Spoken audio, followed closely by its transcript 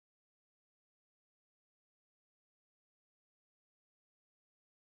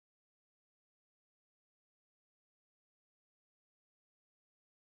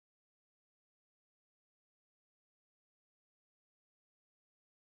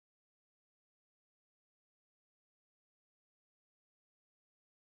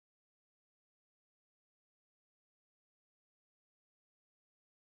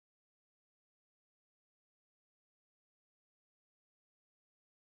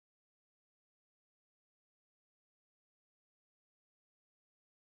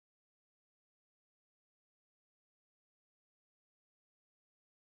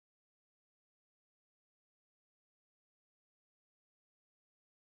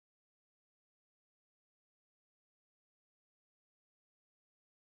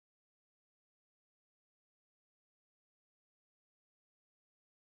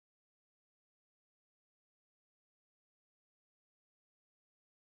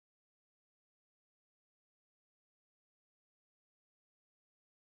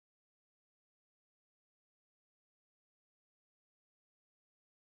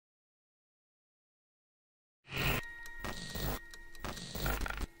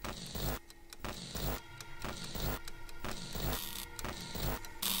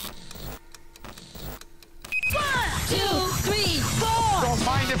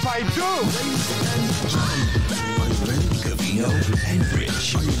if I do. Covino and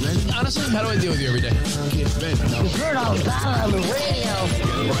Rich. Are you ready? Honestly, how do I deal with you every day? Get ready. You heard all about it on the radio.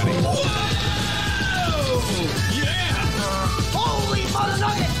 Whoa! Yeah! Holy mother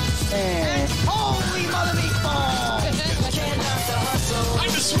nugget! And holy mother meatball! I'm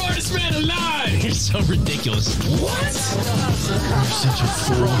the smartest man alive! You're so ridiculous. What? You're such a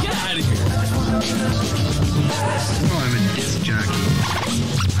fool. Get out of here. Oh, I'm a disc jockey.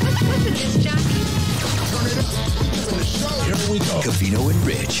 What's a disc jockey? Here we go. Covino and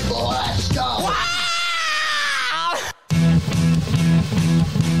Rich. Let's go!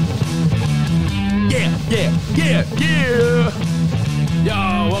 Yeah.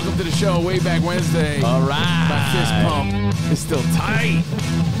 Yo, welcome to the show. Way back Wednesday. All right. My fist pump is still tight.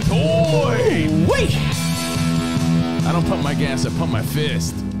 Toy. Wait. I don't pump my gas. I pump my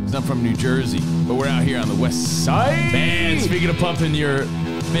fist. Because I'm from New Jersey, but we're out here on the west side. Man, speaking of pumping your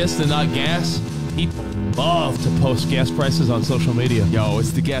fist and not gas, people love to post gas prices on social media. Yo,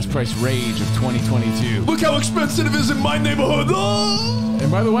 it's the gas price rage of 2022. Look how expensive it is in my neighborhood. Oh! And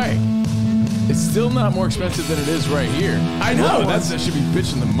by the way, it's still not more expensive than it is right here. I know. We're the ones that should be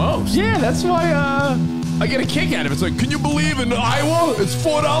bitching the most. Yeah, that's why I get a kick out of it. It's like, can you believe in Iowa it's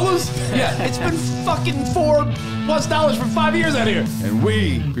 $4? Yeah, it's been fucking $4+ for 5 years out here. And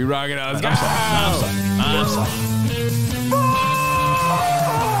we be rocking out. Let's go. I'm sorry.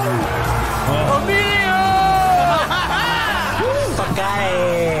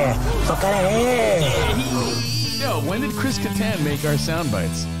 Yo, when did Chris Kattan make our sound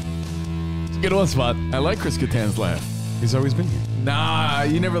bites? It's a good one, Spot. I like Chris Kattan's laugh. He's always been here. Nah,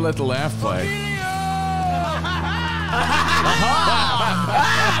 you never let the laugh play.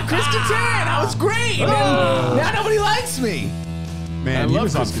 Chris Kattan, I was great. Now nobody likes me. Man, he love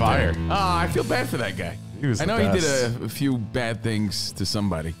was on Chris fire. Kattan. I feel bad for that guy. He was I the know he best. did a few bad things to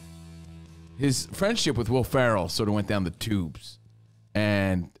somebody. His friendship with Will Ferrell sort of went down the tubes.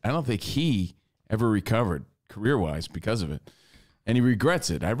 And I don't think he ever recovered career-wise because of it. And he regrets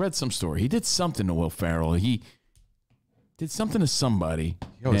it. I read some story. He did something to Will Ferrell. He did something to somebody.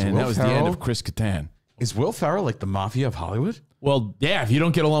 Yo, is and Will that was the end Ferrell- of Chris Kattan. Is Will Ferrell like the mafia of Hollywood? Well, yeah, if you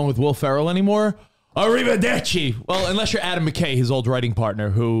don't get along with Will Ferrell anymore, arrivederci. Well, unless you're Adam McKay, his old writing partner,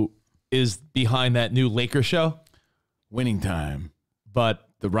 who is behind that new Lakers show. Winning time. But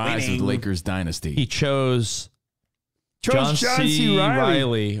The rise of the Lakers dynasty. he chose John C.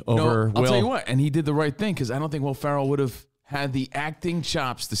 Reilly over I'll Will. tell you what, and he did the right thing because I don't think Will Ferrell would have had the acting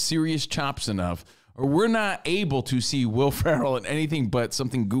chops, the serious chops enough, or we're not able to see Will Ferrell in anything but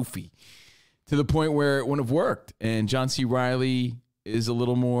something goofy to the point where it wouldn't have worked. And John C. Reilly is a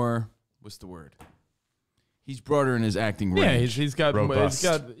little more, what's the word? He's broader in his acting Yeah, range. he's got Robust.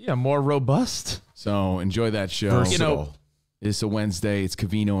 more robust. So enjoy that show. Versatile. You know, It's a Wednesday. It's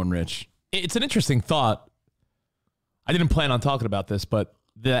Covino and Rich. it's an interesting thought. I didn't plan on talking about this, but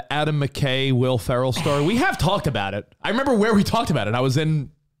the Adam McKay, Will Ferrell story, we have talked about it. I remember where we talked about it. I was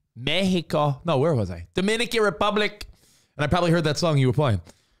in Mexico. No, where was I? Dominican Republic. And I probably heard that song you were playing.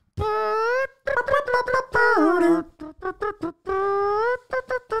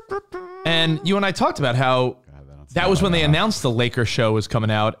 And you and I talked about how that was when they announced the Lakers show was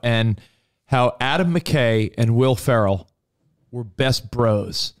coming out and how Adam McKay and Will Ferrell were best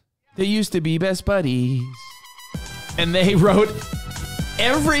bros. They used to be best buddies. And they wrote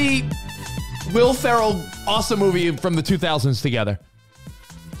every Will Ferrell awesome movie from the 2000s together.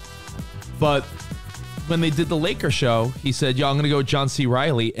 But when they did the Lakers show, he said, yo, I'm going to go with John C.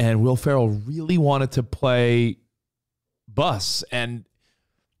 Reilly. And Will Ferrell really wanted to play Bus. And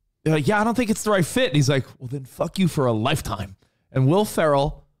they're like, yeah, I don't think it's the right fit. And he's like, well, then fuck you for a lifetime. And Will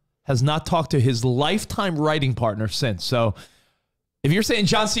Ferrell has not talked to his lifetime writing partner since. So if you're saying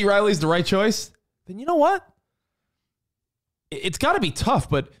John C. Reilly is the right choice, then you know what? It's got to be tough,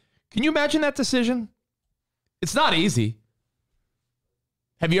 but can you imagine that decision? It's not easy.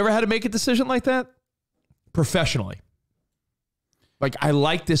 Have you ever had to make a decision like that? Professionally. Like, I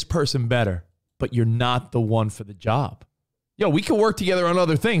like this person better, but you're not the one for the job. Yo, we can work together on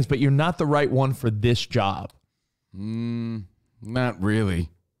other things, but you're not the right one for this job. Not really.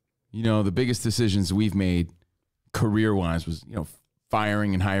 You know, the biggest decisions we've made career-wise was,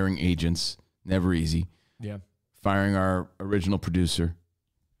 firing and hiring agents. Never easy. Yeah. Firing our original producer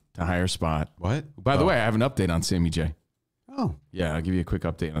to hire Spot. What? By the way, I have an update on Sammy J. Oh. Yeah, I'll give you a quick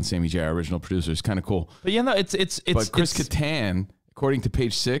update on Sammy J, our original producer. It's kind of cool. But yeah, no, it's But Chris Kattan, according to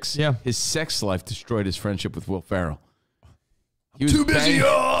page 6, Yeah. his sex life destroyed his friendship with Will Ferrell. He was too busy.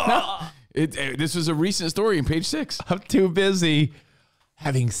 This was a recent story in page 6. I'm too busy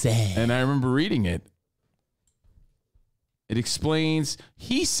having sex. And I remember reading it. It explains.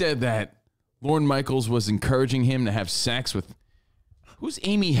 He said that Lorne Michaels was encouraging him to have sex with. Who's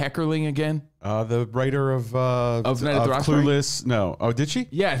Amy Heckerling again? The writer of Night at the Roxbury? Clueless. No. Oh, did she?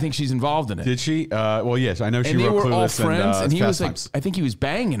 Yeah, I think she's involved in it. Did she? Well, yes. I know she And they wrote were Clueless all friends, and he Fast was like, Times. I think he was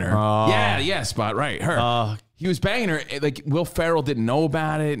banging her. Yeah, Spot, right, her. He was banging her. Like, Will Ferrell didn't know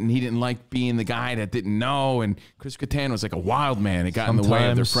about it, and he didn't like being the guy that didn't know, and Chris Kattan was like a wild man. It got in the way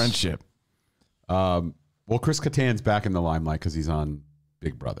of their friendship. Well, Chris Kattan's back in the limelight because he's on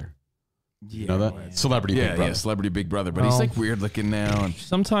Big Brother. You know that? Celebrity Big Brother. Yeah, Celebrity Big Brother, but he's like weird looking now. And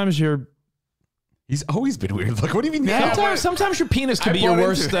Sometimes you're. He's always been weird. Like, what do you mean now? Sometimes your penis could be your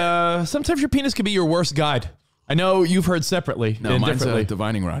worst. Sometimes your penis could be your worst guide. I know you've heard separately. no, mine's differently. a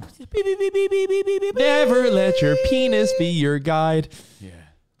divining rod. Never let your penis be your guide. Yeah.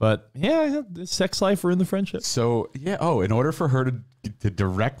 But yeah, the sex life or in the friendship. So, yeah. Oh, in order for her to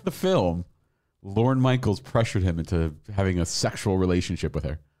direct the film, Lorne Michaels pressured him into having a sexual relationship with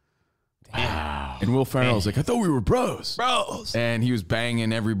her. Wow. And Will Ferrell's like, I thought we were bros. And he was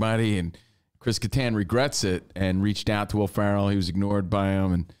banging everybody, and Chris Kattan regrets it and reached out to Will Ferrell. He was ignored by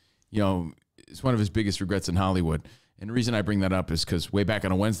him, and, you know, it's one of his biggest regrets in Hollywood. And the reason I bring that up is because way back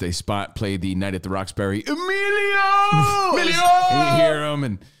on a Wednesday, Spot played the Night at the Roxbury, Emilio! And you hear him,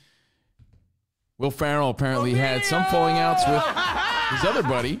 and Will Ferrell apparently had some falling outs with his other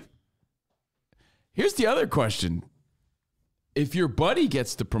buddy. Here's the other question. If your buddy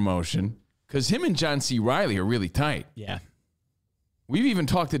gets the promotion, because him and John C. Reilly are really tight. Yeah. We've even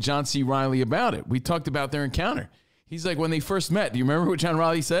talked to John C. Reilly about it. We talked about their encounter. He's like, when they first met, do you remember what John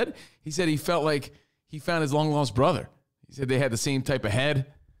Reilly said? He said he felt like he found his long-lost brother. He said they had the same type of head,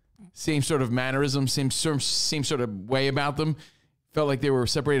 same sort of mannerism, same sort of way about them. Felt like they were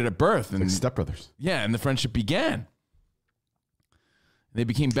separated at birth. And Like stepbrothers. yeah, and the friendship began. They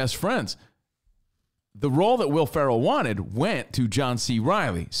became best friends. The role that Will Ferrell wanted went to John C.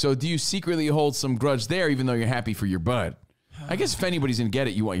 Reilly. So do you secretly hold some grudge there, even though you're happy for your bud? I guess if anybody's going to get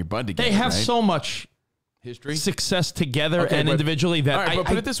it, you want your bud to get it, They have right? so much history, success together Okay, and but- individually that all right, but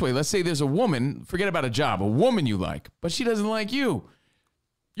put it this way. Let's say there's a woman, forget about a job, a woman you like, but she doesn't like you.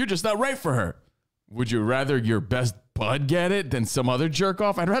 You're just not right for her. Would you rather your best bud get it than some other jerk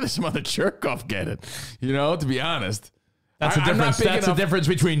off? I'd rather some other jerk off get it, you know, to be honest. that's the I'm not difference. big That's the enough- difference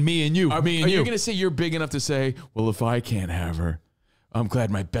between me and you. Are me and you you. going to say you're big enough to say, well, if I can't have her, I'm glad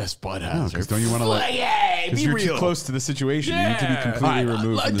my best bud has her? Because don't you want to let... Hey, Because be you're real. too close to the situation. You need to be Yeah. completely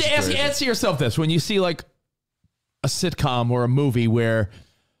removed from the situation. Answer yourself this. When you see like a sitcom or a movie where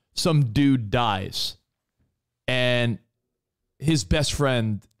some dude dies and his best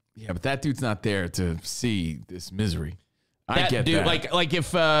friend, Yeah, but that dude's not there to see this misery. I that get dude, that. like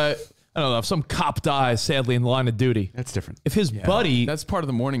if I don't know, if some cop dies sadly in the line of duty, That's different. if his buddy, That's part of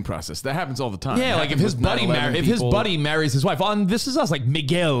the mourning process. That happens all the time. yeah, It like if happens his with buddy 9/11 people. marries his wife on This Is Us, like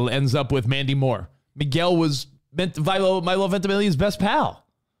Miguel ends up with Mandy Moore. Miguel was Milo Ventimiglia's best pal.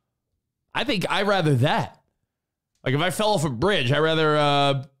 I think I'd rather that. Like if I fell off a bridge, I'd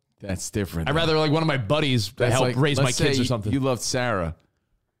rather That's different. I'd rather like one of my buddies to That's help like, raise my let's kids say or something. You loved Sarah,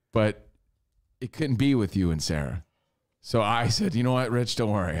 but it couldn't be with you and Sarah. So I said, you know what, Rich,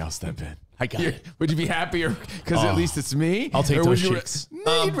 don't worry, I'll step in. I got it. Would you be happier because at least it's me? I'll take Or would those you chicks.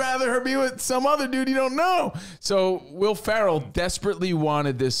 You'd rather her be with some other dude you don't know. So Will Ferrell desperately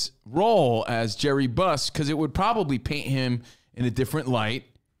wanted this role as Jerry Buss because it would probably paint him in a different light.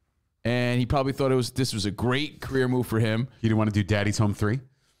 And he probably thought this was a great career move for him. You didn't want to do Daddy's Home 3?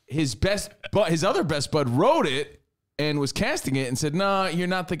 His other best bud wrote it and was casting it and said, "Nah, you're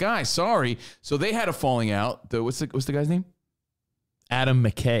not the guy. Sorry." So they had a falling out. What's the guy's name? Adam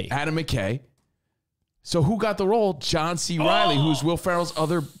McKay. Adam McKay. So who got the role? John C. Reilly, who's Will Ferrell's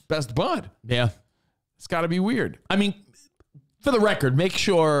other best bud. Yeah. It's got to be weird. I mean, for the record, make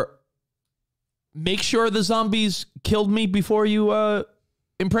sure the zombies killed me before you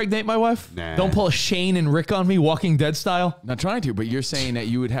impregnate my wife. Nah. Don't pull a Shane and Rick on me, Walking Dead style. Not trying to, but you're saying that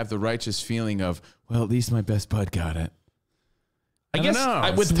you would have the righteous feeling of, well, at least my best bud got it. I don't guess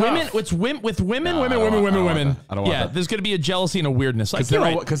know. with It's women, tough. with women, No, I don't want women. that. I don't want Yeah, that. there's going to be a jealousy and a weirdness. Like, Because you're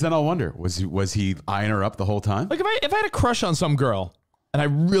then, right. then I'll wonder, was he eyeing her up the whole time? Like if I had a crush on some girl and I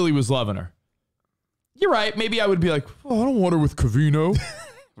really was loving her, you're right. Maybe I would be like, oh, I don't want her with Covino.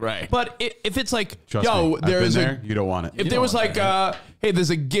 Right. But if it's like, Trust yo, me, I've there's been a there. You don't want it. if there was like, hey,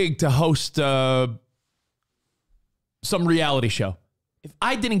 there's a gig to host some reality show. If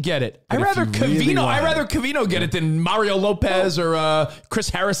I didn't get it, I'd if rather you really Covino. want I'd rather Covino get it than Mario Lopez or Chris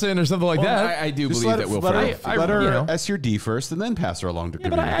Harrison or something like that. I do Just believe let that Will let Ferrell. her, let her you know. S your D first and then pass her along to Yeah,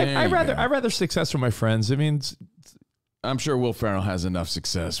 but Covino. There I'd you rather go. I'd rather success for my friends. I mean, I'm sure Will Ferrell has enough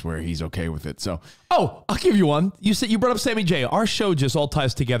success where he's okay with it. So, Oh, I'll give you one. You said you brought up Sammy J. Our show just all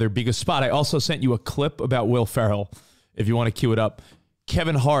ties together because Spot, I also sent you a clip about Will Ferrell. If you want to cue it up,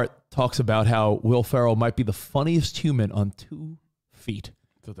 Kevin Hart talks about how Will Ferrell might be the funniest human on 2 feet.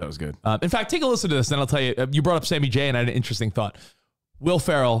 I thought that was good. In fact, take a listen to this, then I'll tell you. You brought up Sammy J, and I had an interesting thought. Will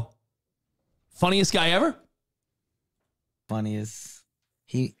Ferrell, funniest guy ever? Funniest.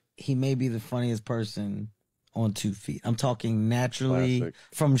 He may be the funniest person on 2 feet. I'm talking naturally. Classic.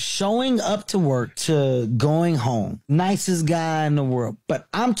 From showing up to work to going home. Nicest guy in the world. But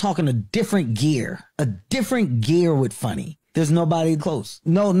I'm talking a different gear with funny. There's nobody close.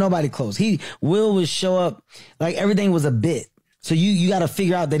 Nobody close. Will would show up like everything was a bit. So you got to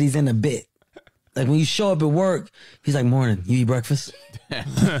figure out that he's in a bit. Like when you show up at work, he's like, morning, you eat breakfast?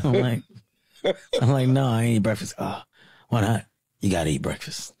 I'm like, no, I ain't eat breakfast. Oh, why not? You got to eat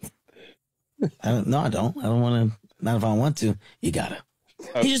breakfast. I don't. I don't want to. Not if I want to. You got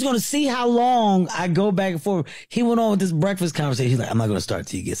to. He's just going to see how long I go back and forth. He went on with this breakfast conversation. He's like, I'm not going to start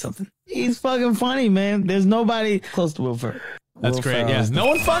till you get something. He's fucking funny, man. There's nobody close to Will Ferrell. That's Will great. Ferrell Yes, is no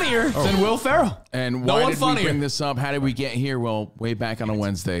one funnier than Will Ferrell. And No why one did funnier. we bring this up? How did we get here? Well, way back on a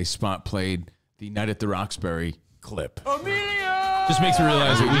Wednesday, Spot played the Night at the Roxbury clip. Just makes me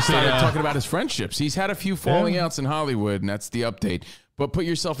realize what We we started said. talking about his friendships. He's had a few falling outs in Hollywood, and that's the update. But put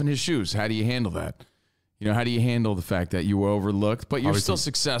yourself in his shoes. How do you handle that? You know, how do you handle the fact that you were overlooked, but you're still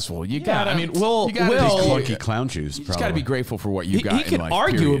successful? You got to. I mean, Will- you gotta Will- just- Clunky clown shoes. You just got to be grateful for what you He got can in life.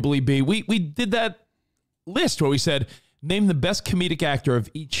 period. arguably be. We did that list where we said, name the best comedic actor of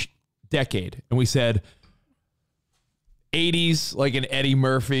each decade. And we said 80s, like an Eddie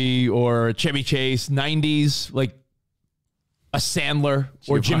Murphy or Chevy Chase. 90s, like a Sandler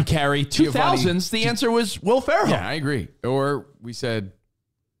or Jim Carrey. 2000s, the answer was Will Ferrell. Yeah, I agree. Or we said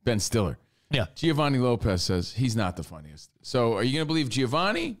Ben Stiller. Yeah. Giovanni Lopez says he's not the funniest. So are you going to believe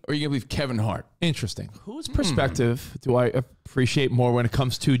Giovanni or are you going to believe Kevin Hart? Interesting. Whose perspective do I appreciate more when it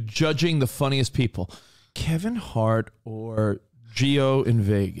comes to judging the funniest people? Kevin Hart or Gio in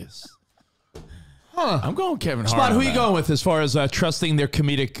Vegas? I'm going Kevin Hart. Spot, on who are you that. going with as far as trusting their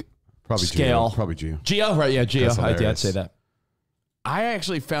comedic Probably scale? Gio. Probably Gio. Gio, right? Yeah, Gio. That's I'd hilarious. say that. I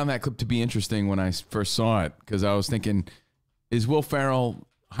actually found that clip to be interesting when I first saw it because I was thinking, is Will Ferrell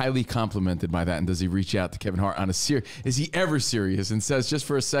highly complimented by that? And does he reach out to Kevin Hart on a serious? Is he ever serious and says just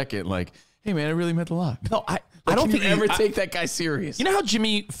for a second, like, hey, man, it really meant a lot? No, I Like, don't can think you ever I- take that guy serious. You know how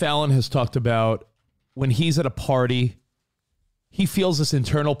Jimmy Fallon has talked about when he's at a party, he feels this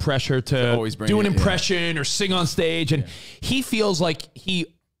internal pressure to always bring do an it, yeah. impression or sing on stage, and he feels like he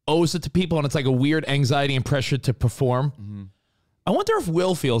owes it to people, and it's like a weird anxiety and pressure to perform. Mm-hmm. I wonder if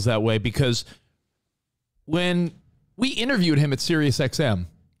Will feels that way because when we interviewed him at SiriusXM,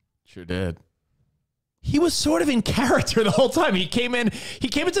 Sure did. he was sort of in character the whole time. He came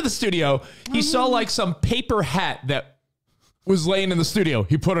into the studio. He saw like some paper hat that was laying in the studio.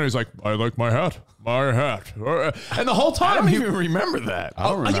 He put on, he's like, I like my hat. And the whole I time, don't even remember that. I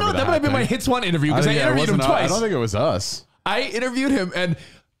don't remember you know, that might have been my Hits One interview because I think it interviewed him wasn't us. twice. I don't think it was us. I interviewed him, and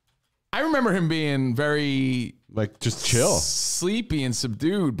I remember him being very Like, just chill. sleepy and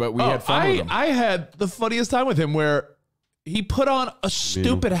subdued, but we had fun with him. I had the funniest time with him where he put on a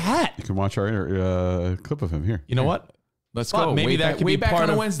stupid hat. You can watch our clip of him here. You know what? Let's Spot, go. maybe way that back, could way be back part on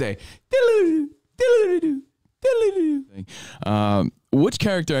a of- Wednesday. Which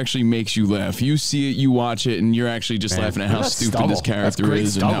character actually makes you laugh? You see it, you watch it, and you're actually just Man, laughing at how that's stupid stubble. this That's character great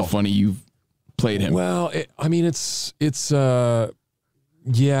is and how stubble. funny you've played him. Well, I mean, it's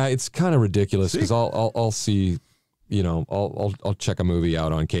yeah, it's kind of ridiculous because I'll see, you know, I'll check a movie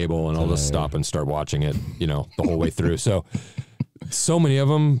out on cable and I'll just stop and start watching it, you know, the whole way through. So many of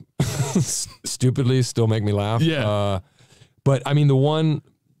them stupidly still make me laugh. Yeah. But I mean, the one,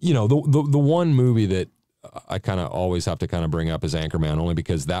 you know, the one movie that I kind of always have to kind of bring up is Anchorman, only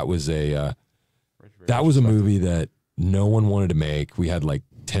because that was a movie that no one wanted to make. We had like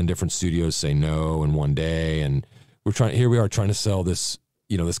 10 different studios say no in one day, and here we are trying to sell this,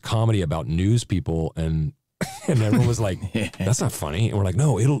 you know, this comedy about news people, and everyone was like, that's not funny. And we're like,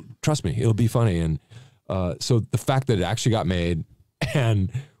 no, trust me, it'll be funny. And so the fact that it actually got made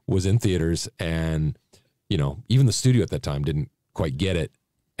and was in theaters, and, you know, even the studio at that time didn't quite get it.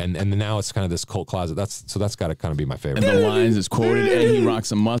 And now it's kind of this cult closet. That's got to kind of be my favorite. And the lines is quoted, and he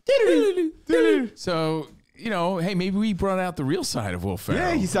rocks a must. So, you know, hey, maybe we brought out the real side of Will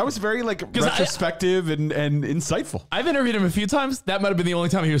Ferrell. Yeah, that was very like retrospective and insightful. I've interviewed him a few times. That might have been the only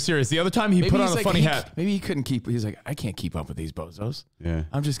time he was serious. The other time he put on he's a like, funny hat. Maybe he couldn't keep. He's like, I can't keep up with these bozos. Yeah.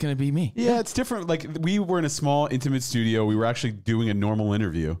 I'm just gonna be me. Yeah, it's different. Like, we were in a small, intimate studio. We were actually doing a normal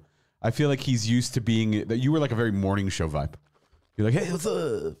interview. I feel like he's used to being that. You were like a very morning show vibe. You're like, hey, what's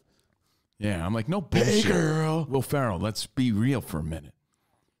up? Yeah, I'm like, no bullshit. Hey, girl. Will Ferrell, let's be real for a minute.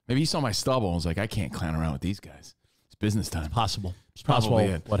 Maybe he saw my stubble and was like, I can't clown around with these guys. It's business time. Possible. It's Probably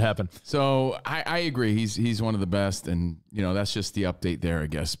possible it. what happened. So I agree. He's one of the best, and that's just the update there, I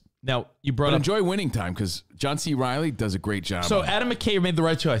guess. Now, you brought But up... enjoy Winning Time because John C. Reilly does a great job. So on it. Adam McKay made the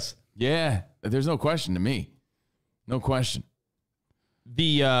right choice. Yeah, there's no question to me. No question.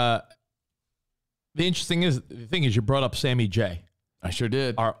 The interesting thing is you brought up Sammy J, I sure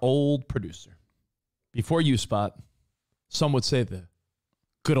did. our old producer. Before you, Spot, some would say the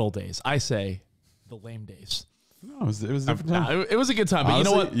good old days. I say the lame days. No, it was a different time. It was a good time, but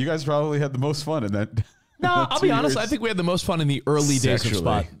Honestly, you know what? You guys probably had the most fun in that. No, I'll 2 be honest. years. I think we had the most fun in the early days of Sexually.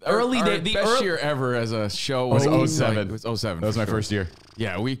 Spot. Our best year ever as a show was 07. It was 07. That was my for sure. first year.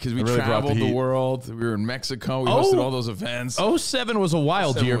 Yeah, because we really brought traveled the the heat. world. We were in Mexico. We hosted all those events. 07 was a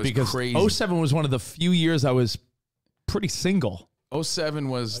wild 07 year was because crazy. 07 was one of the few years I was pretty single. 07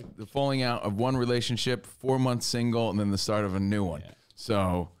 was the falling out of one relationship, 4 months single, and then the start of a new one.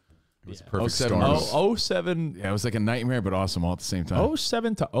 So It was a perfect 07 storm. 07 yeah, it was like a nightmare, but awesome all at the same time.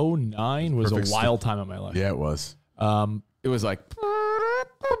 07 to 09 was Perfect a wild time in my life. Yeah, it was. It was like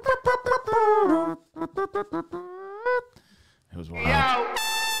it was wild.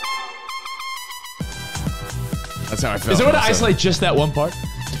 That's how I felt. Is it going to 07. isolate just that one part?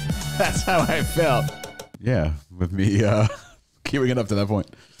 That's how I felt. Yeah, with me queuing it up to that point.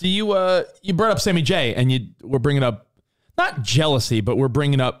 Do you you brought up Sammy J and we're bringing up not jealousy, but we're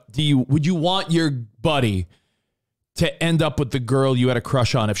bringing up would you want your buddy to end up with the girl you had a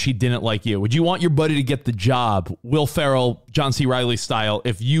crush on if she didn't like you? Would you want your buddy to get the job, Will Ferrell, John C. Reilly style,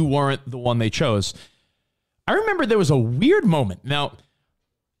 if you weren't the one they chose? I remember there was a weird moment. Now,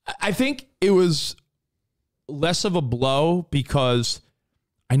 I think it was less of a blow because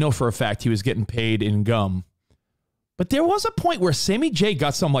I know for a fact he was getting paid in gum. But there was a point where Sammy J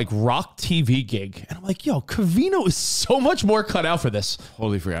got some like rock TV gig. And I'm like, yo, Covino is so much more cut out for this.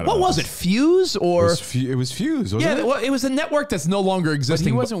 Totally forgot What about was it? Fuse or... It was Fuse, wasn't Yeah, it? well, it was a network that's no longer But existing.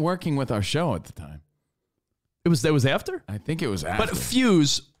 he wasn't working with our show at the time. It was after? I think it was after. But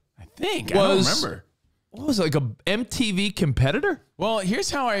Fuse I think. I don't remember. What was it, like a MTV competitor? Well, here's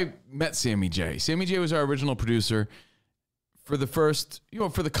how I met Sammy J. Sammy J was our original producer for the first,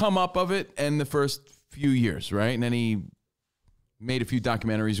 for the come up of it and the first few years, right? And then he made a few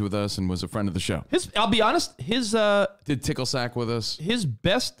documentaries with us and was a friend of the show. I'll be honest, his Did Tickle Sack with us. his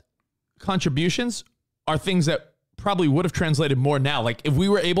best contributions are things that probably would have translated more now. Like if we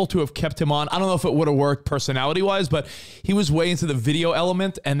were able to have kept him on, I don't know if it would have worked personality wise, but he was way into the video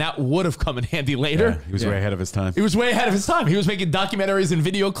element and that would have come in handy later. Yeah, he was way ahead of his time. He was way ahead of his time. He was making documentaries and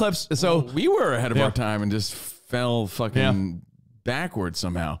video clips. So We were ahead of Yeah. our time and just fell fucking backwards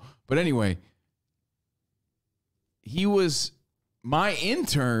somehow. But anyway, he was my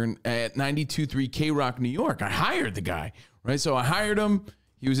intern at 92.3 K-Rock New York. I hired the guy, right? So I hired him.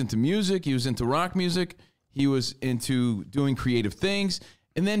 He was into music. He was into rock music. He was into doing creative things.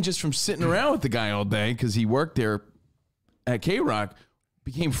 And then just from sitting around with the guy all day, because he worked there at K-Rock,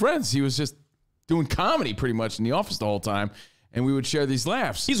 became friends. He was just doing comedy pretty much in the office the whole time. And we would share these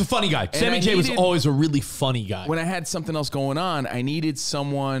laughs. he's a funny guy. Sammy I J was needed- always a really funny guy. When I had something else going on, I needed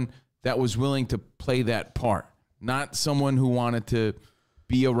someone that was willing to play that part, not someone who wanted to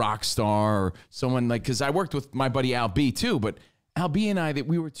be a rock star or someone like, because I worked with my buddy Al B too, but Al B and I, that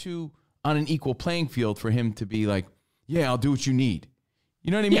we were too on an equal playing field for him to be like, yeah, I'll do what you need. You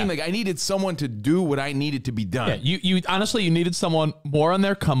know what I mean? Yeah. Like I needed someone to do what I needed to be done. Yeah, you honestly, you needed someone more on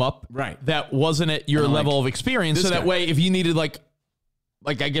their come up, Right. That wasn't at your And, like, level of experience. So this that guy. way, if you needed like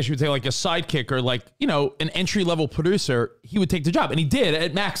I guess you would say like a sidekick or like an entry level producer, he would take the job, and he did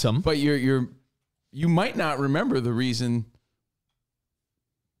at Maxim. But you might not remember the reason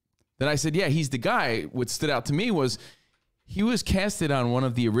that I said, yeah, he's the guy. What stood out to me was he was casted on one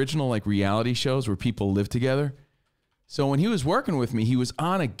of the original like reality shows where people live together. So when he was working with me, he was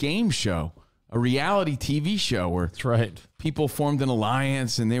on a game show, a reality TV show where That's right. people formed an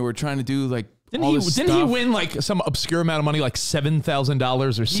alliance and they were trying to do like Didn't all he? this Didn't he stuff. win like some obscure amount of money, like $7,000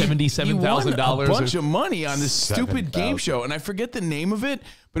 or $77,000? He won a bunch of money on this stupid game show, and I forget the name of it,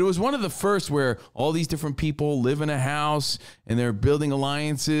 but it was one of the first where all these different people live in a house and they're building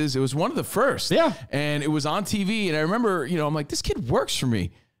alliances. It was one of the first, Yeah. And it was on TV, and I remember, I'm like, this kid works for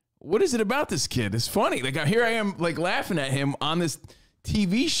me. What is it about this kid? It's funny. Like here I am, like laughing at him on this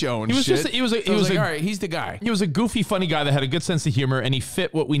TV show and He was shit. just- he was a- So he I was like, a- all right, he's the guy. He was a goofy, funny guy that had a good sense of humor, and he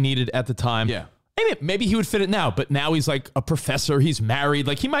fit what we needed at the time. Yeah. Maybe he would fit it now, but now he's like a professor. He's married.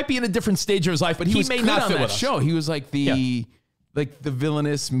 Like he might be in a different stage of his life, but He he was may good not on fit that with us. show. He was like the like the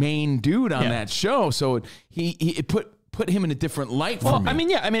villainous main dude on that show. So it put him in a different light for me.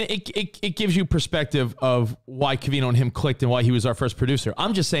 I mean, it gives you perspective of why Covino and him clicked and why he was our first producer.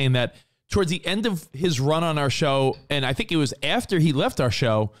 I'm just saying that towards the end of his run on our show, and I think it was after he left our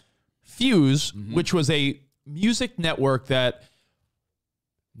show, Fuse, which was a music network that,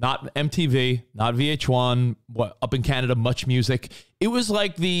 not MTV, not VH1, up in Canada, Much Music. It was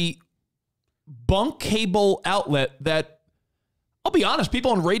like the bunk cable outlet that, I'll be honest,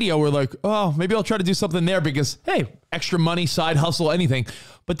 people on radio were like, oh, maybe I'll try to do something there because, hey, extra money, side hustle, anything.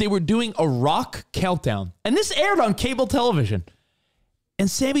 But they were doing a rock countdown. And this aired on cable television. And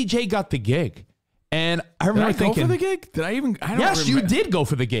Sammy J got the gig. And I remember thinking, go for the gig? Did I even? I don't yes, remember. you did go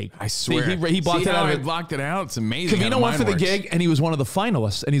for the gig. I swear. He blocked it out. I blocked it out. It's amazing. Covino went for the gig, and he was one of the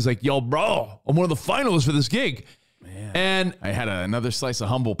finalists. And he's like, yo, bro, I'm one of the finalists for this gig. Man. And I had another slice of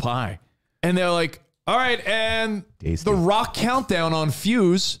humble pie. And they're like, all right, and Tasty. the rock countdown on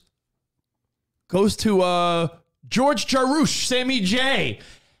Fuse goes to George Jarouche, Sammy J.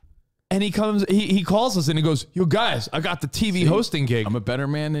 And he calls us and he goes, yo, guys, I got the TV hosting gig. I'm a better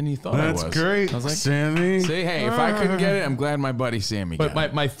man than you thought I was. That's great. I was like, Sammy. say, hey, if I couldn't get it, I'm glad my buddy Sammy got But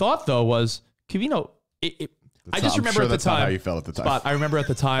it. my thought, though, was, Covino, I just I'm remember sure at the that's not time. how you felt at the time. Spot, I remember at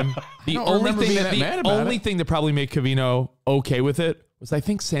the time, the don't only remember thing being that that mad about it. thing that probably made Covino okay with it was I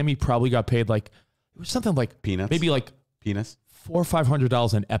think Sammy probably got paid like, it was something like Peanuts? maybe like Penis. $400 or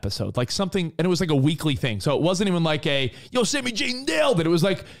 $500 an episode, like something, and it was like a weekly thing. So it wasn't even like yo, Sammy J nailed it. It was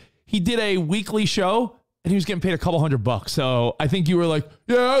like he did a weekly show and he was getting paid a couple $100. So I think you were like,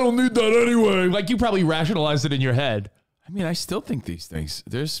 yeah, I don't need that anyway. Like you probably rationalized it in your head. I mean, I still think these things.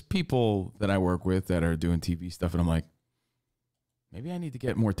 There's people that I work with that are doing TV stuff, and I'm like, maybe I need to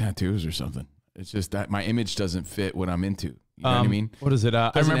get more tattoos or something. It's just that my image doesn't fit what I'm into. You know what I mean? What is it?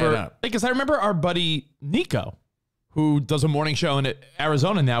 I Doesn't add remember up. because I remember our buddy Nico, who does a morning show in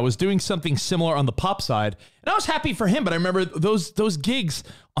Arizona now, was doing something similar on the pop side, and I was happy for him. But I remember those gigs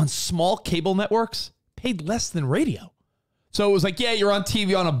on small cable networks paid less than radio. So it was like, yeah, you're on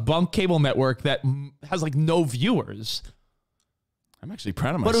TV on a bunk cable network that has like no viewers. I'm actually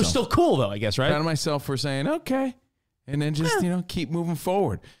proud of myself. But it was still cool, though, I guess, right? Proud of myself for saying, okay. And then just, keep moving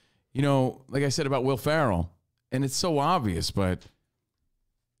forward. Like I said about Will Ferrell, and it's so obvious, but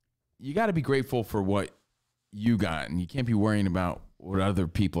you got to be grateful for what you got, and you can't be worrying about what other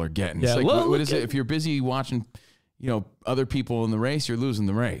people are getting. Yeah, It's like, what is it? If you're busy watching, other people in the race, you're losing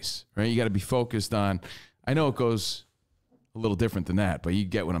the race, right? You got to be focused on, I know it goes a little different than that, but you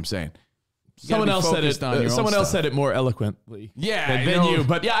get what I'm saying. Someone else said it. Someone else said it more eloquently. Yeah, than you.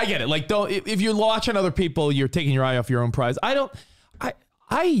 But yeah, I get it. Like, if you're watching other people, you're taking your eye off your own prize.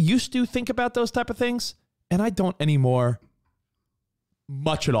 I used to think about those type of things, and I don't anymore.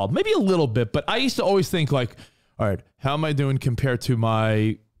 Much at all, maybe a little bit, but I used to always think like, all right, how am I doing compared to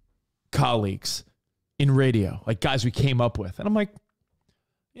my colleagues in radio, like guys we came up with? And I'm like,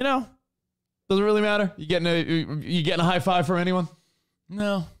 doesn't really matter. You getting a high five from anyone?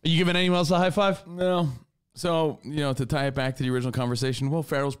 No. Are you giving anyone else a high five? No. So, to tie it back to the original conversation, Will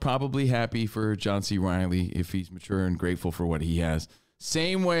Ferrell's probably happy for John C. Reilly if he's mature and grateful for what he has.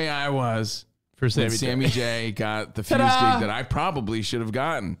 Same way I was For when Sammy J got the Fuse gig that I probably should have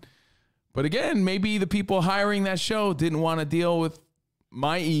gotten. But again, maybe the people hiring that show didn't want to deal with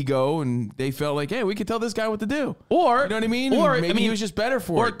my ego, and they felt like, hey, we could tell this guy what to do. Or, you know what I mean? Or maybe he was just better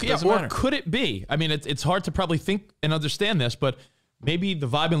for it. Or could it be? I mean, it's hard to probably think and understand this, but maybe the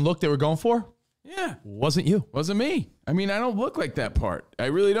vibe and look they were going for, wasn't you. Wasn't me. I mean, I don't look like that part. I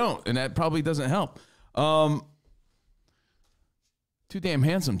really don't, and that probably doesn't help. Too damn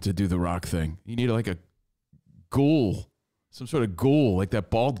handsome to do the rock thing. You need like a ghoul, some sort of ghoul, like that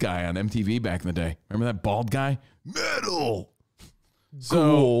bald guy on MTV back in the day. Remember that bald guy? Metal.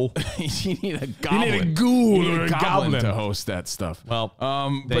 Ghoul. So you need a goblin. You need a ghoul You need or a a goblin goblin to host that stuff. Well,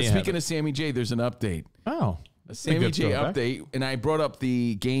 but speaking of Sammy J, there's an update. Oh, A Sammy J update, and I brought up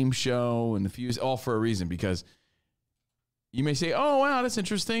the game show and the Fuse all for a reason, because you may say, oh, wow, that's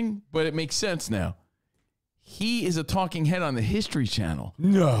interesting, but it makes sense now. He is a talking head on the History Channel.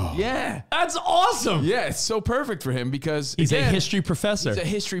 No. Yeah. That's awesome. Yeah, it's so perfect for him because He's again, a history professor. He's a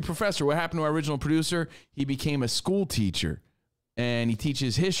history professor. What happened to our original producer? He became a school teacher, and he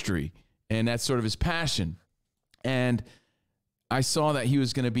teaches history, and that's sort of his passion. And I saw that he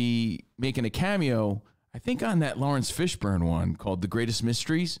was going to be making a cameo, I think on that Lawrence Fishburne one called The Greatest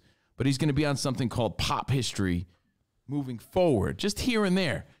Mysteries, but he's going to be on something called Pop History moving forward, just here and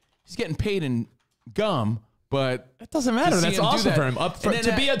there. He's getting paid in gum, but it doesn't matter. That's awesome for him.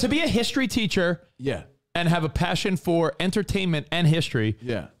 To be a history teacher, yeah, and have a passion for entertainment and history.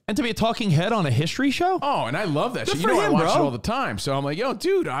 Yeah. And to be a talking head on a history show? Oh, and I love that Good shit. for I him, watch bro. it all the time. So I'm like, yo,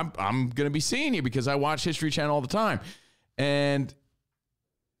 dude, I'm gonna be seeing you because I watch History Channel all the time. And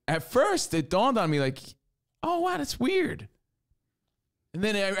at first, it dawned on me like, oh wow, that's weird. And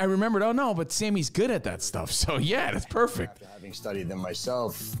then I remembered, oh no, but Sammy's good at that stuff. So yeah, that's perfect. After having studied them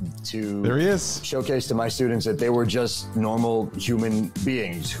myself, to There he is. showcase to my students that they were just normal human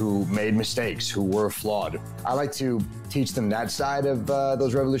beings who made mistakes, who were flawed. I like to teach them that side of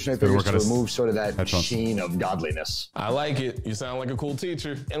those revolutionary They figures work to on his remove sort of that headphones. sheen of godliness. I like it. You sound like a cool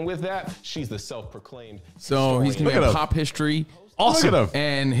teacher. And with that, she's the self-proclaimed. So he's gonna Look be at a him. pop history. Awesome. Look at him.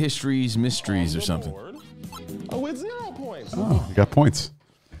 And history's mysteries or something. Oh, with 0 points. You got points.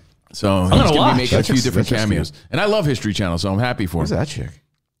 So he's gonna gonna watch. be making a That's few just- different that's just cameos. And I love History Channel, so I'm happy for Who's him. that chick?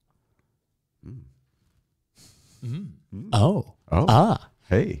 Oh. Oh.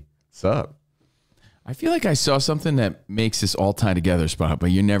 Hey, what's up? I feel like I saw something that makes this all tie together, Spot,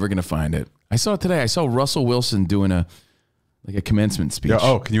 but you're never gonna find it. I saw it today. I saw Russell Wilson doing a commencement speech. Yeah,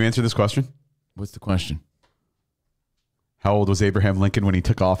 oh, can you answer this question? What's the question? How old was Abraham Lincoln when he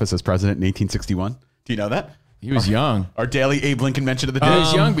took office as president in 1861? Do you know that? He was young. Our daily Abe Lincoln mention of the He day.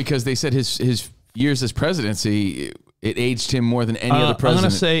 was young because they said his years as presidency, it aged him more than any other I'm president.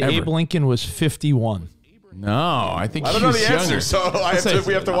 going to say ever. Abe Lincoln was 51. No, I think I don't he know was the answer, younger. so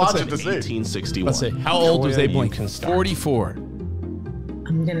we have to watch it to see. 1861. Let's see. How old was Abe Lincoln? 44.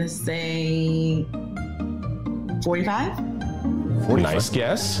 I'm gonna say 45. Nice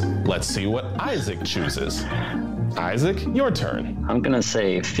guess. Let's see what Isaac chooses. Isaac, your turn. I'm going to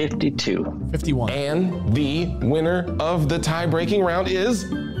say 52. 51. And the winner of the tie-breaking round is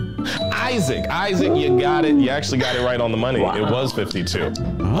Isaac. Isaac, you got it. You actually got it right on the money. It was 52.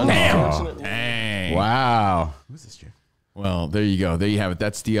 Unfortunately. Dang. Wow. Who's this chick? Well, there you go. There you have it.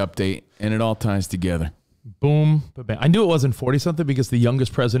 That's the update, and it all ties together. Boom. Ba-bam. I knew it wasn't 40-something because the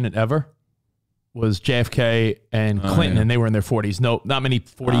youngest president ever was JFK and Clinton, yeah. and they were in their 40s. No, not many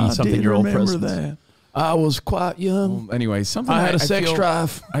 40-something-year-old presidents. That. I was quite young. Well, anyway, something I had a sex feel-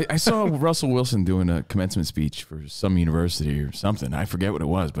 drive. I saw Russell Wilson doing a commencement speech for some university or something. I forget what it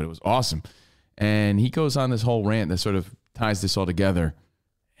was, but it was awesome. And he goes on this whole rant that sort of ties this all together.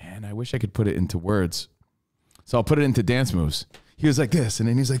 And I wish I could put it into words. So I'll put it into dance moves. He was like this, and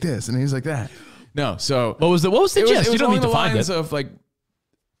then he's like this, and then he's like that. No, so What was the it gist? was You don't along need to the find lines it. of like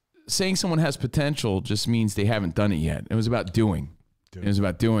saying someone has potential just means they haven't done it yet. It was about doing. It was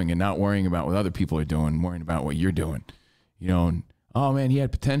about doing and not worrying about what other people are doing, worrying about what you're doing. You know, and oh man, he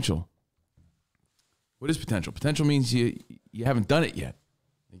had potential. What is potential? Potential means you haven't done it yet.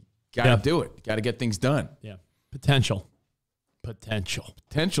 You got to do it. You got to get things done. Yeah. Potential.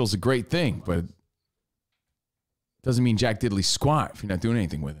 Potential's a great thing, but it doesn't mean jack diddly squat if you're not doing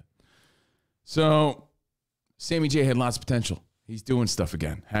anything with it. So Sammy J had lots of potential. He's doing stuff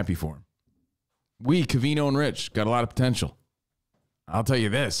again. Happy for him. We, Covino and Rich, got a lot of potential. I'll tell you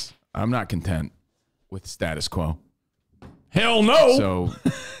this. I'm not content with status quo. Hell no. So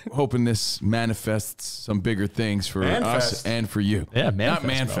hoping this manifests some bigger things for us and for you. Yeah, Not manifest, bro.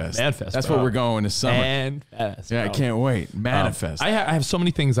 manifest. Manifest, That's bro. what we're going this summer. Manifest, Yeah, I bro. can't wait. Manifest. I have so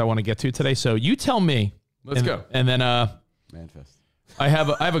many things I want to get to today. So you tell me. Let's go. And then Manifest. I have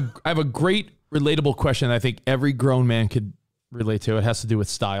a great relatable question that I think every grown man could relate to. It has to do with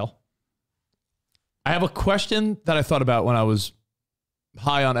style. I have a question that I thought about when I was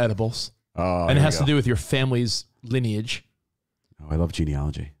high on edibles, Oh, and it has to do with your family's lineage. Oh, I love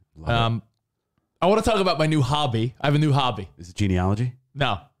genealogy. Love it. I want to talk about my new hobby. I have a new hobby. Is it genealogy?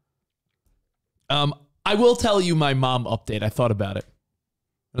 No. I will tell you my mom update. I thought about it.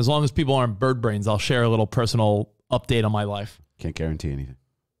 As long as people aren't bird brains, I'll share a little personal update on my life. Can't guarantee anything.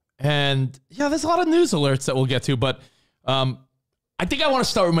 And yeah, there's a lot of news alerts that we'll get to, but I think I want to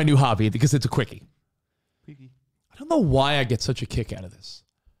start with my new hobby because it's a quickie. I don't know why I get such a kick out of this,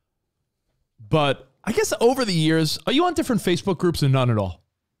 but I guess over the years, are you on different Facebook groups or none at all?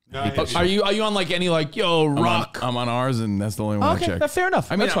 Are you on like any like rock? I'm on ours, and that's the only one I Okay, check. fair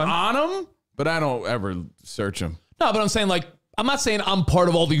enough. I mean, That's fine. I'm on them, but I don't ever search them. No, but I'm saying like I'm not saying I'm part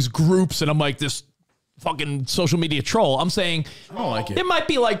of all these groups and I'm like this fucking social media troll. I'm saying I don't like it. there might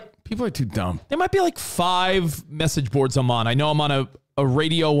be like People are too dumb. there might be like 5 message boards I'm on. I know I'm on a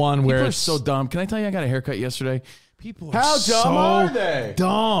radio one where People are it's so dumb. Can I tell you, I got a haircut yesterday. People are How dumb so are they?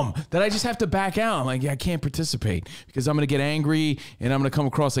 dumb that I just have to back out. I'm like, yeah, I can't participate because I'm going to get angry and I'm going to come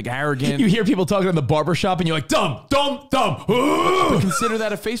across like arrogant. you hear people talking in the barbershop and you're like, dumb. But consider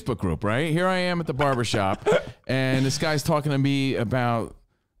that a Facebook group, right? Here I am at the barbershop and this guy's talking to me about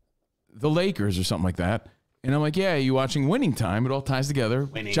the Lakers or something like that. And I'm like, yeah, you watching Winning Time? It all ties together.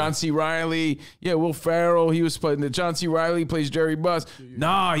 John C. Reilly. Yeah, Will Ferrell. He was playing the John C. Reilly plays Jerry Buss.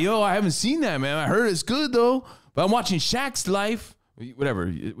 Nah, yo, I haven't seen that, man. I heard it's good, though. But I'm watching Shaq's Life. Whatever.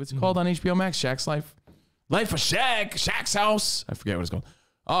 What's it called on HBO Max? Shaq's Life? Life of Shaq. Shaq's House. I forget what it's called.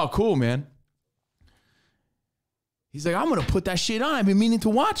 Oh, cool, man. He's like, I'm going to put that shit on. I've been meaning to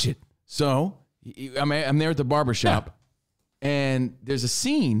watch it. So I'm there at the barbershop, and there's a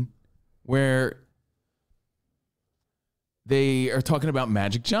scene where they are talking about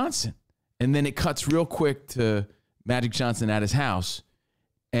Magic Johnson. And then it cuts real quick to Magic Johnson at his house.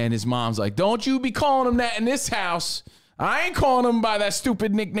 And his mom's like, don't you be calling him that in this house. I ain't calling him by that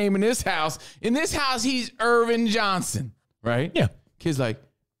stupid nickname in this house. In this house, he's Irvin Johnson. Right? Yeah. Kid's like,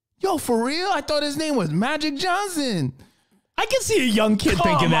 yo, for real? I thought his name was Magic Johnson. I can see a young kid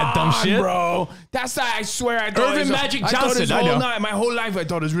thinking that dumb shit, bro. That's I swear I thought Irvin Magic Johnson. My whole life I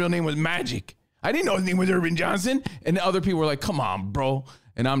thought his real name was Magic. I didn't know his name was Irvin Johnson. And the other people were like, come on, bro.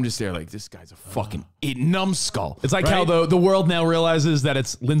 And I'm just there like, this guy's a fucking numbskull. It's like how the world now realizes that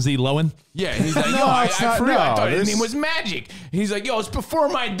it's Lindsay Lohan. Yeah, and he's like, yo, I thought his name was Magic. And he's like, yo, it's before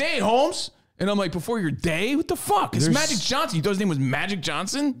my day, Holmes. And I'm like, before your day? What the fuck? It's Magic Johnson. You thought his name was Magic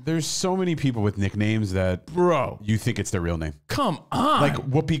Johnson? There's so many people with nicknames that, bro, you think it's their real name. Come on. Like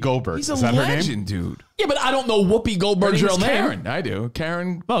Whoopi Goldberg. He's Is a that her name? legend, dude. Yeah, but I don't know Whoopi Goldberg's real name. Karen. I do.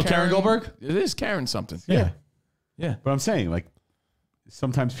 Karen. Oh, Karen Goldberg? It is Karen something. Yeah. Yeah. But I'm saying, like,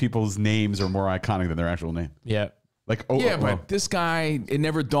 sometimes people's names are more iconic than their actual name. Yeah. Like, but this guy, it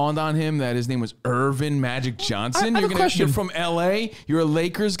never dawned on him that his name was Irvin Magic Johnson. I have a question. You're from LA, you're a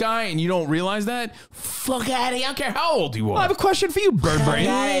Lakers guy, and you don't realize that? Fuck out of here. I don't care how old you are. I have a question for you, Bird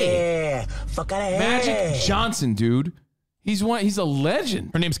Brain. Fuck out of here. Magic Johnson, dude. He's a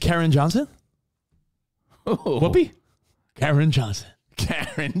legend. Her name's Karen Johnson? Whoopi? Karen Johnson.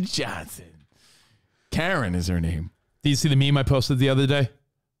 Karen Johnson. Karen is her name. Do you see the meme I posted the other day?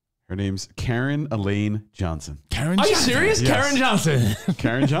 Her name's Karen Elaine Johnson. Karen Are Johnson. you serious? Yes. Karen Johnson.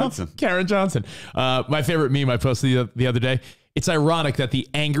 Karen Johnson. Karen Johnson. My favorite meme I posted the other day. It's ironic that the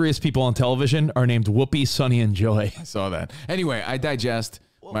angriest people on television are named Whoopi, Sonny, and Joy. I saw that. Anyway, I digest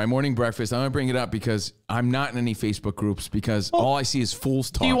my morning breakfast. I'm going to bring it up because I'm not in any Facebook groups because all I see is fool's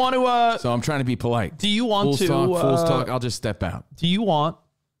talk. Do you want to... so I'm trying to be polite. Do you want fool's talk, I'll just step out. Do you want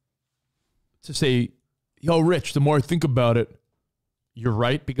to say, yo, Rich, the more I think about it, you're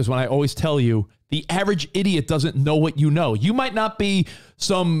right, because when I always tell you, the average idiot doesn't know what you know. You might not be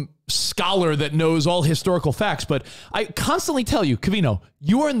some scholar that knows all historical facts, but I constantly tell you, Covino,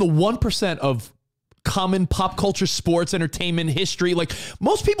 you are in the 1% of common pop culture, sports, entertainment, history. Like,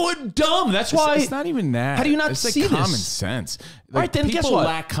 most people are dumb. That's why... It's not even that. How do you not it's see like this? common sense. Like, All right, then guess people what?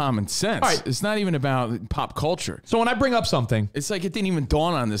 lack common sense. All right. It's not even about pop culture. So when I bring up something... It's like it didn't even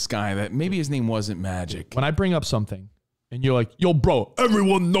dawn on this guy that maybe his name wasn't Magic. When I bring up something and you're like, yo, bro,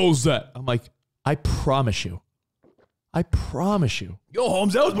 everyone knows that. I'm like, I promise you. I promise you. Yo,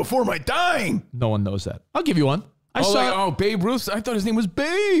 Holmes, that was before my time. No one knows that. I'll give you one. I saw Babe Ruth. I thought his name was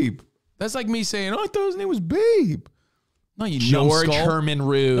Babe. That's like me saying, I thought his name was Babe. No, you George numbskull. Herman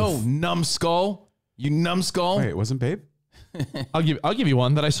Ruth. No, numbskull. You numbskull. Wait, it wasn't Babe? I'll give you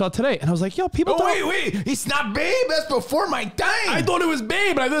one that I saw today. And I was like, yo, people don't... Wait. It's not Babe. That's before my time. I thought it was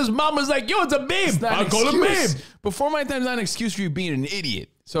Babe. And I thought his mom was like, yo, it's a Babe. I'll call him Babe. Before my time is not an excuse for you being an idiot.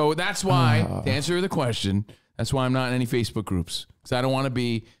 So that's why, to answer the question, that's why I'm not in any Facebook groups. Because I don't want to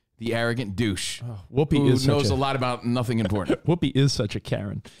be the arrogant douche Whoopi who is knows a lot about nothing important. Whoopi is such a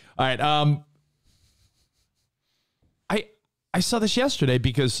Karen. All right. I saw this yesterday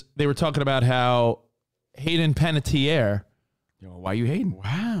because they were talking about how Hayden Panettiere... Yo, why you hating?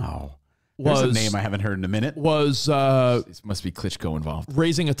 Wow. There's a name I haven't heard in a minute. Was this must be Klitschko involved.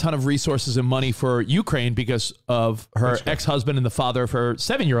 Raising a ton of resources and money for Ukraine because of her ex-husband and the father of her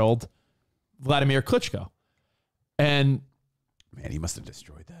 7-year-old, Vladimir Klitschko. And man, he must have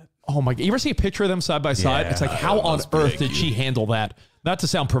destroyed that. Oh my God. You ever see a picture of them side by side? Yeah. It's like, how on earth did she handle that? Not to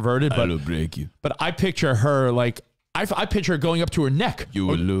sound perverted, but I will break you. But I picture her like, I picture her going up to her neck. You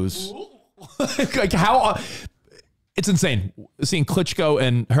will lose. Like how... It's insane seeing Klitschko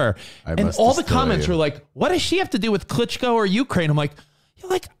and her. And all the comments were like, what does she have to do with Klitschko or Ukraine? I'm like,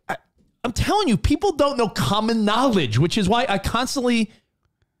 I'm telling you, people don't know common knowledge, which is why I constantly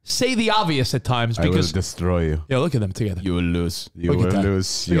say the obvious at times. Because I will destroy you. Yeah, look at them together. You will lose. You will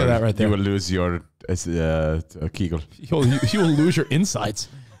lose. Look at that right there. You will lose your Kegel. You will lose your insides.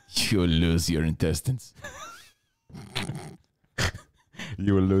 You will lose your intestines.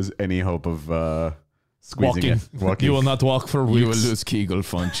 You will lose any hope of squeezing walking. You will not walk for weeks. You will lose Kegel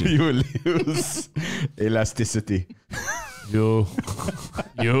function. You will lose elasticity. You.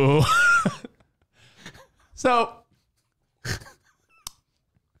 So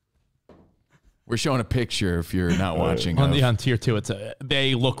we're showing a picture if you're not watching. On tier 2,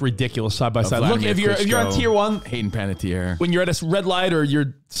 they look ridiculous side by side. Look, Vladimir if you're on Klitschko, tier 1, Hayden Panettiere. when you're at a red light or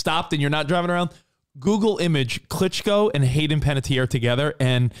you're stopped and you're not driving around, Google image Klitschko and Hayden Panettiere together,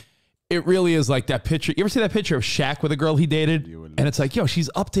 and it really is like that picture. You ever see that picture of Shaq with a girl he dated? And it's like, yo, she's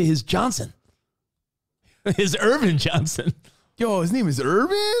up to his Johnson. His Irvin Johnson. Yo, his name is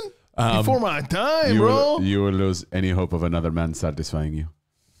Irvin? Before my time, bro. You will lose any hope of another man satisfying you.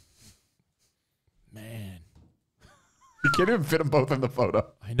 You can't even fit them both in the photo.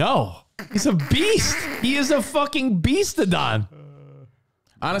 I know. He's a beast. He is a fucking beastodon.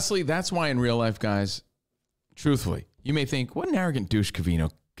 Honestly, that's why in real life, guys, truthfully, you may think, what an arrogant douche Covino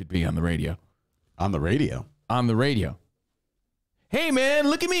could be on the radio. On the radio? On the radio. Hey, man,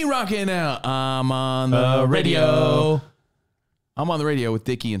 look at me rocking out. I'm on the radio. I'm on the radio with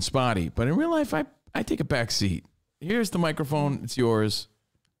Dickie and Spotty. But in real life, I take a back seat. Here's the microphone. It's yours.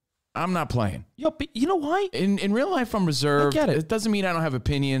 I'm not playing. Yo, but you know why? In real life, I'm reserved. I get it. It doesn't mean I don't have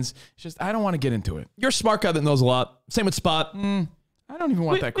opinions. It's just I don't want to get into it. You're a smart guy that knows a lot. Same with Spot. I don't even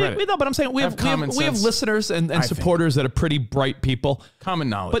want that credit. No, but I'm saying we have listeners and supporters that are pretty bright people. Common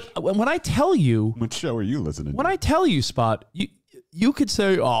knowledge. But when I tell you, what show are you listening to? When I tell you, Spot, you could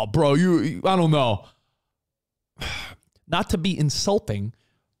say, "Oh, bro, I don't know." Not to be insulting,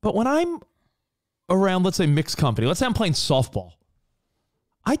 but when I'm around, let's say mixed company, let's say I'm playing softball.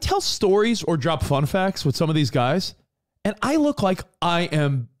 I tell stories or drop fun facts with some of these guys, and I look like I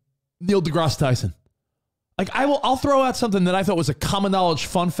am Neil deGrasse Tyson. Like I'll throw out something that I thought was a common knowledge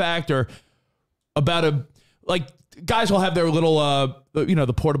fun fact or about guys will have their little,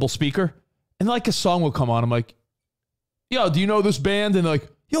 the portable speaker, and like a song will come on. I'm like, yo, do you know this band? And they're like,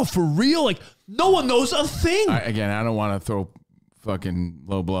 yo, for real? Like no one knows a thing. I don't want to throw fucking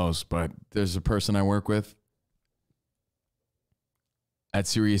low blows, but there's a person I work with at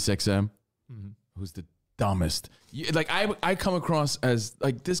Sirius XM, who's the dumbest. I come across as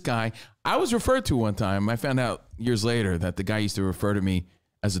like this guy. I was referred to one time. I found out years later that the guy used to refer to me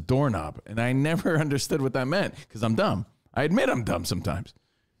as a doorknob, and I never understood what that meant because I'm dumb. I admit I'm dumb sometimes.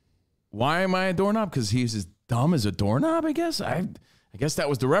 Why am I a doorknob? Because he's as dumb as a doorknob, I guess. I guess that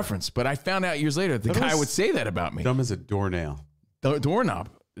was the reference. But I found out years later the guy would say that about me. Dumb as a doornail. Doorknob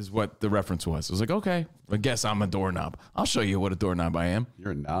is what the reference was. I was like, okay, I guess I'm a doorknob. I'll show you what a doorknob I am.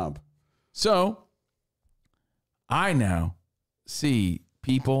 You're a knob. So I now see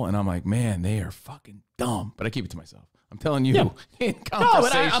people and I'm like, man, they are fucking dumb. But I keep it to myself. I'm telling you, in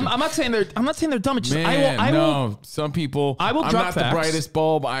conversation. No, but I'm not saying they're dumb. It's just man, some people. I'm not facts. the brightest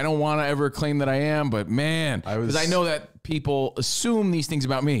bulb. I don't want to ever claim that I am, but man, because I know that people assume these things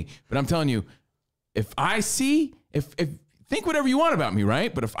about me. But I'm telling you, if think whatever you want about me,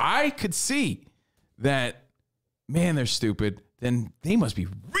 right? But if I could see that, man, they're stupid, then they must be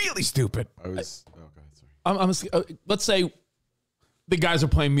really stupid. Let's say the guys are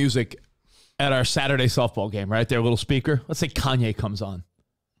playing music at our Saturday softball game, right? Their little speaker. Let's say Kanye comes on.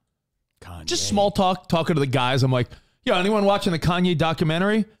 Just small talk, talking to the guys. I'm like, yo, anyone watching the Kanye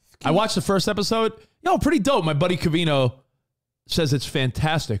documentary? I watched the first episode. Yo, pretty dope. My buddy Covino says it's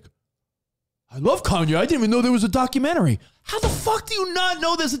fantastic. I love Kanye. I didn't even know there was a documentary. How the fuck do you not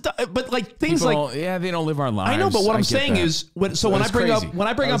know there's but like things people, like they don't live our lives. I know, but what I'm saying is when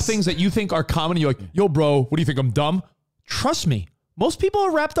I bring up things that you think are common, you're like, yo, bro, what do you think? I'm dumb? Trust me. Most people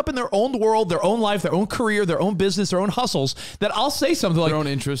are wrapped up in their own world, their own life, their own career, their own business, their own hustles. That I'll say something like their own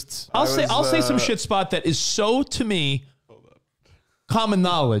interests. I'll say some shit, Spot, that is so to me common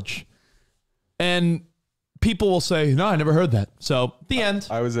knowledge, and people will say, "No, I never heard that." So the end.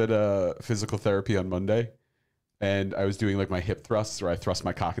 I was at physical therapy on Monday, and I was doing like my hip thrusts, where I thrust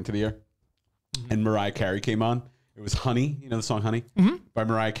my cock into the air, and Mariah Carey came on. It was "Honey," you know the song "Honey" by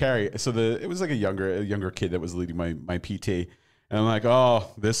Mariah Carey. So it was like a younger kid that was leading my PT. And I'm like,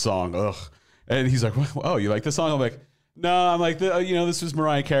 oh, this song, ugh. And he's like, oh, you like this song? I'm like, no, I'm like, this was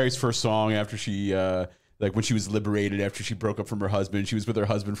Mariah Carey's first song after she, when she was liberated, after she broke up from her husband. She was with her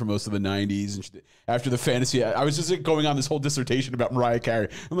husband for most of the 90s. And after the fantasy, I was just like, going on this whole dissertation about Mariah Carey.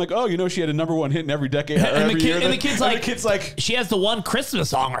 I'm like, oh, she had a #1 hit in every decade. And the kid's like, she has the one Christmas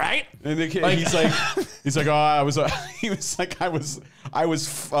song, right? And the kid, he's like, oh, I was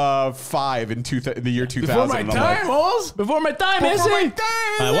 5 in the year 2000. Before my time, Oz. Before my time, is it?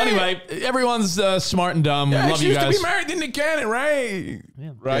 Well, anyway, everyone's smart and dumb. Yeah, we love you guys. She used to be married in the canon, right?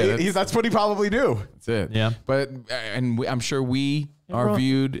 Yeah. Right? Yeah, that's what he probably do. That's it. Yeah. But I'm sure we are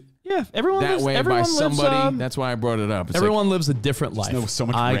viewed everyone that lives, way everyone by somebody. Lives, that's why I brought it up. It's everyone lives a different life. There's so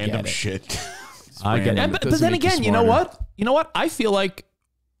much random shit. I get it. But then again, you know what? I feel like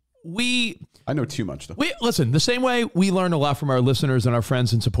I know too much, though. Listen, the same way we learn a lot from our listeners and our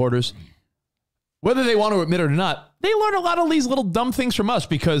friends and supporters, whether they want to admit it or not, they learn a lot of these little dumb things from us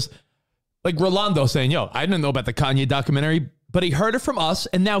because, like Rolando saying, yo, I didn't know about the Kanye documentary, but he heard it from us,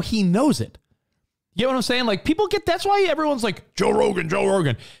 and now he knows it. You know what I'm saying? Like, people get, that's why everyone's like, Joe Rogan, Joe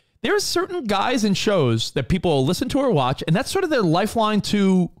Rogan. There are certain guys and shows that people will listen to or watch, and that's sort of their lifeline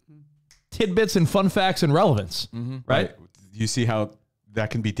to tidbits and fun facts and relevance, right? You see how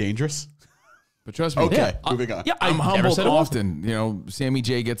that can be dangerous? But trust me. Okay, moving on. Yeah, I'm humbled often. You know, Sammy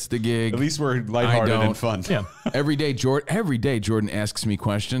J gets the gig. At least we're lighthearted and fun. Yeah. Every day, Jordan asks me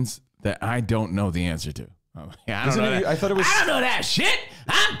questions that I don't know the answer to. I don't know that. I thought it was. I don't know that shit.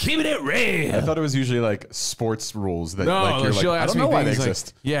 I'm keeping it real. I thought it was usually like sports rules that No, like, you're she'll like, I ask don't me know why they things like,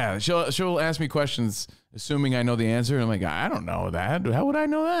 exist. yeah, she'll ask me questions assuming I know the answer. And I'm like, I don't know that. How would I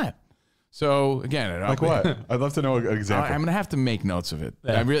know that? So again, Like what? I'd love to know an example. I'm gonna have to make notes of it.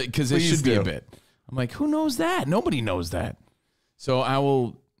 Yeah. I really, because it Please should be do. a bit. I'm like, who knows that? Nobody knows that. So I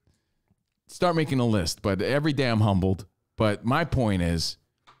will start making a list. But every day I'm humbled. But my point is,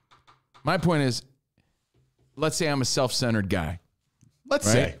 let's say I'm a self-centered guy. Let's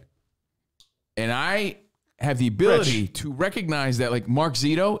right? say. And I have the ability to recognize that, like, Mark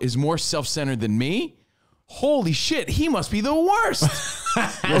Zito is more self-centered than me. Holy shit, he must be the worst.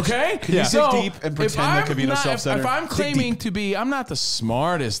 Okay? Can you dig deep and pretend that Covino's self-centered? If I'm claiming to be, I'm not the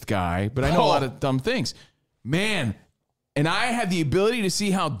smartest guy, but I know a lot of dumb things. Man, and I have the ability to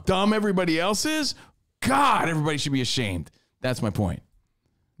see how dumb everybody else is. God, everybody should be ashamed. That's my point.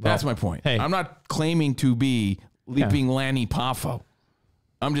 That's my point. Hey. I'm not claiming to be Leaping Lanny Poffo.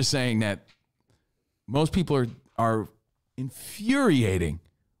 I'm just saying that most people are infuriating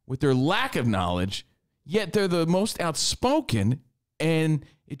with their lack of knowledge, yet they're the most outspoken, and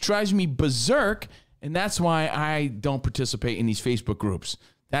it drives me berserk, and that's why I don't participate in these Facebook groups.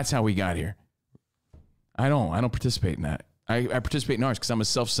 That's how we got here. I don't participate in that. I participate in ours because I'm a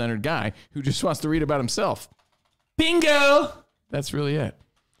self-centered guy who just wants to read about himself. Bingo! That's really it.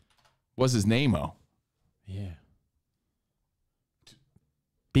 What's his name-o? Yeah.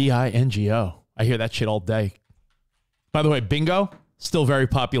 Bingo. I hear that shit all day. By the way, bingo, still very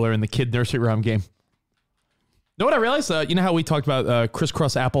popular in the kid nursery rhyme game. Know what I realized? You know how we talked about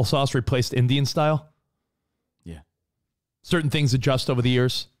crisscross applesauce replaced Indian style? Yeah. Certain things adjust over the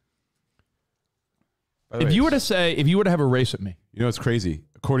years. If you were to have a race with me. You know, it's crazy.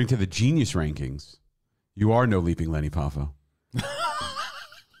 According to the Genius rankings, you are no Leaping Lenny Poffo.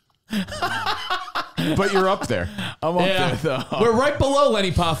 But you're up there. I'm up there, though. We're right below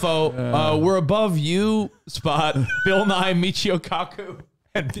Lenny Poffo. We're above you, Spot, Bill Nye, Michio Kaku,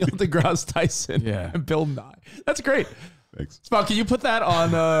 and Neil deGrasse Tyson. Yeah. And Bill Nye. That's great. Thanks. Spot, can you put that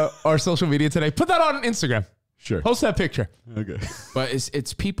on our social media today? Put that on Instagram. Sure. Post that picture. Okay. But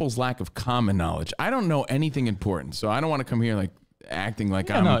it's people's lack of common knowledge. I don't know anything important, so I don't want to come here like acting like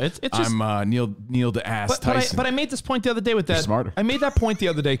it's just, I'm Neil deGrasse Tyson. But I made this point the other day with that. You're smarter. I made that point the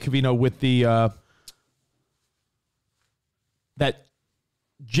other day, Covino, with the that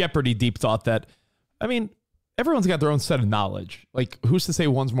Jeopardy deep thought that, I mean, everyone's got their own set of knowledge. Like, who's to say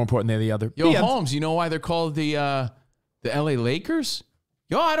one's more important than the other? Yo, Holmes, you know why they're called the LA Lakers?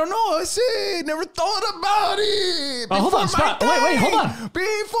 Yo, I don't know. I see. Never thought about it. Hold on, Spot. Wait, hold on.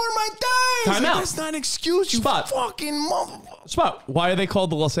 Before my time. Time out. That's not an excuse, you Spot. fucking motherfucker. Spot, why are they called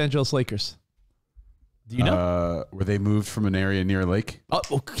the Los Angeles Lakers? Do you know? Were they moved from an area near a lake? Oh,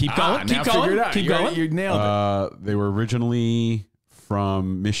 well, keep going. Now Keep figure going. it out. Keep going. You nailed it. They were originally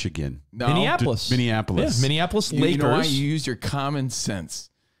from Michigan. No. Minneapolis. Minneapolis. Yeah, Minneapolis Lakers. You know why? You use your common sense.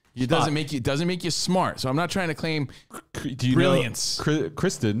 It doesn't make you smart. So I'm not trying to claim Do you brilliance. know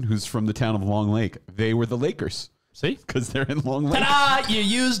Kristen, who's from the town of Long Lake? They were the Lakers. See? Because they're in Long Lake. Ta-da! You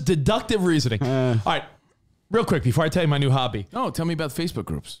use deductive reasoning. All right. Real quick, before I tell you my new hobby. No, tell me about Facebook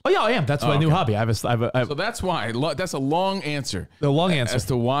groups. Oh, yeah, I am. That's my new hobby. I have So that's why. That's a long answer. The long answer. As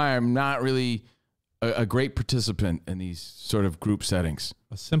to why I'm not really a great participant in these sort of group settings.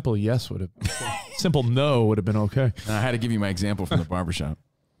 A simple yes would have, simple no would have been okay. And I had to give you my example from the barbershop.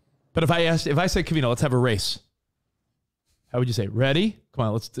 But if I said, Covino, let's have a race. How would you say? Ready? Come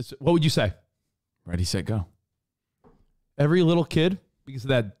on, what would you say? Ready, set, go. Every little kid, because of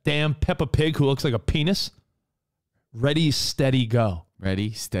that damn Peppa Pig who looks like a penis. Ready, steady, go.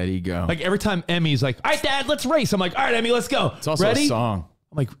 Ready, steady, go. Like every time Emmy's like, all right, Dad, let's race. I'm like, all right, Emmy, let's go. It's also ready? a song.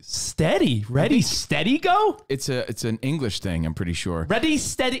 I'm like, steady, ready, steady, go? It's an English thing, I'm pretty sure. Ready,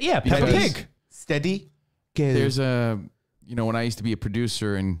 steady, yeah, Peppa Pig. Steady, go. There's when I used to be a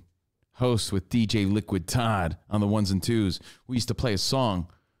producer and host with DJ Liquid Todd on the ones and twos, we used to play a song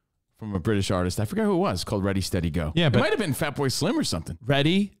from a British artist. I forgot who it was, called Ready, Steady, Go. Yeah, it but might have been Fatboy Slim or something.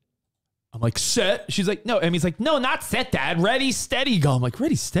 Ready, I'm like, set. She's like, no. Emmy's like, no, not set, Dad. Ready, steady, go. I'm like,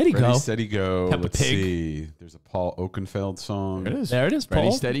 ready, steady, go. Ready, steady, go. Peppa Let's Pig. see. There's a Paul Oakenfold song. There it is. There it is, Ready,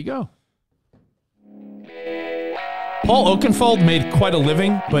 Paul. steady, go. Paul Oakenfold made quite a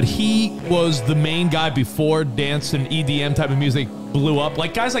living, but he was the main guy before dance and EDM type of music blew up.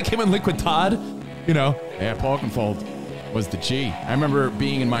 Like guys like him and Liquid Todd, you know. Yeah, Paul Oakenfold was the G. I remember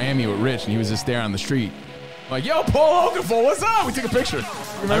being in Miami with Rich, and he was just there on the street. Like, yo, Paul Oakenfold, what's up? We took a picture.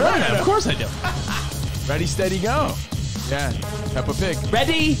 Remember that? Of course I do. Ready, steady, go. Yeah, Peppa Pig.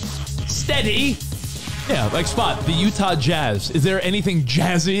 Ready, steady. Yeah, like Spot, the Utah Jazz. Is there anything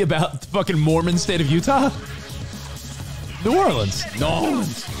jazzy about the fucking Mormon state of Utah? New Orleans.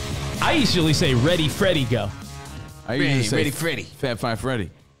 I usually say ready, Freddy, go. I usually say Ready, Freddy. Fat Five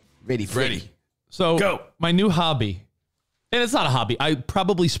Freddy. Ready, Freddy. So, Go. my new hobby, and it's not a hobby. I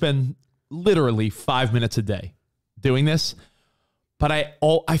probably spend literally 5 minutes a day doing this, but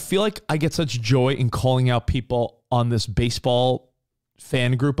I feel like I get such joy in calling out people on this baseball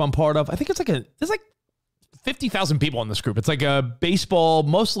fan group I'm part of. I think there's like 50,000 people in this group. It's like a baseball,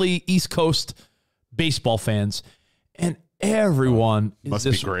 mostly East Coast baseball fans, and everyone is Must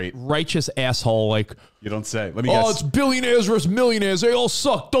be this great. righteous asshole. Like, You don't say. Let me guess. it's billionaires versus millionaires. They all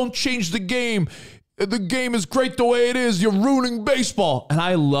suck. Don't change the game. The game is great the way it is. You're ruining baseball. And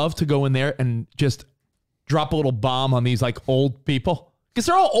I love to go in there and just drop a little bomb on these like old people. Because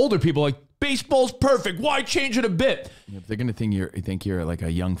they're all older people. Like, baseball's perfect. Why change it a bit? Yeah, but they're gonna think you're like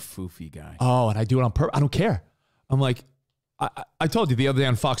a young foofy guy. Oh, and I do it on purpose. I don't care. I'm like, I told you the other day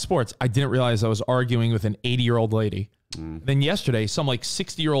on Fox Sports, I didn't realize I was arguing with an 80-year-old lady. Then yesterday, some like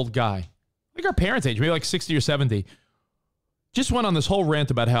 60-year-old guy, like our parents' age, maybe like 60 or 70, just went on this whole rant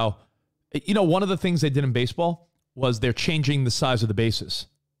about how, you know, one of the things they did in baseball was they're changing the size of the bases.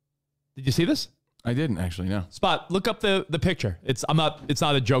 Did you see this? I didn't actually, no. Spot, look up the picture. It's not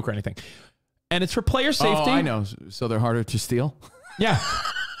a joke or anything. And it's for player safety. Oh, I know. So they're harder to steal? Yeah.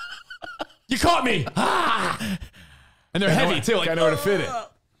 You caught me. Ah! And they're heavy too. Like, I know where to fit it.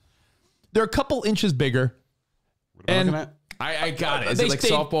 They're a couple inches bigger. What am I looking at? I got it. Is They- it like they-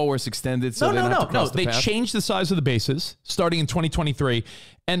 softball where it's extended so No, they don't have to no. cross the They path? changed the size of the bases starting in 2023.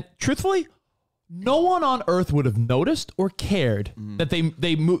 And truthfully, no one on earth would have noticed or cared that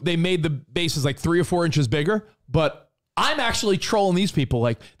they made the bases like 3 or 4 inches bigger. But I'm actually trolling these people.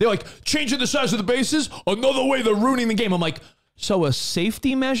 Like, they're like, changing the size of the bases, another way they're ruining the game. I'm like, so a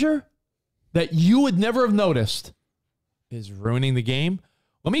safety measure that you would never have noticed is ruining the game?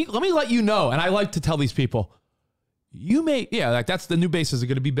 Let me let you know. And I like to tell these people, like that's the new bases are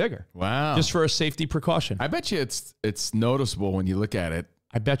going to be bigger. Wow. Just for a safety precaution. I bet you it's noticeable when you look at it.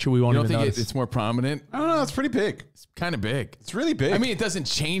 I bet you we won't You don't even think notice. it's more prominent? I don't know. It's pretty big. It's kind of big. It's really big. I mean, it doesn't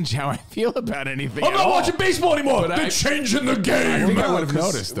change how I feel about anything. I'm at not all. watching baseball anymore. But They're I- changing the I game. think I No, would have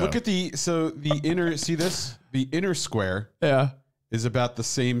 'cause noticed, though. Look at the inner. See this? The inner square Yeah. is about the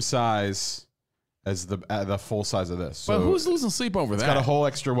same size as the full size of this. So But who's losing sleep over it's that? got a whole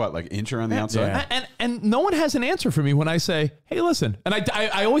extra like inch around the outside. Yeah. And no one has an answer for me when I say, hey, listen. And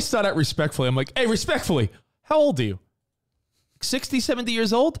I always start out respectfully. I'm like, hey, respectfully, how old are you? 60, 70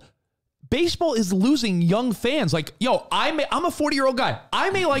 years old? Baseball is losing young fans. Like, yo, I'm a 40-year-old guy.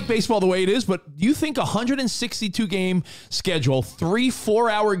 I may like baseball the way it is, but you think 162 game schedule, 3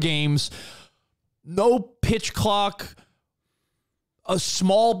 4-hour games, no pitch clock, a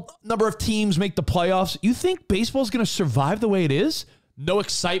small number of teams make the playoffs. You think baseball is going to survive the way it is? No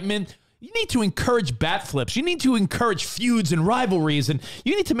excitement. You need to encourage bat flips. You need to encourage feuds and rivalries, and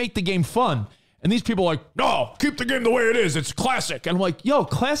you need to make the game fun. And these people are like, no, keep the game the way it is. It's classic. And I'm like, yo,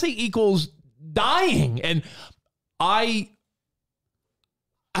 classic equals dying. And I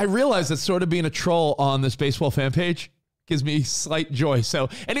realize that sort of being a troll on this baseball fan page gives me slight joy. So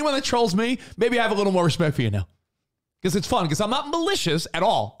anyone that trolls me, maybe I have a little more respect for you now. Because it's fun. Because I'm not malicious at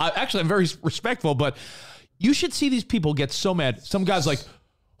all. I'm very respectful. But you should see these people get so mad. Some guy's like,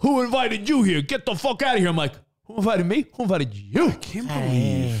 who invited you here? Get the fuck out of here. I'm like, who invited me? Who invited you? I can't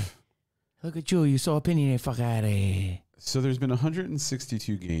believe. Look at you. You're so opinionated. Fuck out of here. So there's been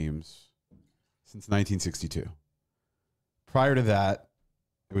 162 games since 1962. Prior to that,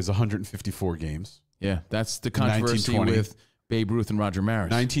 it was 154 games. Yeah, that's the controversy 1920. with Babe Ruth and Roger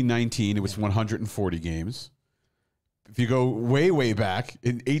Maris. 1919, it was 140 games. If you go way, way back,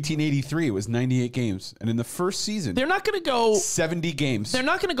 in 1883, it was 98 games. And in the first season, They're not going to go 70 games. They're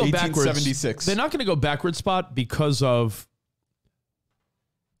not going to go backwards. 1876. They're not going to go backward, Spot, because of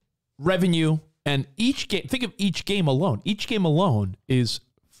revenue and each game. Think of each game alone. Each game alone is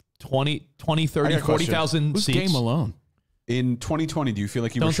 20, 30, 40,000 Who's seats. game alone? In 2020, do you feel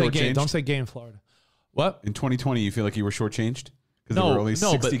like you were Don't say shortchanged? game. Don't say game, Florida. What? In 2020, you feel like you were shortchanged? Because there were only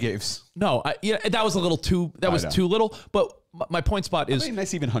 60 games. No, that was a little too. That was too little. But my point spot is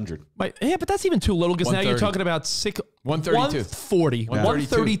nice even 100. Yeah, but that's even too little because now you're talking about 132, 140,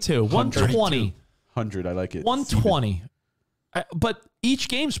 132, 120, 100. I like it. 120. But each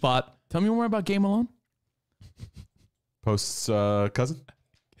game spot. Tell me more about Game Alone. Post's cousin.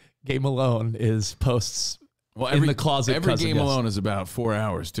 Game Alone is Post's in the closet. Every cousin, Game Alone is about 4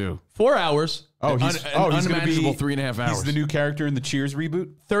 hours too. 4 hours. Oh, he's unmanageable 3.5 hours. He's the new character in the Cheers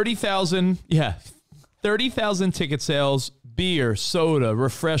reboot. 30,000. Yeah, 30,000 ticket sales. Beer, soda,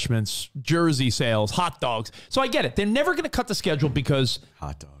 refreshments, jersey sales, hot dogs. So I get it. They're never going to cut the schedule because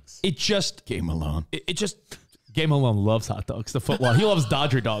hot dogs. It just Game Alone. It just Game Alone loves hot dogs. The footlong. He loves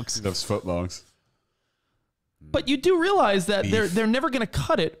Dodger dogs. He loves footlongs. But you do realize that they're never going to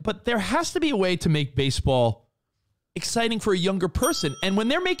cut it. But there has to be a way to make baseball exciting for a younger person. And when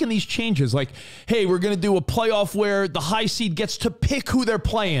they're making these changes, like, hey, we're going to do a playoff where the high seed gets to pick who they're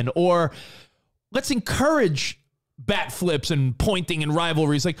playing, or let's encourage bat flips and pointing and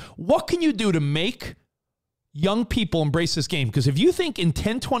rivalries. Like, what can you do to make young people embrace this game? Because if you think in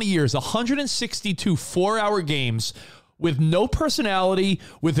 10, 20 years, 162 4-hour games with no personality,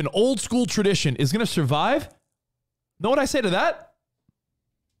 with an old school tradition is going to survive, know what I say to that?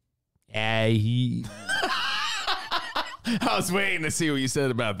 I was waiting to see what you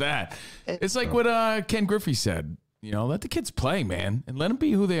said about that. It's like what Ken Griffey said. You know, let the kids play, man, and let them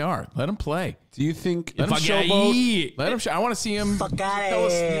be who they are. Let them play. Do you think? Let them showboat. Let them show. I want to see him. Fuck out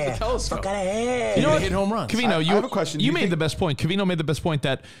of here. Fuck out of here. You know what? Hit home runs. Covino, I have a question. You made the best point. Covino made the best point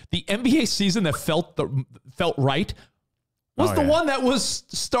that the NBA season that felt right was the one that was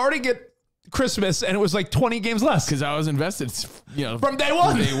starting at Christmas, and it was like 20 games less. Because I was invested, from day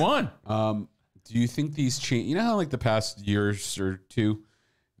one. Day one. Do you think these change? You know how like the past years or two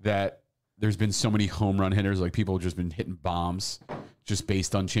that there's been so many home run hitters, like people have just been hitting bombs just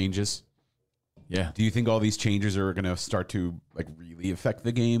based on changes. Yeah. Do you think all these changes are going to start to like really affect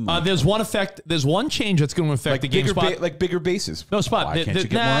the game? Like, There's one effect. There's one change that's going to affect like the game spot. like bigger bases. No spot. Why can't you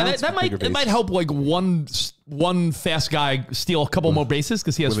get more outs with bigger It might bases? help like one fast guy steal a couple more bases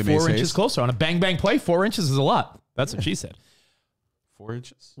because he has Willie 4 Mays inches Hayes? closer on a bang bang play. 4 inches is a lot. That's what she said. 4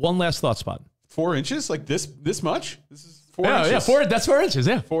 inches. One last thought spot. 4 inches, like this much. This is 4 Yeah, inches. yeah, 4. That's 4 inches.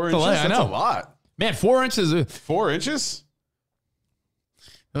 Yeah, 4 That's inches. a lot, I That's know. a lot. Man, 4 inches. 4 inches.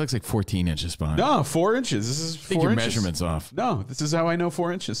 That looks like 14 inches behind. No, 4 inches. This is 4 I think your inches. measurements off. No, this is how I know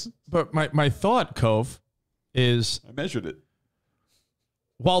 4 inches. But my thought, Cove, is I measured it.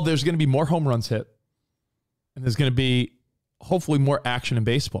 while there's going to be more home runs hit, and there's going to be hopefully more action in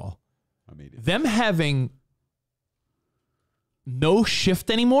baseball, them having no shift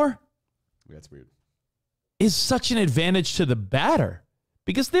anymore That's weird. is such an advantage to the batter.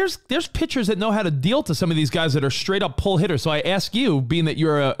 Because there's pitchers that know how to deal to some of these guys that are straight up pull hitters. So I ask you, being that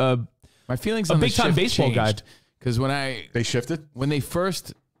you're my feelings a on big time baseball guy, because they shifted when they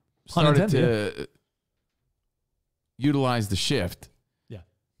first started to utilize the shift,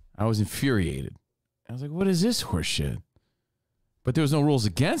 I was infuriated. I was like, "What is this horse shit?" But there was no rules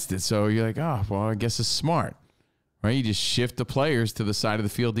against it, so you're like, "Oh, well, I guess it's smart, right?" You just shift the players to the side of the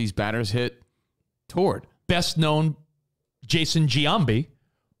field these batters hit toward. Best known Jason Giambi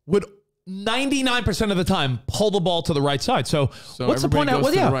would 99% of the time pull the ball to the right side. So what's the point of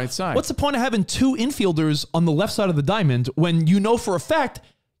goes to the right side. What's the point of having 2 infielders on the left side of the diamond when you know for a fact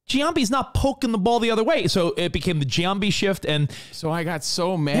Giambi's not poking the ball the other way? So it became the Giambi shift, and so I got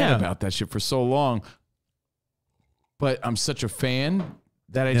so mad about that shit for so long. But I'm such a fan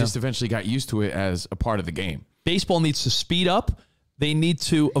that I just eventually got used to it as a part of the game. Baseball needs to speed up. They need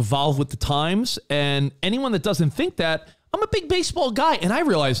to evolve with the times. And anyone that doesn't think that, I'm a big baseball guy. And I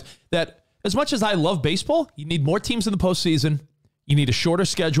realize that as much as I love baseball, you need more teams in the postseason. You need a shorter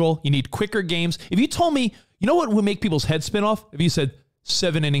schedule. You need quicker games. If you told me, you know what would make people's heads spin off? If you said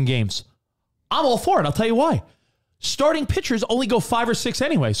 7-inning games, I'm all for it. I'll tell you why. Starting pitchers only go 5 or 6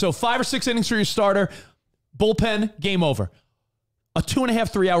 anyway. So 5 or 6 innings for your starter, bullpen, game over. A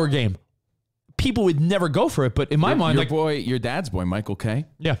 2.5, 3-hour game. People would never go for it, but in my mind, your dad's boy, Michael K.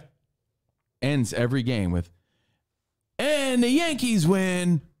 Yeah, ends every game with, and the Yankees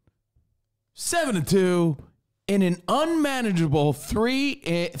win 7-2 in an unmanageable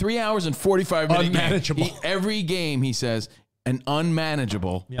 3 hours and 45 minutes. Unmanageable. Every game, he says, an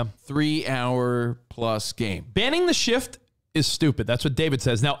unmanageable 3-hour plus game. Banning the shift is stupid. That's what David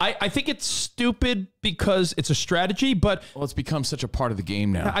says. Now, I think it's stupid because it's a strategy, but it's become such a part of the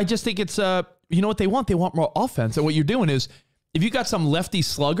game now. I just think it's you know what they want? They want more offense. And what you're doing is, if you got some lefty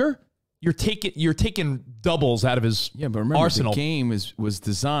slugger, you're taking doubles out of his but remember, arsenal. The game was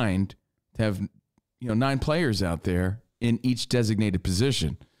designed to have 9 players out there in each designated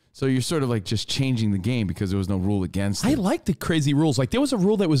position. So you're sort of like just changing the game because there was no rule against it. I like the crazy rules. Like there was a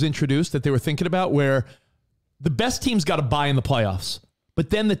rule that was introduced that they were thinking about where the best teams got to bye in the playoffs. But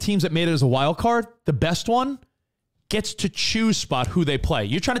then the teams that made it as a wild card, the best one gets to choose spot who they play.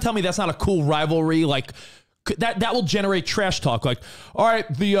 You're trying to tell me that's not a cool rivalry? Like that will generate trash talk. Like, all right,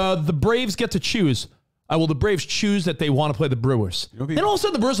 the Braves get to choose. Well, the Braves choose that they want to play the Brewers. Then all of a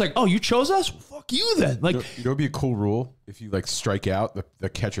sudden the Brewers are like, oh, you chose us? Well, fuck you then. Like, you know, it'd be a cool rule if you like strike out, the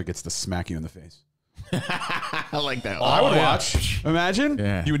catcher gets to smack you in the face. I like that. I would watch.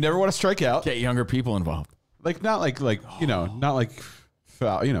 Imagine you would never want to strike out. Get younger people involved. Like not like you know, not like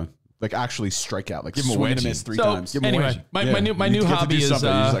foul, you know, like actually strike out. Like give him a swing and wedgie. a miss 3 times. Anyway, my new hobby is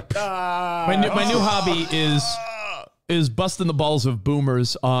my new hobby is busting the balls of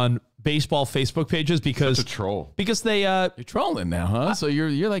boomers on baseball Facebook pages because such a troll. Because they you're trolling now, huh? So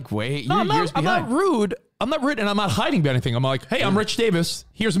you're like years behind. I'm not rude. I'm not rude, and I'm not hiding anything. I'm like, hey, I'm Rich Davis.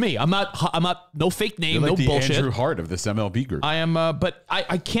 Here's me. I'm not no fake name, You're like no the bullshit. Andrew Hart of this MLB group. I am, but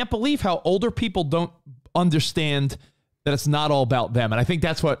I can't believe how older people don't understand that it's not all about them, and I think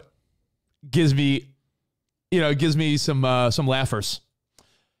that's what gives me some laughers.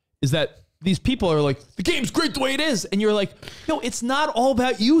 Is that these people are like, the game's great the way it is. And you're like, no, it's not all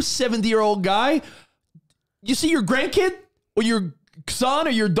about you, 70-year-old guy. You see your grandkid or your son or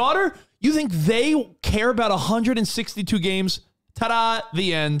your daughter, you think they care about 162 games? Ta-da,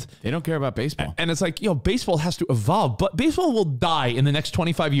 the end. They don't care about baseball. And it's like, baseball has to evolve, but baseball will die in the next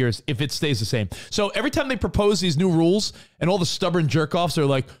 25 years if it stays the same. So every time they propose these new rules and all the stubborn jerk-offs are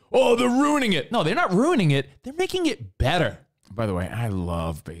like, oh, they're ruining it. No, they're not ruining it. They're making it better. By the way, I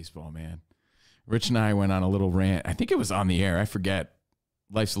love baseball, man. Rich and I went on a little rant. I think it was on the air. I forget.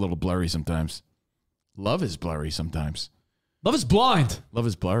 Life's a little blurry sometimes. Love is blurry sometimes. Love is blind. Love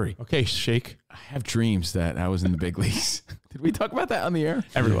is blurry. Okay, Shake. I have dreams that I was in the big leagues. Did we talk about that on the air?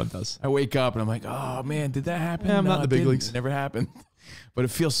 Everyone does. I wake up and I'm like, oh, man, did that happen? Yeah, I'm not in the big leagues. It never happened. But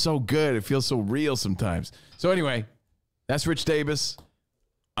it feels so good. It feels so real sometimes. So anyway, that's Rich Davis.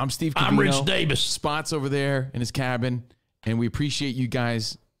 I'm Steve Covino. I'm Rich Davis. Spot's over there in his cabin. And we appreciate you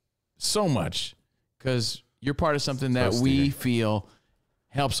guys so much because you're part of something that we feel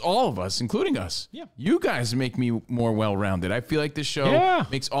helps all of us, including us. Yeah. You guys make me more well-rounded. I feel like this show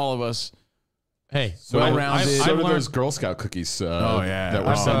makes all of us well-rounded. So do those Girl Scout cookies that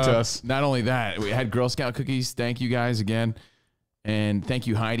were sent to us. Not only that, we had Girl Scout cookies. Thank you guys again. And thank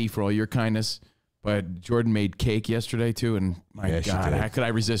you, Heidi, for all your kindness. But Jordan made cake yesterday, too. And my God, how could I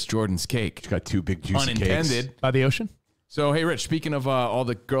resist Jordan's cake? She got 2 big juicy Unintended. cakes. By the ocean? So, hey, Rich, speaking of all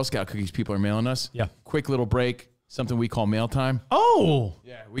the Girl Scout cookies people are mailing us, quick little break, something we call mail time. Oh.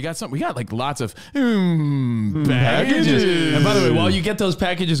 Yeah, we got like lots of packages. And by the way, while you get those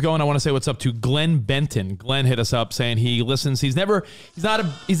packages going, I want to say what's up to Glenn Benton. Glenn hit us up saying he listens. He's not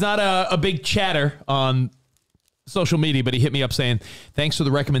a big chatter on social media, but he hit me up saying, thanks for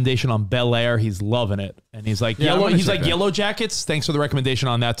the recommendation on Bel Air. He's loving it. And he's like, Yellow Jackets. Thanks for the recommendation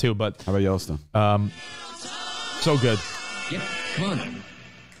on that too. But how about Yellowstone? So good. Yep, come on.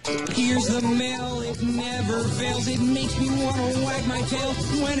 Here's the mail, it never fails. It makes me want to wag my tail.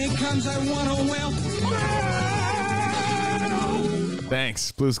 When it comes, I want to wail.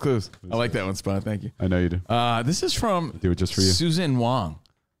 Thanks. Blue's Clues. I like that one, Spot. Thank you. I know you do. This is from do it just for you. Susan Wong.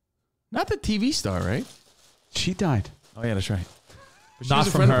 Not the TV star, right? She died. Oh, yeah, that's right. But Not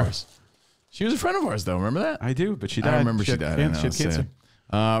from her. She was a friend of ours, though. Remember that? I do, but she died. I remember she died. She had cancer.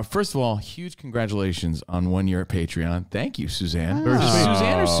 First of all, huge congratulations on 1 year at Patreon. Thank you, Suzanne. Very sweet.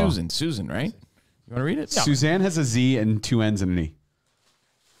 Suzanne or Susan? Susan, right? You want to read it? Yeah. Suzanne has a Z and 2 N's and an E.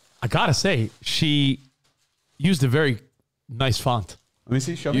 I gotta say, she used a very nice font. Let me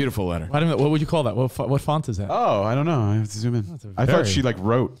see. Show Beautiful letter. What would you call that? What font is that? Oh, I don't know. I have to zoom in. I thought she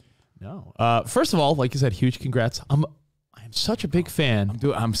wrote. No. First of all, like you said, huge congrats. I'm such a big fan.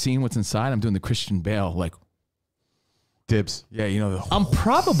 I'm seeing what's inside. I'm doing the Christian Bale dibs. Yeah, you know. I'm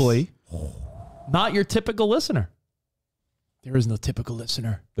probably not your typical listener. There is no typical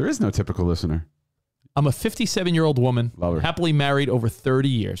listener. There is no typical listener. I'm a 57-year-old woman, happily married over 30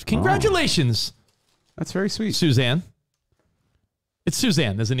 years. Congratulations. That's very sweet. Suzanne. It's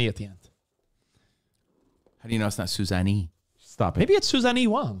Suzanne. There's an E at the end. How do you know it's not Suzanne? Stop it. Maybe it's Suzanne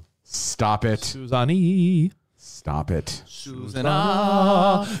Wong. Stop it. Suzanne. Stop it.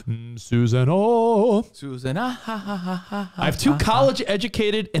 Susanna. Susanna. Susanna. I have 2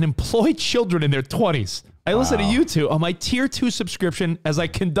 college-educated and employed children in their 20s. I listen to you two on my Tier 2 subscription as I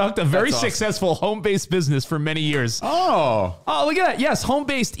conduct a very successful home-based business for many years. Oh, look at that. Yes,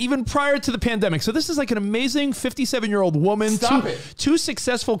 home-based even prior to the pandemic. So this is like an amazing 57-year-old woman. Stop it. 2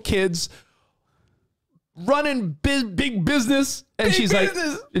 successful kids. running big business, and she's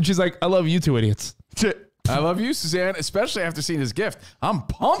like, I love you two idiots. I love you, Suzanne, especially after seeing his gift. I'm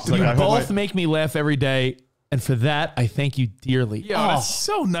pumped. You both make me laugh every day, and for that, I thank you dearly. Yo, that's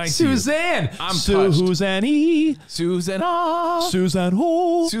so nice of you. Suzanne. I'm Suzanne-y. Suzanne.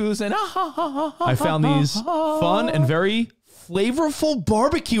 Suzanne-ho. Suzanne. I found these fun and very flavorful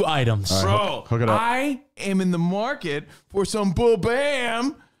barbecue items. Bro, hook it up. I am in the market for some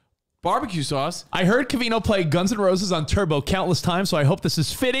Bam barbecue sauce. I heard Covino play Guns N' Roses on Turbo countless times, so I hope this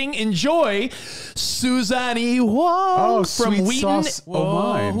is fitting. Enjoy, Suzanne Wong from sweet Wheaton. sauce. Oh,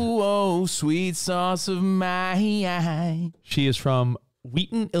 mine. Whoa, sweet sauce of my. She is from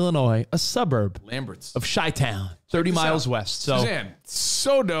Wheaton, Illinois, a suburb Lambert's of Chi-Town, 30 miles west. So, Suzanne,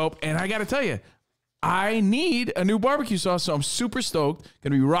 so dope. And I got to tell you, I need a new barbecue sauce, so I'm super stoked.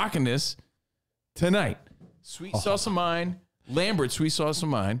 Going to be rocking this tonight. Sweet sauce of mine, Lambert sweet sauce of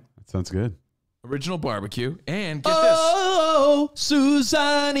mine. Sounds good. Original barbecue. And get oh,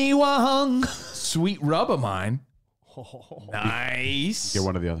 Suzanne Wong. Sweet rub of mine. Nice. Get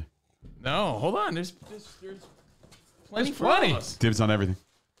one or the other. No, hold on. There's plenty for us. Dibs on everything.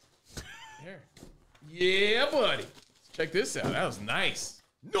 Here. Yeah, buddy. Check this out. That was nice.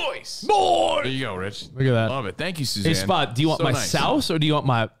 Nice. More. There you go, Rich. Look at that. Love it. Thank you, Suzanne. Hey, Spot, do you want So my nice. sauce or do you want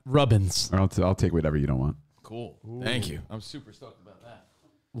my rubbins? I'll take whatever you don't want. Cool. Thank you. I'm super stoked about that.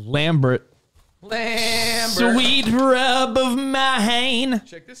 Lambert. Sweet rub of mine.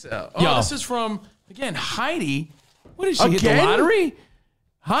 Check this out. Oh, Yo. this is from, again, Heidi. What did she hit the Again? lottery?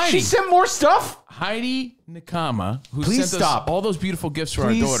 Heidi. She sent more stuff. Heidi Nakama, who Please sent stop. us all those beautiful gifts for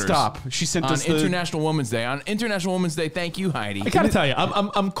Please our daughters. stop. She sent on us the- International Women's Day. On International Women's Day, thank you, Heidi. I gotta tell you,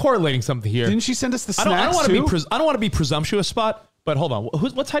 I'm correlating something here. Didn't she send us the I snacks don't want to too? be I don't want to be presumptuous, Spot. But hold on,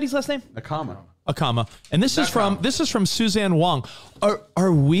 what's Heidi's last name? Nakama. Akama. And this is from Suzanne Wong.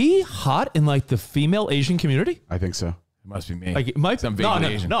 Are we hot in like the female Asian community? I think so. It must be me. Like it might Some no, vaguely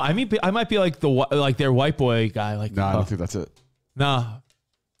no, Asian. no. I mean, I might be like their white boy guy. Like No, I don't think that's it. Nah.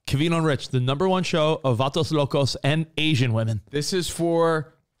 Covino and Rich, the #1 show of Vatos Locos and Asian women. This is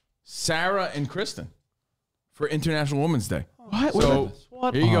for Sarah and Kristen for International Women's Day. What? So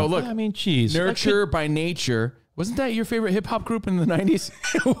What here you go. on? Look, I mean, geez. Nurture by Nature. Wasn't that your favorite hip hop group in the 90s?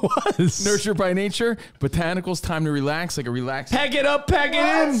 It was. Nurture by Nature. Botanicals, time to relax, like a relax. Pack it up, pack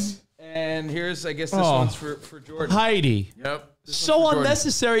it in. And here's, I guess this one's for Jordan. Heidi. Yep. This So one's for Jordan.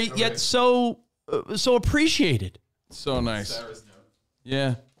 unnecessary, yet so appreciated. So nice.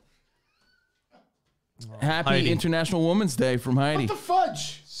 Yeah. Happy Heidi. International Women's Day from Heidi. What the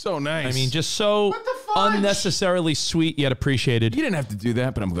fudge? So nice. I mean, just so unnecessarily sweet yet appreciated. You didn't have to do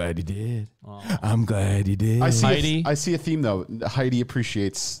that, but I'm glad you did. I'm glad you did. I Heidi. see a theme though. Heidi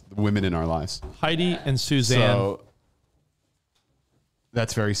appreciates the women in our lives. Heidi and Suzanne. So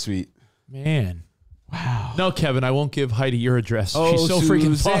that's very sweet. Man. Wow. No, Kevin, I won't give Heidi your address. Oh, She's so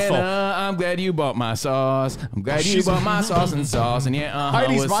freaking Susanna, thoughtful. I'm glad you bought my sauce. I'm glad you she's- bought my sauce, and yeah,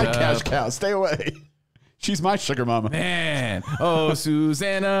 Heidi's what's my up? cash cow. Stay away. She's my sugar mama. Man, oh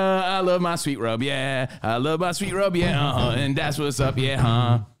Susanna, I love my sweet rub, yeah. I love my sweet rub, yeah, and that's what's up, yeah,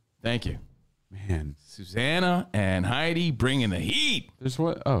 huh? Thank you, Man, Susanna and Heidi bringing the heat. there's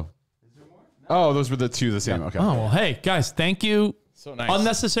what? Oh, oh, those were the two the same. Okay. Oh, well, hey, guys, thank you. So nice.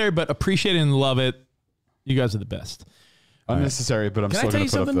 Unnecessary, but appreciate it and love it. You guys are the best. Unnecessary, but I'm Can I still tell going you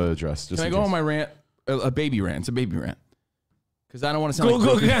to put up something? the address. Just Can I in go case. on my rant? A baby rant. It's a baby rant. Because I don't want to sound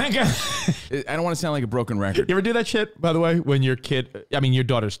like I don't want to sound like a broken record. You ever do that shit, by the way, when your kid, I mean, your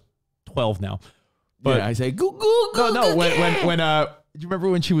daughter's 12 now. But yeah, I say, goo, goo, goo, no, goo, when yeah. do you remember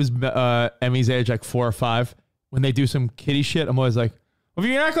when she was Emmy's age, like 4 or 5, when they do some kiddie shit? I'm always like, well, if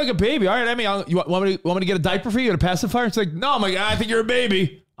you act like a baby, all right, Emmy, you want me to get a diaper for you, get a pacifier? It's like, no, I'm like, I think you're a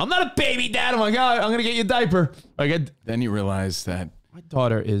baby. I'm not a baby, Dad. I'm like, oh, I'm gonna get you a diaper. Like, Then you realize that my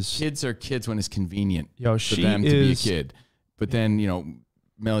daughter is kids are kids when it's convenient Yo, for she them to be a is- kid. But then, you know,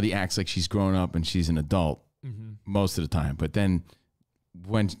 Melody acts like she's grown up and she's an adult most of the time. But then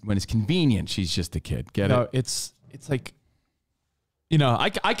when it's convenient, she's just a kid. Get no, it? it's like, you know, I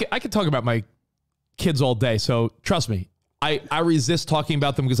could talk about my kids all day. So trust me, I resist talking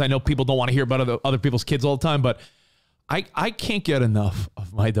about them because I know people don't want to hear about other people's kids all the time. But I can't get enough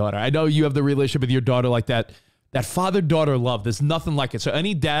of my daughter. I know you have the relationship with your daughter like that father-daughter love. There's nothing like it. So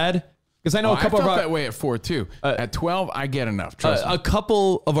any dad, because I know a couple I of felt our, that way at 4 too. At 12, I get enough. Trust me. a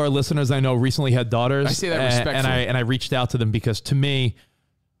couple of our listeners I know recently had daughters. I say that and respectfully. I reached out to them because to me,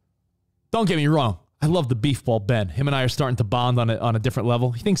 don't get me wrong, I love the beefball Ben. Him and I are starting to bond on a different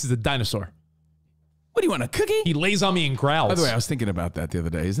level. He thinks he's a dinosaur. What do you want, a cookie? He lays on me and growls. By the way, I was thinking about that the other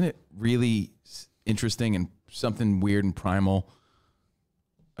day. Isn't it really interesting and something weird and primal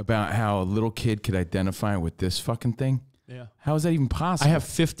about how a little kid could identify with this fucking thing? Yeah. How is that even possible? I have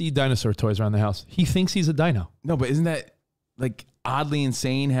 50 dinosaur toys around the house. He thinks he's a dino. No, but isn't that like oddly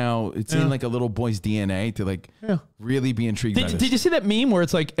insane how it's in like a little boy's DNA to like really be intrigued by this? Did you see that meme where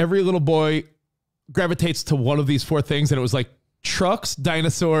it's like every little boy gravitates to one of these 4 things and it was like trucks,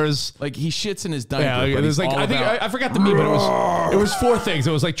 dinosaurs. Like he shits in his diaper. Yeah, but it was like I forgot the meme, but it was 4 things.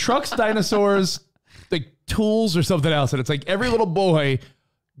 It was like trucks, dinosaurs, like tools or something else. And it's like every little boy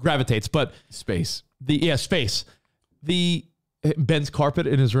gravitates, but space. Space. Ben's carpet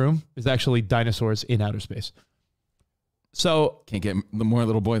in his room is actually dinosaurs in outer space. So can't get more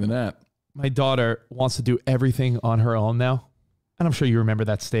little boy than that. My daughter wants to do everything on her own now. And I'm sure you remember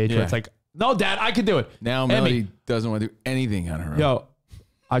that stage where it's like, no, Dad, I can do it. Now Melody doesn't want to do anything on her own. Yo,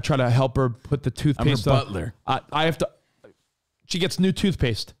 I try to help her put the toothpaste I'm her on. butler. I have to, she gets new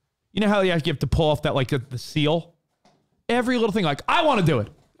toothpaste. You know how you have to pull off that, like the seal? Every little thing, like, I want to do it.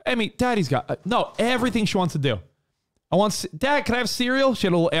 Emmy, Daddy's got, no, everything she wants to do. Dad, can I have cereal? She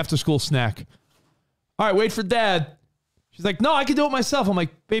had a little after school snack. All right, wait for Dad. She's like, no, I can do it myself. I'm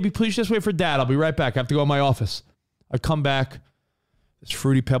like, baby, please just wait for Dad. I'll be right back. I have to go in my office. I come back. There's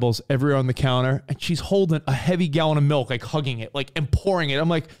Fruity Pebbles everywhere on the counter. And she's holding a heavy gallon of milk, like hugging it, like and pouring it. I'm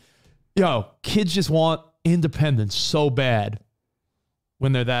like, yo, kids just want independence so bad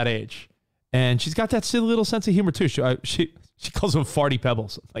when they're that age. And she's got that silly little sense of humor too. She calls them Farty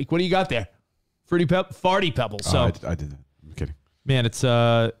Pebbles. Like, what do you got there? Farty Pebbles. So I did that. I'm kidding. Man,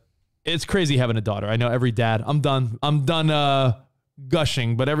 it's crazy having a daughter. I know every dad. I'm done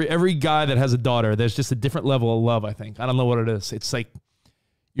gushing, but every guy that has a daughter, there's just a different level of love, I think. I don't know what it is. It's like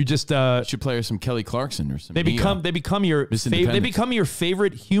you just should play her some Kelly Clarkson or something. They become your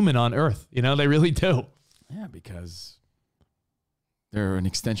favorite human on earth. You know, they really do. Yeah, because they're an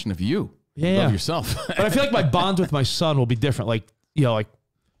extension of you. Yeah. You love yourself. But I feel like my bond with my son will be different. Like, you know, like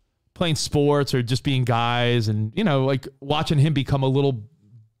playing sports or just being guys and, you know, like watching him become a little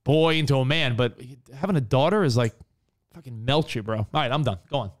boy into a man. But having a daughter is like fucking melt you, bro. All right, I'm done.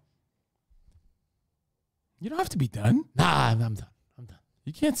 Go on. You don't have to be done. Nah, I'm done.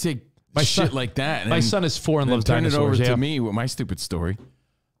 You can't say my shit son, like that. My son is 4 and loves turn dinosaurs. it over to me with my stupid story.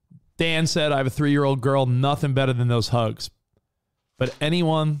 Dan said, I have a 3-year-old girl. Nothing better than those hugs. But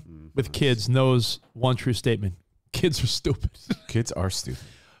anyone with kids knows one true statement. Kids are stupid. Kids are stupid.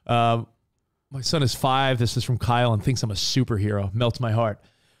 My son is 5. This is from Kyle and thinks I'm a superhero. Melts my heart.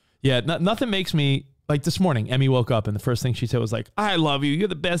 Yeah, nothing makes me, like this morning, Emmy woke up and the first thing she said was like, I love you. You're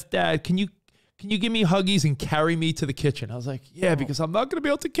the best dad. Can you give me huggies and carry me to the kitchen? I was like, yeah, because I'm not going to be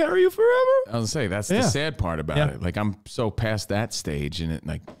able to carry you forever. I was going to say, that's the sad part about it. Like, I'm so past that stage and it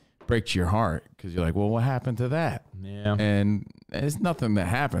like breaks your heart because you're like, well, what happened to that? Yeah. And it's nothing that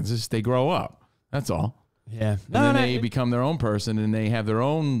happens. It's just they grow up. That's all. Yeah. And then they become their own person and they have their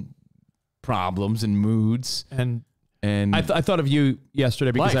own problems and moods. And I thought of you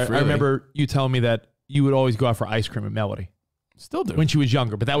yesterday because I remember you telling me that you would always go out for ice cream with Melody. Still do. When she was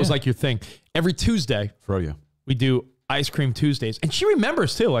younger, but that was like your thing. Every Tuesday, we do ice cream Tuesdays. And she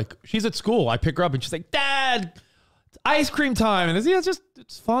remembers too. Like she's at school. I pick her up and she's like, Dad, it's ice cream time. And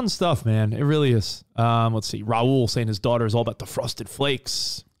it's fun stuff, man. It really is. Let's see. Raul saying his daughter is all about the Frosted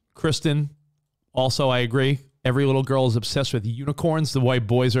Flakes. Kristen, also, I agree. Every little girl is obsessed with unicorns the way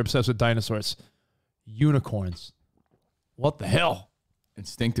boys are obsessed with dinosaurs. Unicorns. What the hell?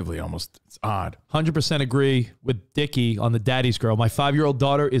 Instinctively, almost. It's odd. 100% agree with Dickie on the Daddy's Girl. My 5-year-old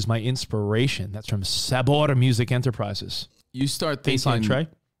daughter is my inspiration. That's from Sabor Music Enterprises. You start thinking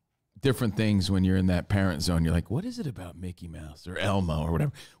different things when you're in that parent zone. You're like, what is it about Mickey Mouse or Elmo or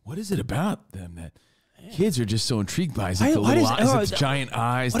whatever? What is it about them that kids are just so intrigued by? Is it the little eyes, the giant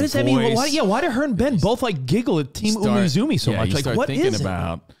eyes, what does that voice? mean? Well, why did her and Ben both like giggle at Team Umizoomi so much? You Like, start what thinking is it?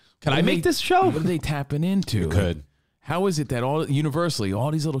 about, Can I make this show? What are they tapping into? You could. How is it that universally all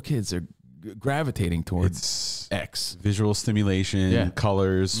these little kids are gravitating towards X? Visual stimulation,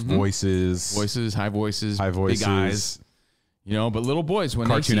 colors, voices, high voices, big eyes. You know, but little boys, when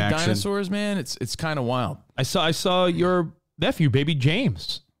they see dinosaurs, man, it's kind of wild. I saw your nephew, baby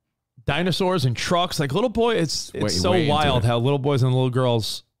James. Dinosaurs and trucks, like little boy. It's so wild how little boys and little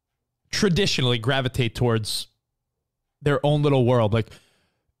girls traditionally gravitate towards their own little world. Like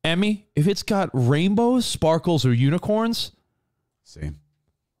Emmy, if it's got rainbows, sparkles, or unicorns, same.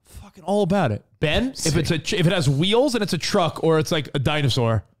 Fucking all about it. Ben, if it has wheels and it's a truck or it's like a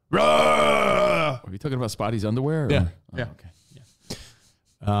dinosaur. Are you talking about Spotty's underwear? Yeah. Oh, yeah. Okay.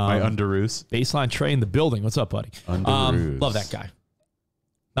 My underoos. Baseline Trey in the building. What's up, buddy? Underoos. Love that guy.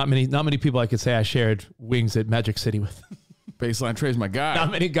 Not many people I could say I shared wings at Magic City with. Baseline Trey's my guy.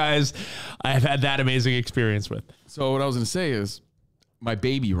 Not many guys I have had that amazing experience with. So what I was going to say is, my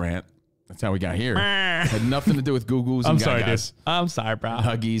baby rant. That's how we got here. Had nothing to do with Goo-Goos and I'm sorry, Gagas. dude. I'm sorry, bro.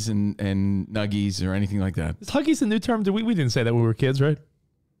 Huggies and Nuggies or anything like that. Is Huggies a new term? We didn't say that when we were kids, right?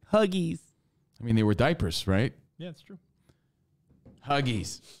 Huggies. I mean, they were diapers, right? Yeah, it's true.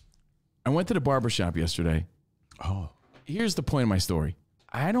 Huggies. I went to the barbershop yesterday. Oh. Here's the point of my story.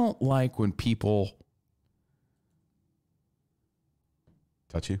 I don't like when people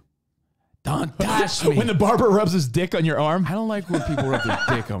touch you. Don't touch me. When the barber rubs his dick on your arm. I don't like when people rub their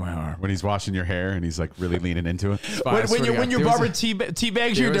dick on my arm. When he's washing your hair and he's like really leaning into it. When your barber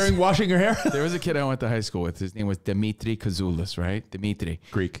teabags you during washing your hair. There was a kid I went to high school with. His name was Dimitri Kazoulis, right? Dimitri.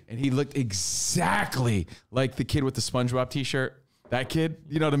 Greek. And he looked exactly like the kid with the SpongeBob t-shirt. That kid,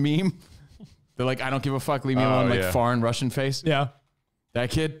 you know the meme? They're like, I don't give a fuck, leave me alone, like foreign Russian face. Yeah.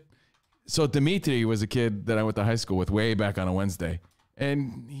 That kid. So Dimitri was a kid that I went to high school with way back on a Wednesday.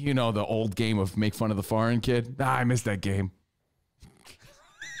 And you know the old game of make fun of the foreign kid? I missed that game.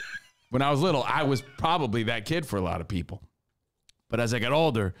 When I was little, I was probably that kid for a lot of people. But as I got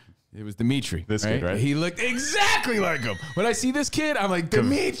older, it was Dimitri. This kid, right? He looked exactly like him. When I see this kid, I'm like,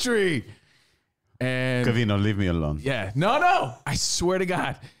 Dimitri. And Covino, leave me alone. yeah. No. I swear to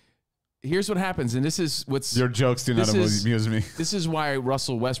God. Here's what happens, and this is what's... Your jokes do not amuse me. This is why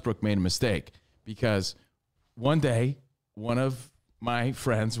Russell Westbrook made a mistake. Because one day, one of my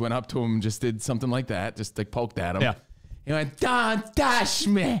friends went up to him and just did something like that, just like poked at him. Yeah. He went, don't touch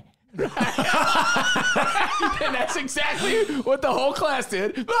me. And that's exactly what the whole class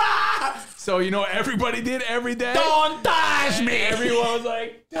did. Ah! So, you know, everybody did every day. Don't touch me. Everyone was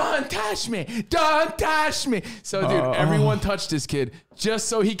like, don't touch me. Don't touch me. So, dude, everyone touched this kid just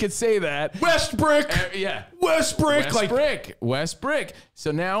so he could say that. Westbrook. Yeah. Westbrook. Westbrook.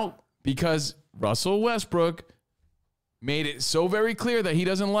 So now, because Russell Westbrook made it so very clear that he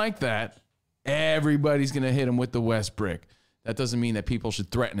doesn't like that, everybody's going to hit him with the Westbrook. That doesn't mean that people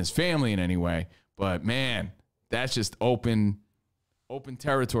should threaten his family in any way. But, man, that's just open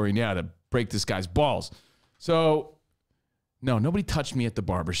territory now to break this guy's balls. So, no, nobody touched me at the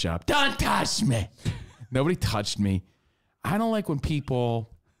barbershop. Don't touch me. Nobody touched me. I don't like when people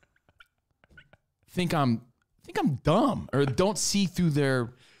think I'm dumb or don't see through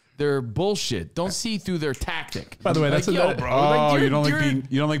their bullshit. Don't see through their tactic. By the way, that's like, bro. Oh, you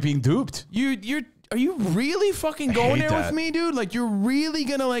don't like being duped. Are you really fucking going there that. with me, dude? Like, you're really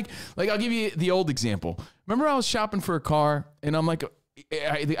gonna like I'll give you the old example. Remember I was shopping for a car and I'm like,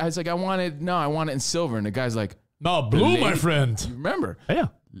 I was like, I want it in silver. And the guy's like, no, blue, my friend. You remember? Yeah.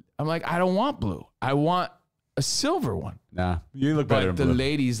 I'm like, I don't want blue. I want a silver one. Nah, you look better But in the blue.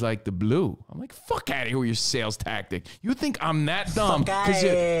 ladies like the blue. I'm like, fuck out of here with your sales tactic. You think I'm that dumb? Because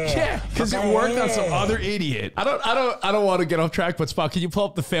it worked on some other idiot. I don't want to get off track, but Spock, can you pull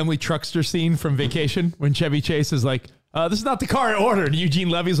up the family truckster scene from Vacation when Chevy Chase is like, this is not the car I ordered. And Eugene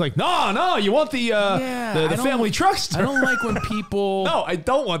Levy's like, no, you want the family truckster. I don't like when people. No, I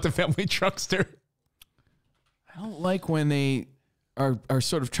don't want the family truckster. I don't like when they are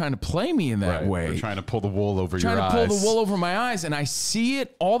sort of trying to play me in that way. They're trying to pull the wool over your eyes. Trying to pull the wool over my eyes, and I see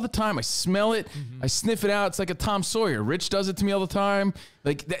it all the time. I smell it. I sniff it out. It's like a Tom Sawyer. Rich does it to me all the time.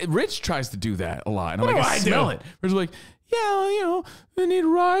 Like Rich tries to do that a lot, and I'm like, I smell it. Rich is like, yeah, you know, I need a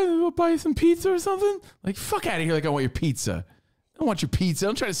ride. I'll buy you some pizza or something. Like, fuck out of here. Like, I want your pizza. I don't want your pizza.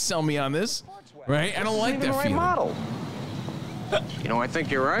 Don't try to sell me on this. Right? I don't like that feeling. Model. You know, I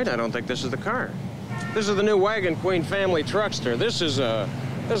think you're right. I don't think this is the car. This is the new Wagon Queen family truckster. This is a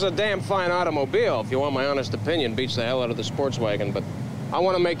damn fine automobile, if you want my honest opinion. Beats the hell out of the sports wagon, but I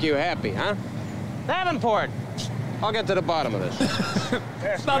want to make you happy, huh? Davenport! I'll get to the bottom of this.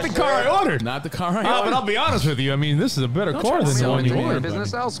 It's not the car I ordered. Not the car I ordered. But I'll be honest with you. I mean, this is a better car than the one you ordered.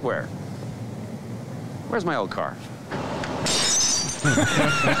 Business elsewhere. Where's my old car?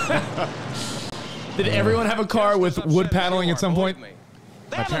 Did everyone have a car with wood paneling at some point?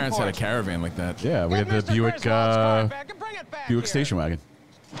 My parents had a caravan like that. Yeah, we had the Buick station wagon.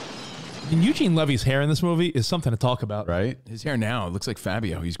 And Eugene Levy's hair in this movie is something to talk about. Right? His hair now, it looks like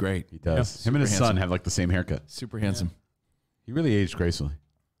Fabio. He's great. He does. Yeah, Him and his super son handsome. have like the same haircut. Super handsome. He really aged gracefully.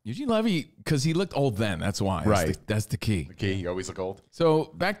 Eugene Levy, because he looked old then. That's why. Right. That's the key. The key, you always look old.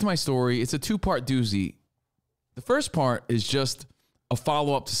 So back to my story. It's a two-part doozy. The first part is just a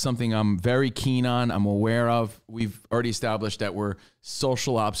follow-up to something I'm very keen on, I'm aware of. We've already established that we're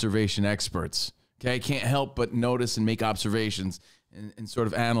social observation experts. Okay, I can't help but notice and make observations and sort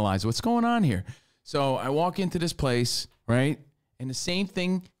of analyze what's going on here. So I walk into this place, right? And the same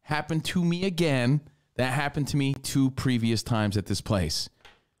thing happened to me again that happened to me 2 previous times at this place.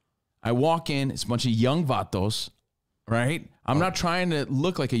 I walk in, it's a bunch of young vatos, right? I'm not trying to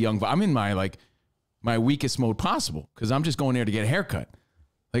look like a young vato. I'm in my like my weakest mode possible because I'm just going there to get a haircut.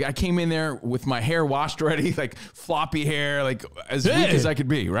 Like I came in there with my hair washed already, like floppy hair, like as weak as I could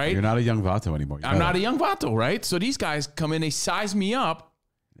be, right? You're not a young Vato anymore. I'm not a young Vato, right? So these guys come in, they size me up.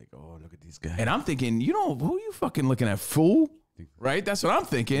 They go, oh, look at these guys. And I'm thinking, you know, who you fucking looking at, fool? Right? That's what I'm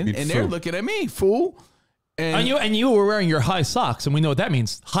thinking. And they're looking at me, fool. And you were wearing your high socks, and we know what that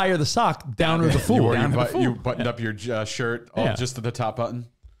means. Higher the sock, downer the fool. You buttoned up your shirt just to the top button.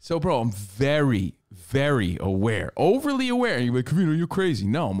 So, bro, I'm very, very aware, overly aware. And you're like, Covino, you're crazy.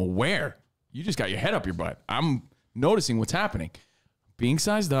 No, I'm aware. You just got your head up your butt. I'm noticing what's happening. Being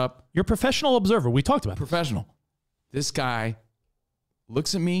sized up. You're a professional observer. We talked about professional. This guy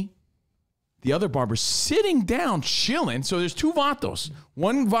looks at me. The other barber's sitting down, chilling. So there's two Vatos.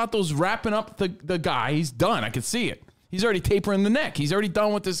 One Vato's wrapping up the guy. He's done. I can see it. He's already tapering the neck. He's already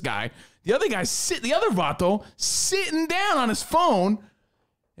done with this guy. The other guy's the other Vato sitting down on his phone.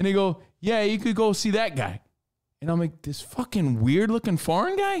 And they go, yeah, you could go see that guy. And I'm like, this fucking weird looking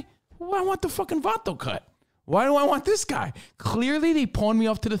foreign guy? Well, I want the fucking Vato cut. Why do I want this guy? Clearly, they pawned me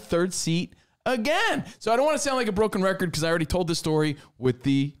off to the third seat again. So I don't want to sound like a broken record because I already told this story with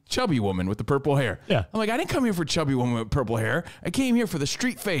the chubby woman with the purple hair. Yeah. I'm like, I didn't come here for chubby woman with purple hair. I came here for the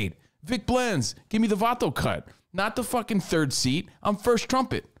street fade. Vic Blends, give me the Vato cut. Not the fucking third seat. I'm first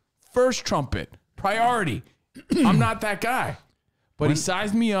trumpet. First trumpet. Priority. I'm not that guy. But he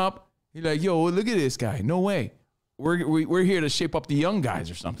sized me up. He's like, yo, look at this guy. No way. We're here to shape up the young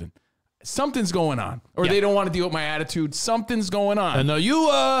guys or something. Something's going on. Or they don't want to deal with my attitude. Something's going on. No, you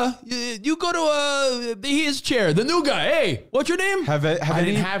go to his chair. The new guy. Hey, what's your name? I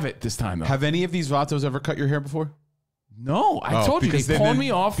didn't have it this time, though. Have any of these Vatos ever cut your hair before? No. I told you. They pawned me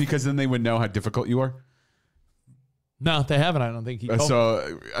off. Because then they would know how difficult you are? No, they haven't. I don't think.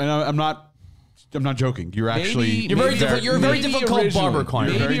 I'm not joking. You're actually you're a very difficult barber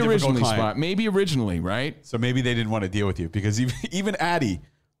client. Maybe originally, right? So maybe they didn't want to deal with you because even Addie,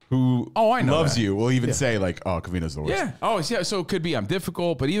 who loves you, will even say like, "Oh, Covino's the worst." Yeah. Oh, yeah. So it could be I'm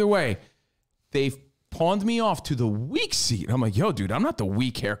difficult, but either way, they've pawned me off to the weak seat. I'm like, yo, dude, I'm not the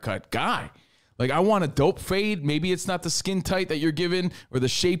weak haircut guy. Like, I want a dope fade. Maybe it's not the skin tight that you're given or the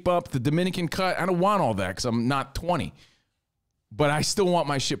shape up, the Dominican cut. I don't want all that because I'm not 20, but I still want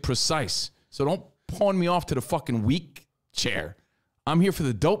my shit precise. So don't pawn me off to the fucking weak chair. I'm here for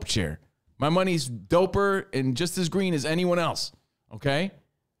the dope chair. My money's doper and just as green as anyone else. Okay?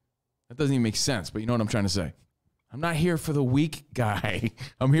 That doesn't even make sense, but you know what I'm trying to say. I'm not here for the weak guy.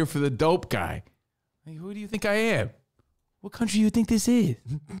 I'm here for the dope guy. Hey, who do you think I am? What country do you think this is?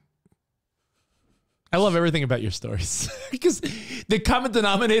 I love everything about your stories because the common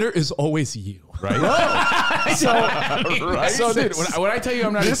denominator is always you. Right? So, dude, when I tell you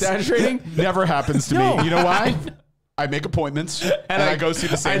I'm not exaggerating, never happens to me. You know why? I make appointments and I go see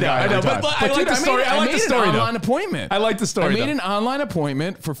the same guy. I know, but I like the story. I like the story. An online appointment. I like the story. I made an online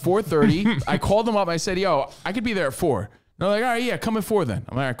appointment for 4:30. I called them up. I said, "Yo, I could be there at 4." They're like, "All right, yeah, come at 4 then."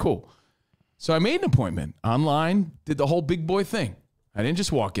 I'm like, "All right, cool." So I made an appointment online. Did the whole big boy thing. I didn't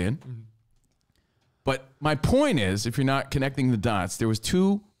just walk in. But my point is, if you're not connecting the dots, there was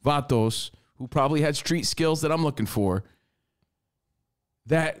two Vatos who probably had street skills that I'm looking for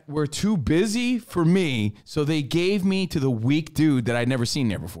that were too busy for me, so they gave me to the weak dude that I'd never seen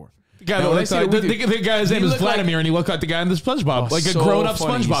there before. The guy's name is Vladimir, and he looked like the guy in the SpongeBob, like a grown-up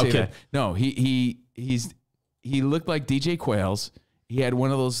SpongeBob kid. No, he looked like DJ Quails. He had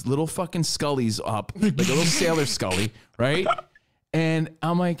one of those little fucking scullies up, like a little sailor scully, right? And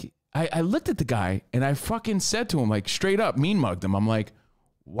I'm like, I looked at the guy and I fucking said to him, like straight up, mean mugged him. I'm like,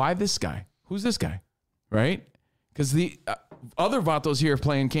 why this guy? Who's this guy? Right? Because the other Vatos here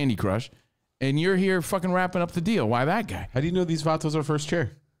playing Candy Crush and you're here fucking wrapping up the deal. Why that guy? How do you know these Vatos are first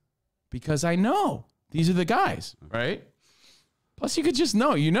chair? Because I know these are the guys, right? Plus you could just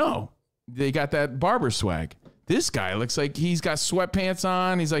know, they got that barber swag. This guy looks like he's got sweatpants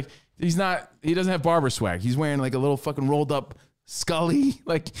on. He doesn't have barber swag. He's wearing like a little fucking rolled up Scully,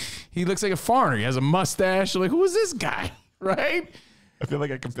 like he looks like a foreigner. He has a mustache. Like, who is this guy? Right? I feel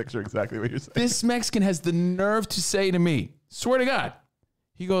like I can picture exactly what you're saying. This Mexican has the nerve to say to me, swear to God,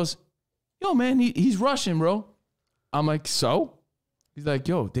 he goes, yo, man, he's Russian, bro. I'm like, so? He's like,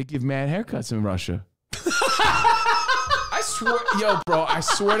 yo, they give mad haircuts in Russia. I swear, yo, bro, I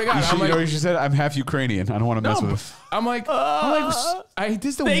swear to God. You should say, I'm half Ukrainian. I don't want to mess with him. I'm like, this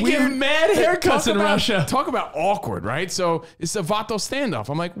is the they weird. Give mad haircuts in Russia. Talk about awkward, right? So it's a Vato standoff.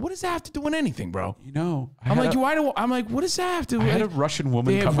 I'm like, what does that have to do with anything, bro? I'm like, what does that have to do with? I had a Russian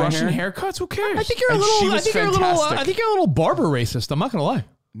woman cut my hair. Russian haircuts. Who cares? I think you're a little. I think you're a little barber racist. I'm not gonna lie.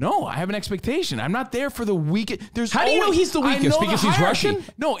 No, I have an expectation. I'm not there for the weakest. How do you know he's the weakest? Because he's Russian?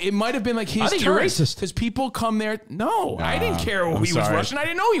 No, it might have been like his I think turn. you're racist. Because people come there. No, I didn't care he was Russian. I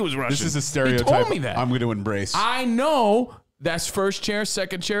didn't know he was Russian. This is a stereotype He told me that. I'm going to embrace. I know that's first chair,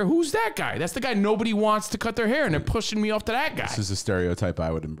 second chair. Who's that guy? That's the guy nobody wants to cut their hair, and they're pushing me off to that guy. This is a stereotype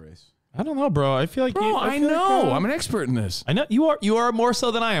I would embrace. I don't know, bro. I feel like I know. I'm an expert in this. I know you are more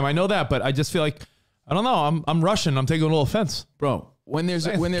so than I am. I know that, but I just feel like I don't know. I'm Russian. I'm taking a little offense, bro. When there's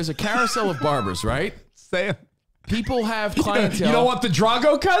a carousel of barbers, right? People have clientele. You don't want the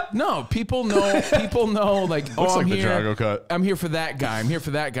Drago cut? No, people know. Like, Looks like I'm the here. Drago cut. I'm here for that guy. I'm here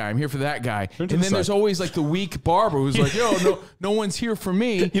for that guy. I'm here for that guy. And then there's always like the weak barber who's like, yo, no one's here for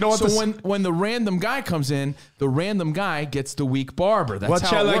me. You know what? So when the random guy comes in, the random guy gets the weak barber. That's What how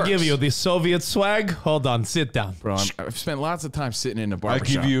shall it I works. give you? The Soviet swag? Hold on, sit down, Bro, I've spent lots of time sitting in a I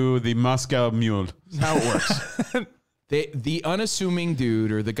barbershop. give you the Moscow Mule. That's how it works. The unassuming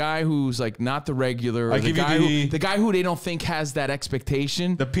dude, or the guy who's like not the regular, or the guy who they don't think has that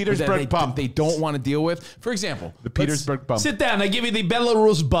expectation, the Petersburg bump they don't want to deal with. For example, the Petersburg bump. Sit down. I give you the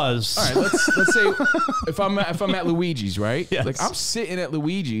Belarus buzz. All right, let's say if I'm at Luigi's, right? Yes. Like I'm sitting at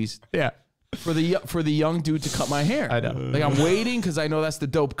Luigi's, Yeah. for the young dude to cut my hair. I know. Like I'm waiting because I know that's the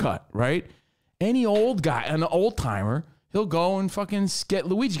dope cut, right? Any old guy, an old timer, he'll go and fucking get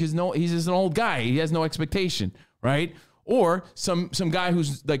Luigi because he's just an old guy. He has no expectation, right? Or some guy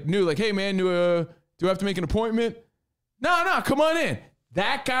who's like new, like, hey man, do I have to make an appointment? No, come on in.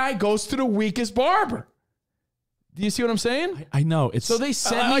 That guy goes to the weakest barber. Do you see what I'm saying? I know. It's So they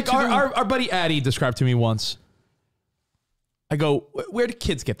send me like to our buddy Addy described to me once. I go, where do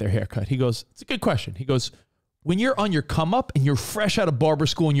kids get their hair cut? He goes, it's a good question. He goes, when you're on your come up and you're fresh out of barber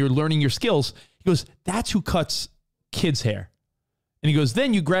school and you're learning your skills, he goes, that's who cuts kids' hair. And he goes,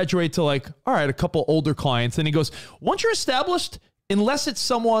 then you graduate to like, all right, a couple older clients. And he goes, once you're established, unless it's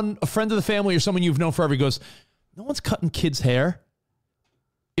someone, a friend of the family or someone you've known forever, he goes, no one's cutting kids' hair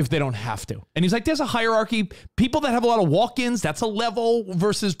if they don't have to. And he's like, there's a hierarchy. People that have a lot of walk-ins, that's a level,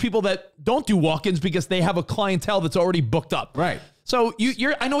 versus people that don't do walk-ins because they have a clientele that's already booked up. Right. So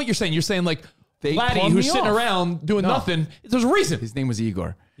I know what you're saying. You're saying like, laddie pawned who's me sitting off. around doing nothing. There's a reason. His name was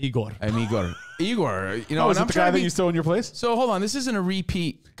Igor. I'm Igor. Igor, you know, is and it the guy that you stole in your place? So hold on, this isn't a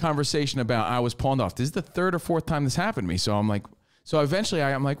repeat conversation about I was pawned off. This is the third or fourth time this happened to me. So I'm like, eventually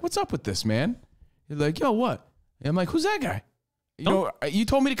I'm like, what's up with this, man? He's like, yo, what? And I'm like, who's that guy? You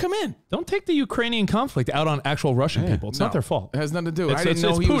told me to come in. Don't take the Ukrainian conflict out on actual Russian people. It's not their fault. It has nothing to do. It's- I didn't it's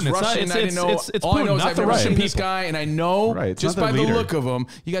know he was Putin. It's not- Russian. it's- I didn't know. it's All I Putin, know is not I've the never seen Russian this people. guy, and I know Right, it's just not by their the leader. look of him,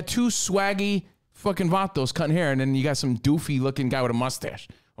 you got two swaggy fucking vatos cutting hair, and then you got some doofy looking guy with a mustache.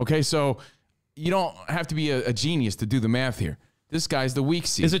 Okay, so you don't have to be a genius to do the math here. This guy's the weak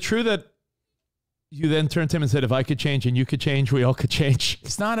seed. Is it true that you then turned to him and said, if I could change and you could change, we all could change?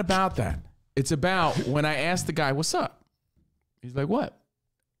 It's not about that. It's about when I asked the guy, what's up? He's like, what?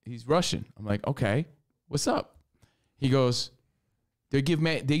 He's Russian. I'm like, okay, what's up? He goes, they give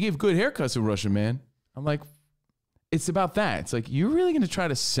good haircuts in Russia, man. I'm like, it's about that. It's like, you're really going to try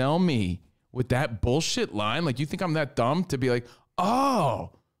to sell me with that bullshit line? Like, you think I'm that dumb to be like,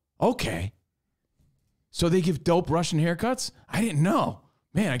 oh, okay. So they give dope Russian haircuts? I didn't know.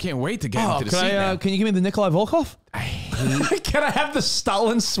 Man, I can't wait to get into the seat now. Can you give me the Nikolai Volkov? Can I have the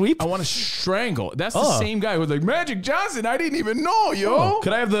Stalin sweep? I want to strangle. That's the same guy who's like, Magic Johnson, I didn't even know, yo.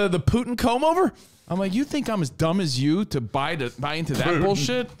 Could I have the Putin comb over? I'm like, you think I'm as dumb as you to buy into that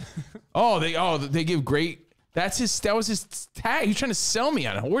bullshit? They give great. That was his tag. He's trying to sell me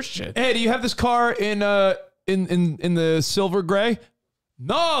on horse shit. Hey, do you have this car in the silver gray?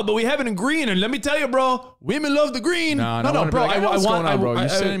 No, but we have it in green, and let me tell you, bro, women love the green. No, bro. I want, bro. You're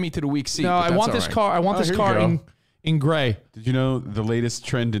sending me to the weak seat. No, I want this car. I want this car in gray. Did you know the latest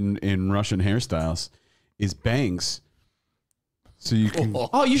trend in Russian hairstyles is bangs? So you can.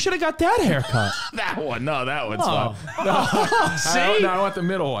 Oh, you should have got that haircut. That one. No, that one's Oh. fun. No. See? I want the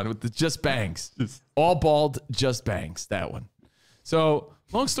middle one with the just bangs. All bald, just bangs. That one. So,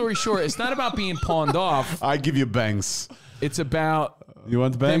 long story short, it's not about being pawned off. I give you bangs. It's about You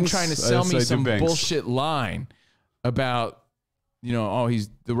want them bangs? trying to sell me I do some bangs. bullshit line about, he's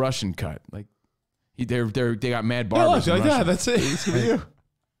the Russian cut. Like, they got mad barbers. in Russia. That's it.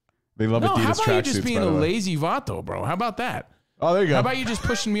 They love No, Adidas how about you just tracksuits, being by a the way. lazy vato, bro? How about that? Oh, there you go. How about you just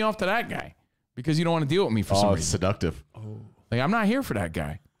pushing me off to that guy because you don't want to deal with me for some it's reason? seductive. Like, I'm not here for that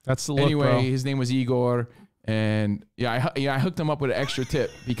guy. That's the look, Anyway, bro. his name was Igor, and I hooked him up with an extra tip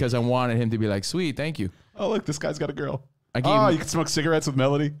because I wanted him to be like, sweet, thank you. Oh, look, this guy's got a girl. I gave him, you can smoke cigarettes with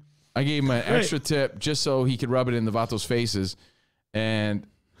Melody. I gave him an extra tip just so he could rub it in the vato's faces, and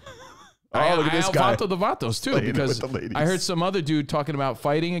Oh, look at this guy. Vato the Vatos too, Playing it because with the ladies. I heard some other dude talking about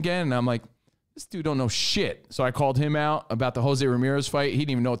fighting again, and I'm like, this dude don't know shit. So I called him out about the Jose Ramirez fight. He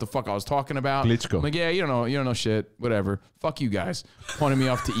didn't even know what the fuck I was talking about. Klitschko. I'm like, yeah, you don't know shit. Whatever. Fuck you guys. Pointing me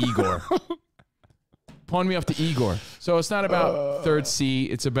off to Igor. Pointing me off to Igor. So it's not about third C.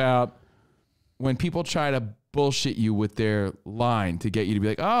 It's about when people try to bullshit you with their line to get you to be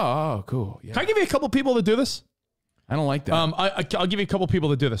like, oh, cool. Yeah. Can I give you a couple people that do this? I don't like that. I'll give you a couple people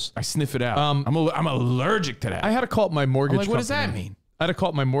that do this. I sniff it out. I'm allergic to that. I had to call up my mortgage I'm like, what does company. that mean? I had to call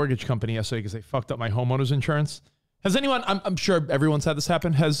up my mortgage company yesterday because they fucked up my homeowner's insurance. Has anyone, I'm sure everyone's had this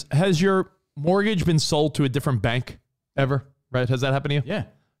happen. Has your mortgage been sold to a different bank ever? Right? Has that happened to you? Yeah.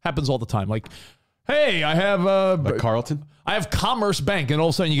 Happens all the time. Like, hey, I have like Carlton? I have Commerce Bank, and all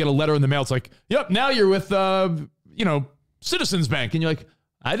of a sudden you get a letter in the mail. It's like, yep, now you're with Citizens Bank. And you're like,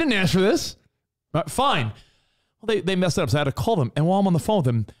 I didn't ask for this. Fine. Well, they messed it up, so I had to call them. And while I'm on the phone with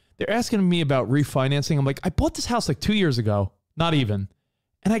them, they're asking me about refinancing. I'm like, I bought this house like 2 years ago, not even,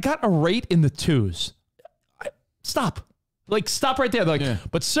 and I got a rate in the 2s. Stop right there. They're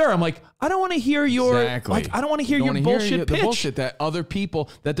like, but sir, I'm like, I don't want to hear your I don't want to hear your bullshit pitch. The bullshit that other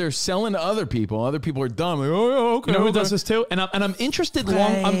people that they're selling to other people. Other people are dumb. Like, oh, okay. You know who does this too? And I'm interested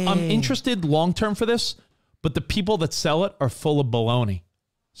I'm interested long term for this, but the people that sell it are full of baloney.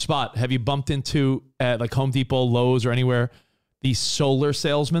 Spot, have you bumped into at like Home Depot, Lowe's, or anywhere these solar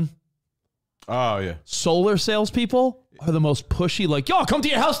salesmen? Oh yeah, solar salespeople are the most pushy. Like, yo, I'll come to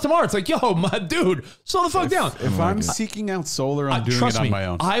your house tomorrow. It's like, yo, my dude, slow the fuck down. If I'm seeking out solar, I'm doing it on my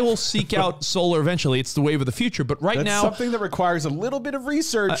own. I will seek out solar eventually. It's the wave of the future. But right now, something that requires a little bit of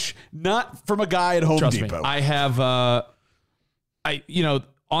research, not from a guy at Home Depot. Me, I have, on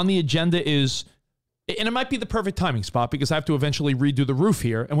the agenda is. And it might be the perfect timing spot because I have to eventually redo the roof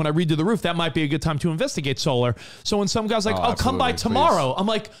here. And when I redo the roof, that might be a good time to investigate solar. So when some guy's like, oh, come by tomorrow. Please. I'm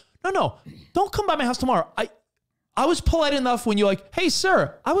like, no, don't come by my house tomorrow. I was polite enough when you're like, hey,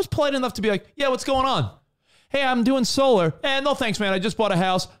 sir. I was polite enough to be like, yeah, what's going on? Hey, I'm doing solar. And no, thanks, man. I just bought a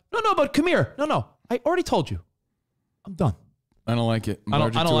house. No, but come here. No. I already told you. I'm done. I don't like it. I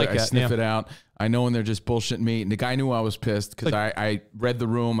don't like it. I sniff it out. I know when they're just bullshitting me. And the guy knew I was pissed because I read the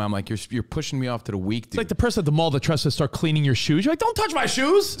room. I'm like, you're pushing me off to the weak, dude. It's like the person at the mall that tries to start cleaning your shoes. You're like, don't touch my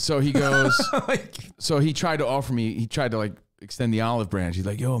shoes. So he goes, so he tried to offer me, he tried to like extend the olive branch. He's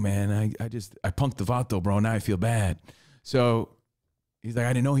like, yo, man, I punked the Vato, bro. Now I feel bad. So he's like,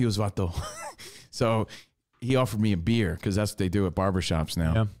 I didn't know he was Vato. So he offered me a beer because that's what they do at barbershops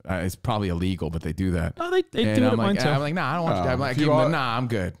now. Yeah. It's probably illegal, but they do that. Oh, they do it at mine too. I'm like, nah, I don't want you. I'm like, nah, I'm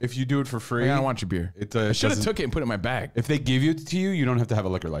good. If you do it for free, I don't want your beer. I should have took it and put it in my bag. If they give it to you, you don't have to have a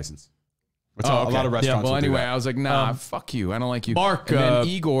liquor license. A lot of restaurants. Yeah, well, anyway, I was like, nah, fuck you. I don't like you. Mark. And then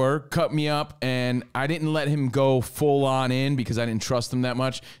Igor cut me up, and I didn't let him go full on in because I didn't trust him that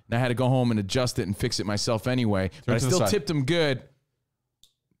much. And I had to go home and adjust it and fix it myself anyway. But I still tipped him good.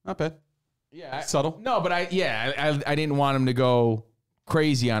 Not bad. Yeah, subtle. No, but I didn't want him to go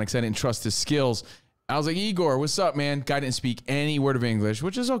crazy on it because I didn't trust his skills. I was like, Igor, what's up, man? Guy didn't speak any word of English,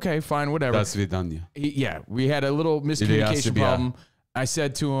 which is okay, fine, whatever. That's vidanya. Yeah, we had a little miscommunication problem. I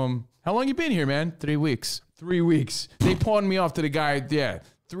said to him, how long you been here, man? 3 weeks. 3 weeks. They pawned me off to the guy. Yeah,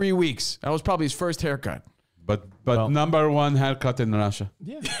 3 weeks. That was probably his first haircut. But number one haircut in Russia.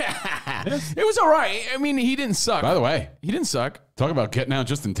 Yeah. It was all right. I mean, he didn't suck. By the way, he didn't suck. Talk about getting out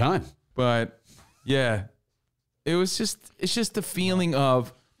just in time. But yeah, it's just the feeling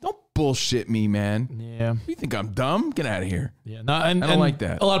of don't bullshit me, man. Yeah. You think I'm dumb? Get out of here. Yeah. I don't like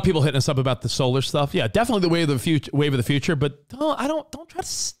that. A lot of people hitting us up about the solar stuff. Yeah, definitely the wave of the future. But don't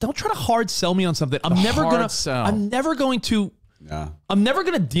try to hard sell me on something. I'm never going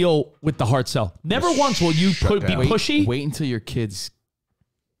to deal with the hard sell. Never once will you be pushy. Wait until your kids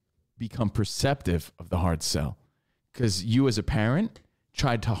become perceptive of the hard sell, because you as a parent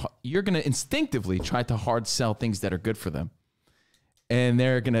you're going to instinctively try to hard sell things that are good for them. And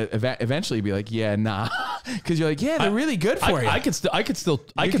they're going to eventually be like, yeah, nah. Because you're like, yeah, they're really good for you. I could still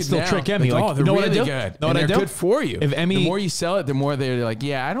trick Emmy. Like, oh, they're know really what I do? good. Know what I do? They're good for you. If Emmy, the more you sell it, the more they're like,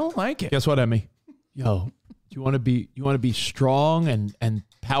 yeah, I don't like it. Guess what, Emmy? Yo, do you want to be strong and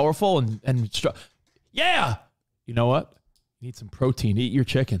powerful and strong? Yeah. You know what? You need some protein. Eat your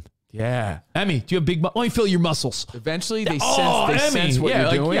chicken. Yeah. Emmy, do you have big... Let me feel your muscles. Eventually, they sense what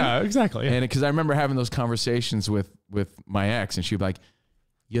you're doing. Yeah, exactly. Yeah. And because I remember having those conversations with my ex, and she'd be like,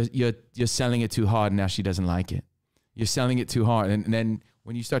 you're selling it too hard, and now she doesn't like it. You're selling it too hard. And then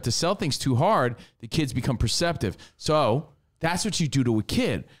when you start to sell things too hard, the kids become perceptive. So that's what you do to a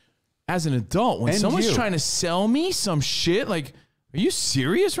kid. As an adult, when someone's trying to sell me some shit, like, are you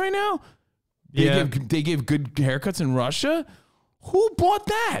serious right now? They give good haircuts in Russia? Who bought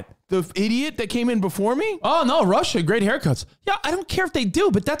that? The idiot that came in before me? Oh, no, Russia, great haircuts. Yeah, I don't care if they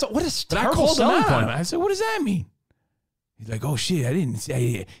do, but what a terrible selling point. I said, what does that mean? He's like, oh, shit, I didn't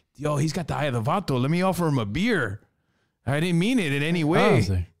say, yo, he's got the eye of the vato. Let me offer him a beer. I didn't mean it in any way.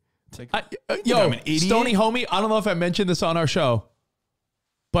 It's like, yo, I'm an idiot. Stony homie, I don't know if I mentioned this on our show,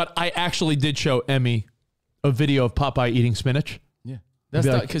 but I actually did show Emmy a video of Popeye eating spinach. Yeah.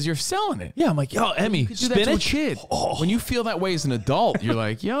 That's because you're selling it. Yeah, I'm like, yo, Emmy, do that to a kid. Oh. When you feel that way as an adult, you're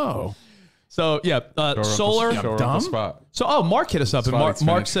like, yo. So yeah, solar. Dumb. So Mark hit us up, and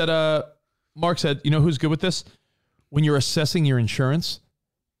Mark said, you know who's good with this? When you're assessing your insurance,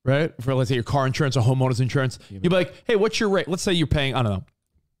 right? For let's say your car insurance or homeowners insurance, you'd be like, hey, what's your rate? Let's say you're paying, I don't know.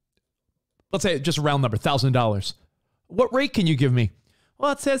 Let's say just a round number, $1,000. What rate can you give me?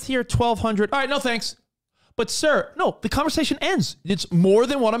 Well, it says here $1,200. All right, no thanks. But sir, no, the conversation ends. It's more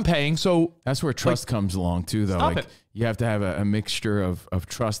than what I'm paying. So that's where trust comes along too, though. Stop it. You have to have a mixture of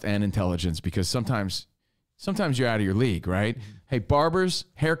trust and intelligence, because sometimes you're out of your league, right? Mm-hmm. Hey, barbers,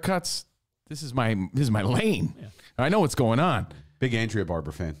 haircuts, this is my lane. Yeah. I know what's going on. Big Andrea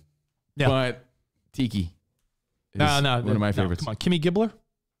Barber fan. Yeah. But Tiki is one of my favorites. Come on, Kimmy Gibbler?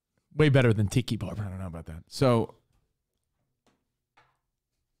 Way better than Tiki Barber. I don't know about that.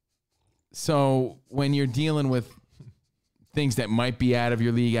 So when you're dealing with things that might be out of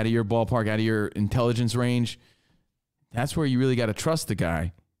your league, out of your ballpark, out of your intelligence range, that's where you really got to trust the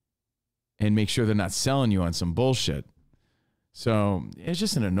guy and make sure they're not selling you on some bullshit. So it's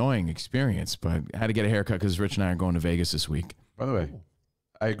just an annoying experience, but I had to get a haircut because Rich and I are going to Vegas this week. By the way,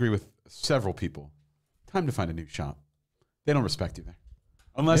 I agree with several people. Time to find a new shop. They don't respect you there.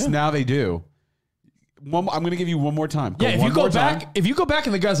 Unless now they do. I'm going to give you one more time. If you go back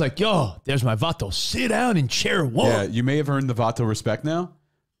and the guy's like, yo, there's my vato. Sit down in chair one. Yeah, you may have earned the vato respect now,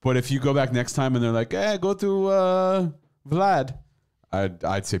 but if you go back next time and they're like, hey, go to Vlad,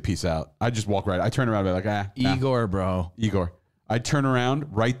 I'd say peace out. I'd just walk right. I turn around and be like, Igor, bro. Igor. I'd turn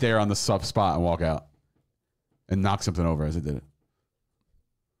around right there on the soft spot and walk out and knock something over as I did it.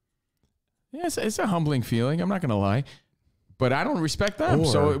 Yeah, it's a humbling feeling. I'm not going to lie. But I don't respect them,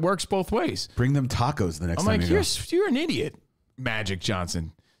 so it works both ways. Bring them tacos the next time I'm like, you're an idiot, Magic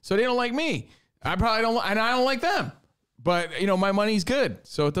Johnson. So they don't like me. I probably don't, and I don't like them. But, my money's good,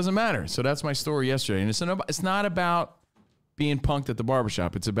 so it doesn't matter. So that's my story yesterday. And it's not about being punked at the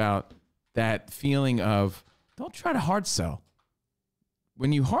barbershop. It's about that feeling of, don't try to hard sell.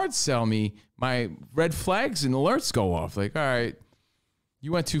 When you hard sell me, my red flags and alerts go off. Like, all right,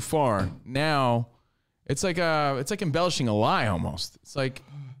 you went too far. Now... It's like embellishing a lie almost. It's like,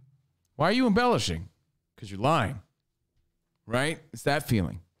 why are you embellishing? Because you're lying, right? It's that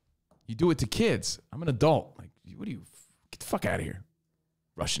feeling. You do it to kids. I'm an adult. Like, what do you, get the fuck out of here.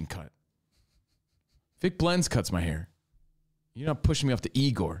 Russian cut. Vic Blends cuts my hair. You're not pushing me off to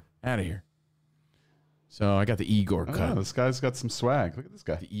Igor. Out of here. So I got the Igor cut. This guy's got some swag. Look at this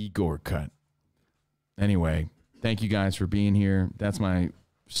guy. The Igor cut. Anyway, thank you guys for being here. That's my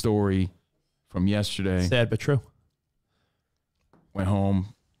story from yesterday. Sad but true. Went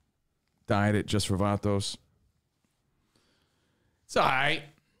home, died at Just for Vatos. It's all right.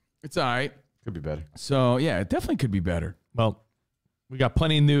 It's all right. Could be better. So, yeah, it definitely could be better. Well, we got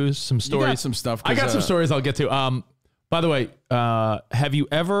plenty of news, some stories. You got some stuff. I got some stories I'll get to. By the way, have you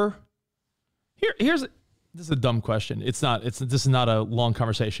ever... This is a dumb question. This is not a long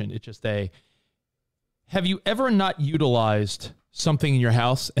conversation. It's just have you ever not utilized something in your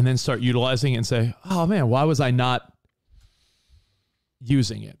house and then start utilizing it and say, oh man, why was I not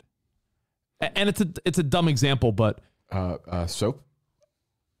using it? And it's a dumb example, but soap,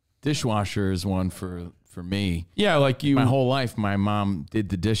 dishwasher is one for me. Yeah, like my whole life, my mom did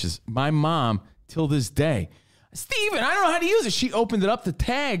the dishes. My mom, till this day, Steven, I don't know how to use it. She opened it up, the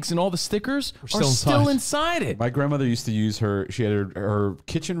tags and all the stickers are still inside it. My grandmother used to use she had her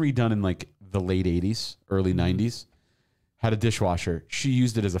kitchen redone in like the late 80s, early 90s. Had a dishwasher. She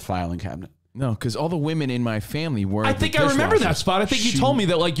used it as a filing cabinet. No, because all the women in my family were. I think I remember that spot. I think you told me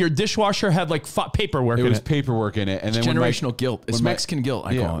that like your dishwasher had like paperwork in it. It was paperwork in it. And then generational guilt. It's Mexican guilt,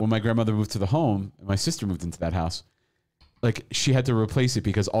 I call it. When my grandmother moved to the home, and my sister moved into that house, like she had to replace it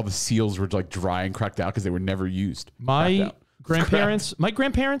because all the seals were like dry and cracked out because they were never used. My grandparents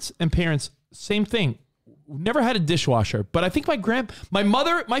and parents, same thing. Never had a dishwasher, but I think my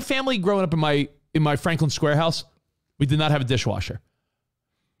family growing up in my Franklin Square house, we did not have a dishwasher.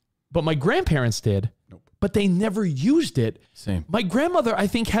 But my grandparents did, but they never used it. Same. My grandmother, I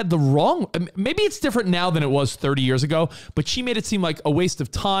think, had maybe it's different now than it was 30 years ago, but she made it seem like a waste of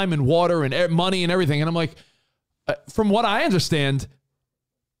time and water and money and everything. And I'm like, from what I understand,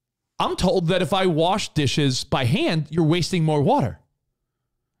 I'm told that if I wash dishes by hand, you're wasting more water.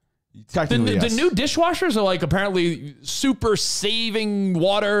 The new dishwashers are like apparently super saving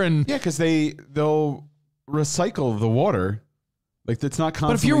water and because they'll recycle the water. Like it's not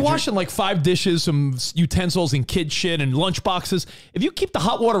constantly. But if you're washing like 5 dishes, some utensils and kid shit and lunch boxes, if you keep the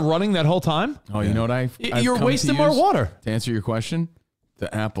hot water running that whole time, you know what you're wasting more water. To answer your question,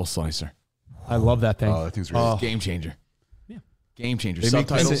 the apple slicer. I love that thing. Oh, that thing's really game changer. Yeah, game changer. They make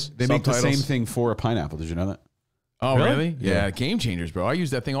Subtitles. the same thing for a pineapple. Did you know that? Oh, really? Yeah, game changers, bro. I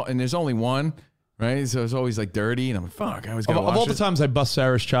use that thing, and there's only one, right? So it's always like dirty, and I'm like, fuck, I always got to wash it. Of all the times I bust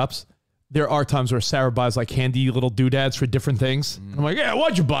Sarah's chops, there are times where Sarah buys like handy little doodads for different things. I'm like, yeah,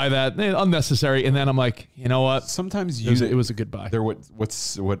 why'd you buy that? Unnecessary. And then I'm like, you know what? Sometimes it was a good buy. They're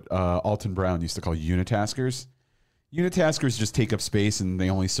what Alton Brown used to call unitaskers. Unitaskers just take up space and they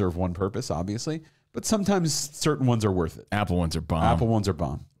only serve one purpose, obviously. But sometimes certain ones are worth it. Apple ones are bomb. Apple ones are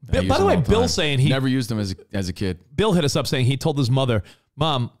bomb. By the way, Bill's saying he never used them as a kid. Bill hit us up saying he told his mother,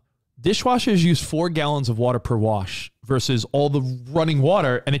 Mom, dishwashers use 4 gallons of water per wash versus all the running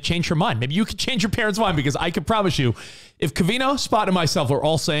water, and it changed her mind. Maybe you could change your parents' mind, because I can promise you, if Covino, Spot, and myself are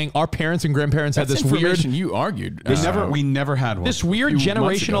all saying our parents and grandparents had this weird, you argued. We never had one. This weird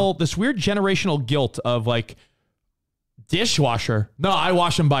generational guilt of like dishwasher. No, I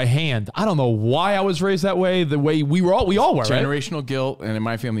wash them by hand. I don't know why I was raised that way. The way we all were. Generational right? guilt, and in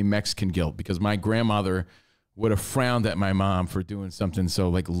my family, Mexican guilt, because my grandmother would have frowned at my mom for doing something so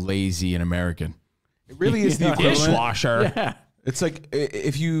like lazy and American. It really is the equivalent. Dishwasher. Yeah. It's like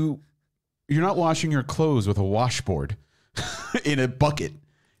if you're not washing your clothes with a washboard in a bucket,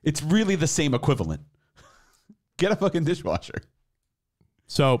 it's really the same equivalent. Get a fucking dishwasher.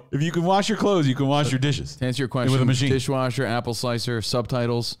 So if you can wash your clothes, you can wash your dishes. To answer your question, with a machine. Dishwasher, apple slicer,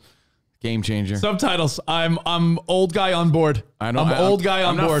 subtitles, game changer. Subtitles. I'm old guy on board. I'm old guy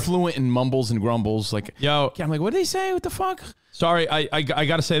on board. board. Not fluent in mumbles and grumbles. Like, yo, I'm like, what did they say? What the fuck? Sorry, I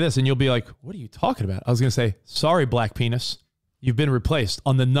got to say this, and you'll be like, what are you talking about? I was going to say, sorry, black penis. You've been replaced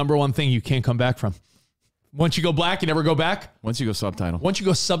on the number one thing you can't come back from. Once you go black, you never go back. Once you go subtitle. Once you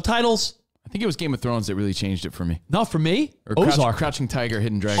go subtitles. I think it was Game of Thrones that really changed it for me. No, for me, or Ozark. Crouching Tiger,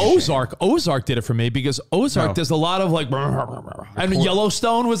 Hidden Dragon. Ozark did it for me, because Ozark does a lot of like, and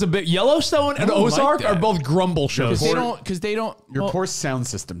Yellowstone was a bit. Yellowstone and Ozark are both grumble shows. Because they don't. Your poor sound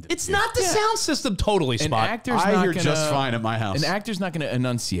system. It's not the sound system totally, Spot. I hear just fine at my house. An actor's not going to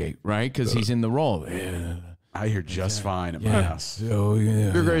enunciate, right? Because he's in the role. Yeah. I hear just fine at my house. Oh, yeah.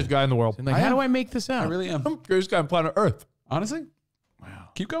 You're the greatest guy in the world. Like, how do I make this out? I really am. I'm the greatest guy on planet Earth. Honestly? Wow.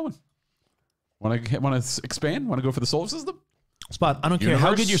 Keep going. Want to expand? Want to go for the solar system? Spot, I don't care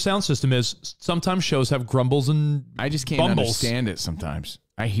how good your sound system is. Sometimes shows have grumbles and I just can't understand it sometimes.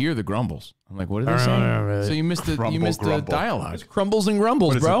 I hear the grumbles. I'm like, what are they saying? Really. So you missed the dialogue. It's crumbles and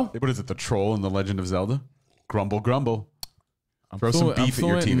grumbles, bro. What is it? The troll in The Legend of Zelda? Grumble, grumble. Throw some beef at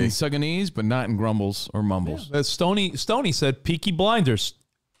your TV. In Suganese, but not in grumbles or mumbles. Yeah, Stoney said Peaky Blinders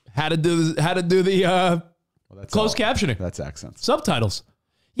had to do the closed captioning. That's accents. Subtitles.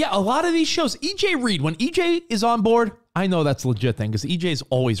 Yeah, a lot of these shows. EJ Reed, when EJ is on board, I know that's a legit thing because EJ is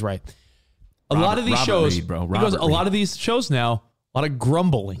always right. A lot of these shows, Reed, bro. A lot of these shows now, a lot of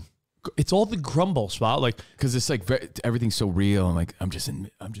grumbling. It's all the grumble, Spot. Like, because it's like everything's so real, and like I'm just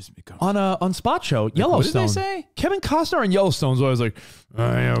on Spot show Yellowstone. What did they say? Kevin Costner on Yellowstone's always like,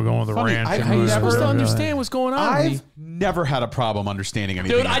 going with the ranch. I never understand what's going on. I've never had a problem understanding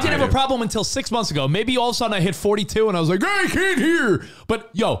anything. Dude, I didn't have a problem until 6 months ago. Maybe all of a sudden I hit 42 and I was like, I can't hear. But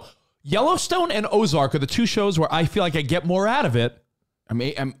yo, Yellowstone and Ozark are the two shows where I feel like I get more out of it.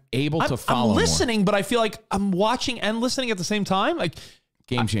 I'm able to follow. I'm listening, but I feel like I'm watching and listening at the same time. Like,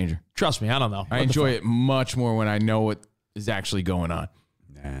 game changer. Trust me, I don't know. I enjoy it much more when I know what is actually going on.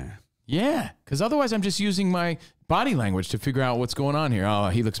 Nah. Yeah, because otherwise I'm just using my body language to figure out what's going on here. Oh,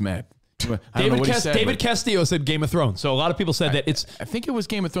 he looks mad. David Castillo said Game of Thrones. So a lot of people said that it's... I think it was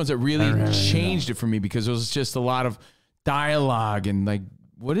Game of Thrones that really changed it for me because it was just a lot of dialogue and like,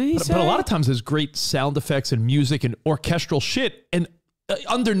 what did he say? But a lot of times there's great sound effects and music and orchestral shit. And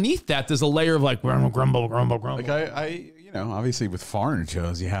underneath that, there's a layer of like, grumble. Like I obviously with foreign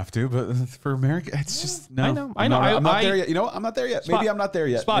shows you have to, but for America, it's just no. I know. I'm not there yet. You know, I'm not there yet. Maybe I'm not there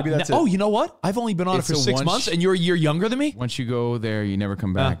yet. Maybe that's it. Oh, you know what? I've only been on it for 6 months, and you're a year younger than me. Once you go there, you never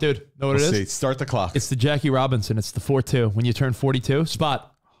come back, dude. Know what it is? See. Start the clock. It's the Jackie Robinson. It's the 4-2. When you turn 42,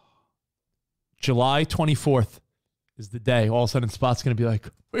 Spot. July 24th is the day. All of a sudden, Spot's going to be like,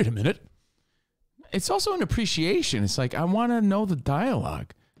 wait a minute. It's also an appreciation. It's like I want to know the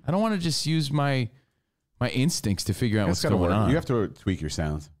dialogue. I don't want to just use my instincts to figure out what's going on. You have to tweak your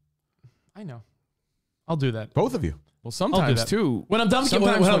sounds. I know. I'll do that. Both of you. Well, sometimes too. When I'm done,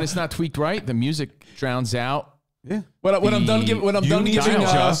 sometimes when it's not tweaked right, the music drowns out. Yeah. When I'm done giving,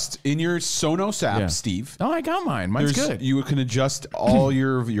 adjust in your Sonos app, Steve. No, I got mine. Mine's good. You can adjust all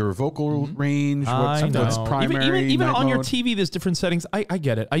your vocal range. What's primary? Even on your mode. TV, there's different settings. I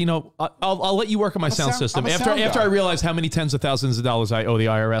get it. I'll let you work on my sound system after I realize how many tens of thousands of dollars I owe the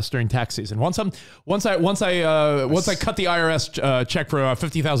IRS during tax season. Once I cut the IRS check for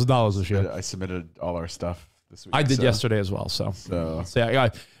 $50,000 this year. I submitted all our stuff this week. I did yesterday as well. So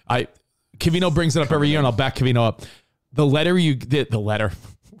I Covino brings it up every year, and I'll back Covino up. The letter you did, what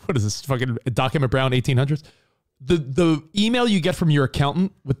is this, fucking Document Brown 1800s? The email you get from your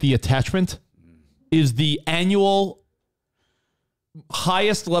accountant with the attachment is the annual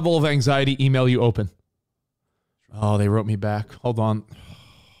highest level of anxiety email you open. Oh, they wrote me back. Hold on.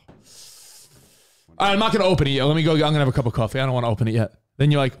 All right, I'm not going to open it yet. Let me go. I'm going to have a cup of coffee. I don't want to open it yet.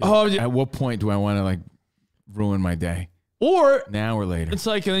 Then you're like, at what point do I want to ruin my day? Or now or later. It's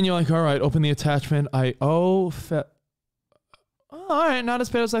and then you're like, all right, open the attachment. All right, not as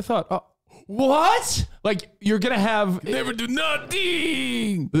bad as I thought. What? You're going to have... Never do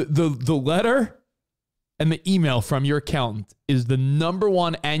nothing. The letter and the email from your accountant is the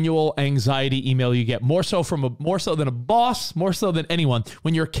 #1 annual anxiety email you get. More so than a boss, more so than anyone.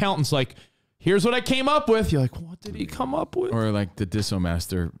 When your accountant's like, here's what I came up with. You're like, what did he come up with? Or the disso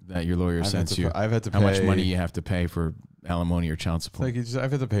master that your lawyer sends you. I've had to pay... How much money you have to pay for alimony or child support.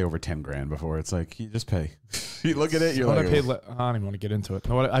 I've had to pay over $10,000 before. It's you just pay. You look at it, you're I don't even want to get into it.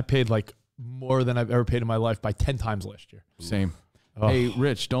 No, I paid more than I've ever paid in my life by 10 times last year. Same. Oh. Hey,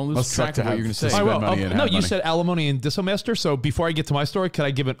 Rich, don't lose track of what you're going to say. No, you said alimony and dissomaster. So before I get to my story, could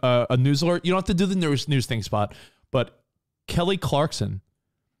I give a news alert? You don't have to do the news thing spot, but Kelly Clarkson,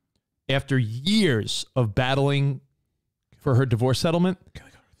 after years of battling for her divorce settlement,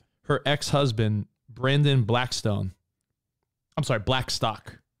 her ex-husband, Brandon Blackstock.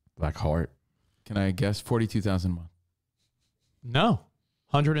 Blackheart. Can I guess? $42,000 a month. No.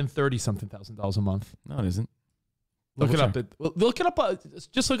 $130-something thousand a month. No, it isn't. Look it up. Just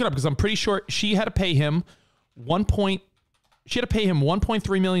look it up because I'm pretty sure she had to pay him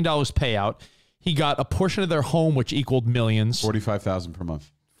 $1.3 million payout. He got a portion of their home, which equaled millions. $45,000 per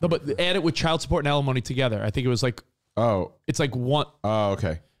month. No, but add it with child support and alimony together. I think it was one. Oh,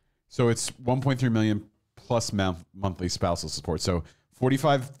 okay. So it's $1.3 million plus monthly spousal support. So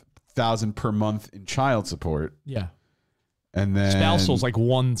 $45,000 per month in child support. Yeah. And then spousal's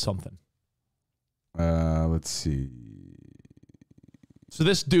 $1 something. Let's see. So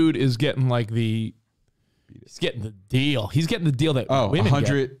this dude is getting the deal. He's getting the deal that women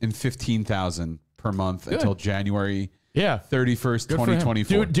 $115,000 per month until January 31st,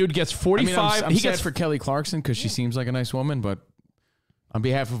 2024. Dude gets 45. I'm sad for Kelly Clarkson because she seems like a nice woman, but on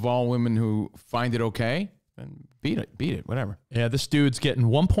behalf of all women who find it okay, then beat it, whatever. Yeah, this dude's getting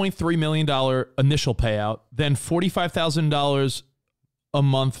 $1.3 million initial payout, then $45,000 a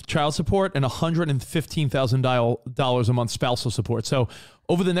month child support, and $115,000 a month spousal support. So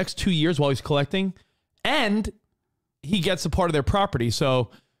over the next 2 years while he's collecting, and he gets a part of their property.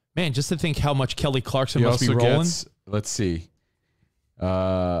 So, man, just to think how much Kelly Clarkson must be rolling. Let's see.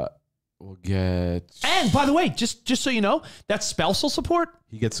 We'll get... And, by the way, just so you know, that's spousal support.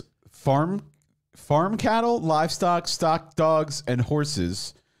 He gets farm cattle, livestock, stock dogs, and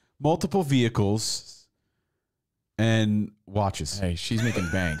horses, multiple vehicles, and watches. Hey, she's making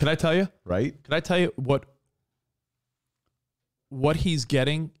bank. Can I tell you? Right? Can I tell you what he's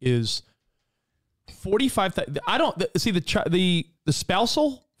getting is 45. I don't see the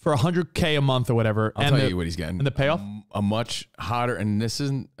spousal for $100K a month or whatever. I'll tell you what he's getting. And the payoff? A much hotter, and this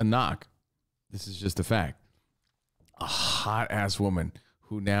isn't a knock. This is just a fact. A hot ass woman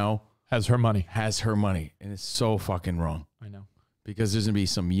who now has her money. And it's so fucking wrong. I know. Because there's going to be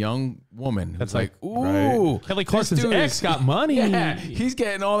some young woman that's ooh, right. Kelly Clarkson's ex got money. Yeah, he's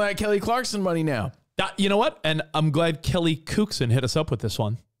getting all that Kelly Clarkson money now. You know what? And I'm glad Kelly Cookson hit us up with this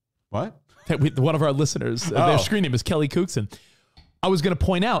one. What? One of our listeners, their screen name is Kelly Cookson. I was going to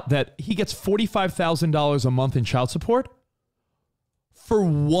point out that he gets $45,000 a month in child support for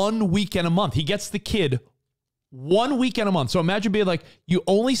 1 weekend a month. He gets the kid 1 weekend a month. So imagine being you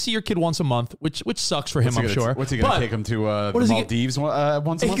only see your kid once a month, which sucks for him, I'm sure. What's he going to take him to the Maldives once a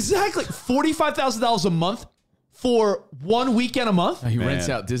month? Exactly. $45,000 a month for 1 weekend a month. He rents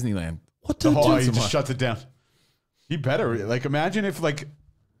out Disneyland. What the he just shuts it down. He better. Imagine if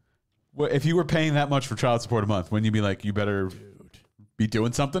you were paying that much for child support a month, wouldn't you be you better be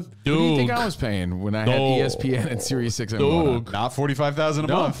doing something? What do you think I was paying when I had ESPN and Sirius 6? Not $45,000 a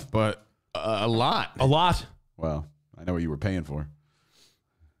month, but a lot. A lot. Well, I know what you were paying for.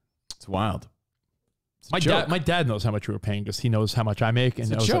 It's wild. My dad knows how much we were paying because he knows how much I make,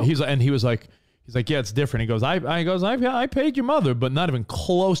 and It's a joke. he was like, yeah, it's different. He goes, I paid your mother, but not even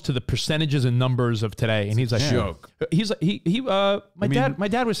close to the percentages and numbers of today. And he's like, joke. My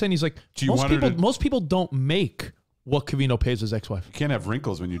dad was saying, he's like, most people don't make what Covino pays his ex-wife. You can't have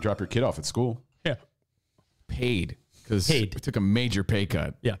wrinkles when you drop your kid off at school. Yeah, Paid. Because we took a major pay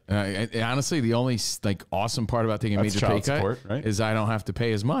cut. Yeah. Honestly, the only awesome part about taking a That's major pay child cut support, right? is I don't have to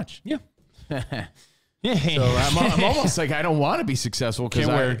pay as much. Yeah. So I'm almost like I don't want to be successful because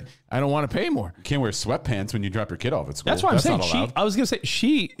I don't want to pay more. You can't wear sweatpants when you drop your kid off at school. That's what I'm saying. not allowed. I was going to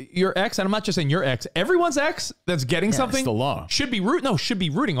say, your ex, and I'm not just saying your ex, everyone's ex that's getting something it's the law. should be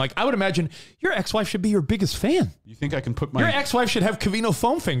rooting. Like, I would imagine your ex-wife should be your biggest fan. You think I can put my... Your ex-wife should have Covino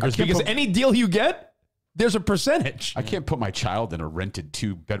foam fingers because any deal you get, there's a percentage. I can't put my child in a rented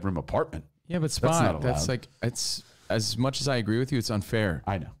 2-bedroom apartment. Yeah, but Spot, that's like, it's as much as I agree with you, it's unfair.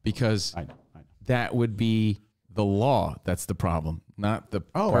 I know. Because I know. that would be the law that's the problem, not the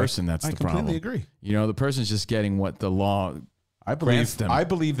person that's the problem. I completely agree. You know, the person's just getting what the law grants them. I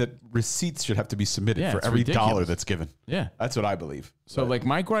believe that receipts should have to be submitted for every dollar that's given. Yeah. That's what I believe. So, like,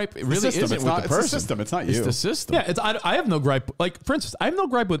 my gripe really system. isn't It's with not- the it's the person. system. It's not It's you. the system. Yeah, I have no gripe. Like, for instance, I have no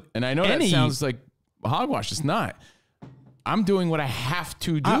gripe with And I know that sounds like hogwash. It's not. I'm doing what I have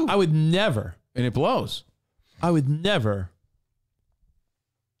to do. I would never. And it blows. I would never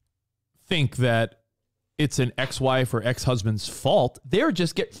think that it's an ex-wife or ex-husband's fault. They're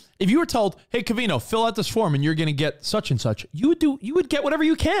just if you were told, hey, Covino, fill out this form and you're going to get such and such, you would get whatever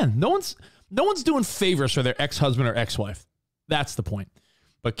you can. No one's doing favors for their ex-husband or ex-wife. That's the point.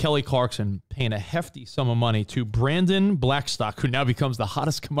 But Kelly Clarkson paying a hefty sum of money to Brandon Blackstock, who now becomes the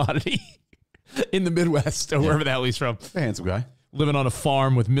hottest commodity in the Midwest or wherever the hell he's from. A handsome guy. Living on a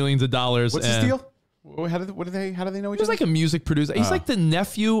farm with millions of dollars. What's his deal? How do they know each He's other? like a music producer. He's like the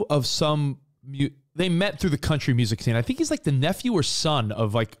nephew of some... They met through the country music scene. I think he's like the nephew or son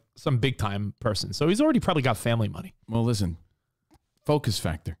of like some big time person. So he's already probably got family money. Well, listen, focus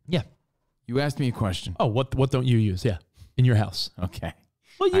factor. Yeah. You asked me a question. Oh, what don't you use? Yeah. In your house. Okay.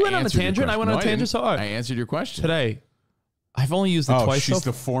 Well, you went on a tangent. I went on a tangent. So I answered your question. Today, I've only used it twice. She's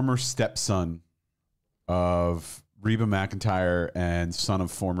the former stepson of Reba McEntire and son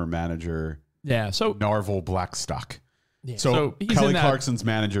of former manager Narvel Blackstock. Yeah, so he's Kelly in that- Clarkson's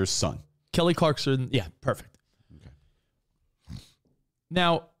manager's son. Kelly Clarkson. Yeah, perfect. Okay.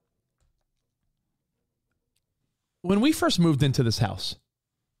 Now, when we first moved into this house,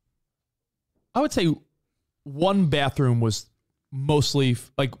 I would say one bathroom was mostly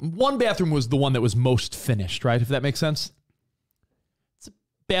one bathroom was the one that was most finished, right? If that makes sense. It's a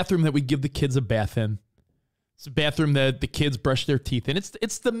bathroom that we give the kids a bath in. It's a bathroom that the kids brush their teeth in.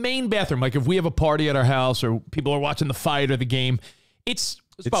 It's the main bathroom. Like if we have a party at our house or people are watching the fight or the game,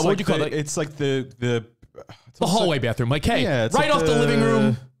 what would you call it? It's like the hallway bathroom. Like, hey, it's right like off the living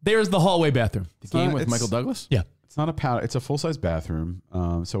room, there's the hallway bathroom. The game with Michael Douglas? Yeah. It's not a powder. It's a full size bathroom.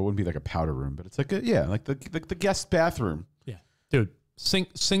 So it wouldn't be like a powder room, but it's like the guest bathroom. Yeah, dude.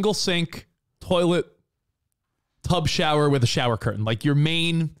 Single sink, toilet, tub shower with a shower curtain. Like your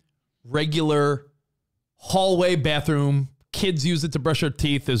main regular hallway bathroom. Kids use it to brush their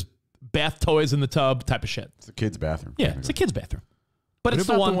teeth. There's bath toys in the tub type of shit. It's a kid's bathroom. Yeah, it's a kid's bathroom. But What it's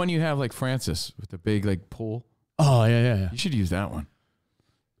about the one you have like Francis with the big like pool? Oh, yeah. You should use that one.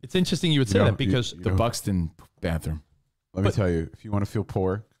 It's interesting you would say that because the Buxton bathroom. Let me tell you, if you want to feel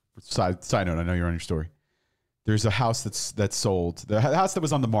poor, side note, I know you're on your story. There's a house that's sold. The house that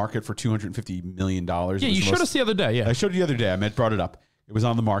was on the market for $250 million. Yeah, you showed us the other day. Yeah, I showed you the other day. I brought it up. It was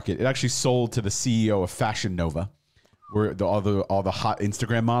on the market. It actually sold to the CEO of Fashion Nova, where all the hot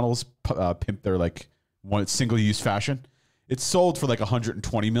Instagram models pimp their like one single use fashion. It sold for like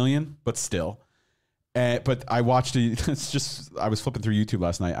 $120 million, but still. But I watched it. It's just I was flipping through YouTube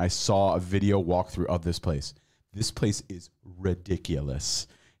last night. I saw a video walkthrough of this place. This place is ridiculous.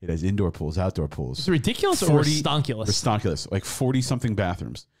 It has indoor pools, outdoor pools. It's ridiculous or restonkulous? Restonkulous, like 40-something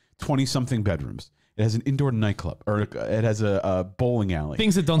bathrooms, 20-something bedrooms. It has an indoor nightclub, or it has a bowling alley.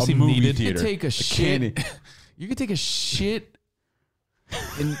 Things that don't a seem movie needed. Theater, You could take a shit. You could take a shit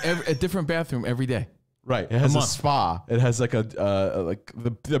in a different bathroom every day. Right. It has a spa. It has like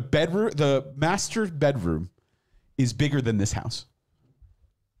the bedroom. The master bedroom is bigger than this house.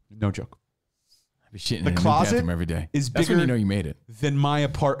 No joke. I'd be shitting in The a new closet bathroom every day. is That's bigger when you know you made it. than my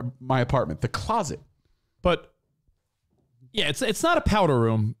apartment. The closet. But yeah, it's not a powder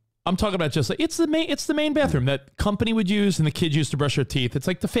room. I'm talking about just like it's the main bathroom that company would use and the kids used to brush their teeth. It's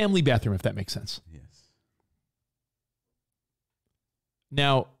like the family bathroom, if that makes sense. Yes.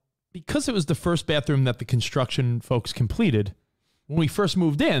 Now, because it was the first bathroom that the construction folks completed, when we first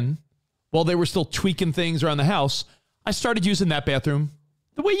moved in, while they were still tweaking things around the house, I started using that bathroom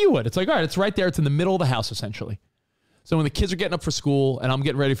the way you would. It's like, all right, it's right there. It's in the middle of the house, essentially. So when the kids are getting up for school and I'm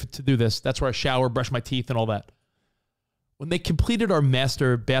getting ready to do this, that's where I shower, brush my teeth, and all that. When they completed our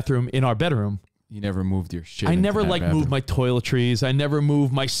master bathroom in our bedroom, you never moved your shit. I into never that bathroom. moved my toiletries. I never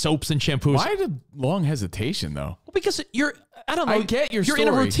moved my soaps and shampoos. Why the long hesitation though? Well, because I don't know. I get your You're story.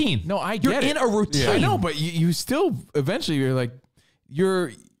 in a routine. No, I You're get in it. a routine. I know, but you still eventually you're like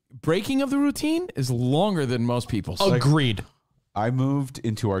your breaking of the routine is longer than most people's. Agreed. I moved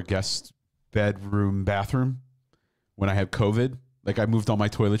into our guest bedroom bathroom when I had COVID. Like I moved all my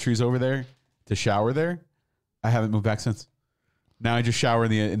toiletries over there to shower there. I haven't moved back since. Now I just shower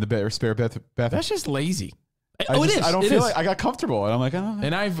in the spare bathroom. That's just lazy. It is. I don't feel like I got comfortable, and I'm like, oh.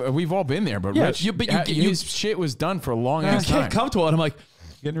 And we've all been there, but Yeah, Rich, his shit was done for a long I ass get time. comfortable, and I'm like,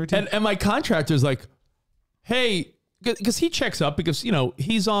 getting a routine. and my contractor's like, hey, because he checks up because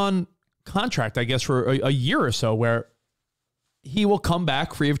he's on contract, I guess, for a year or so, where he will come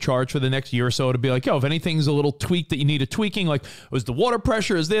back free of charge for the next year or so to be like, yo, if anything's a little tweaked that you need a tweaking, like, was the water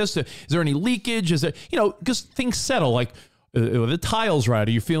pressure, is this, is there any leakage, is there, because things settle, like, are the tiles right?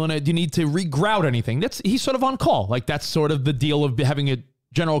 Are you feeling it? Do you need to regrout anything? He's sort of on call. Like, that's sort of the deal of having a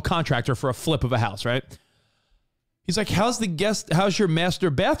general contractor for a flip of a house, right? He's like, how's your master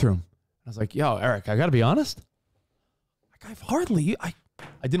bathroom? I was like, yo, Eric, I got to be honest. Like,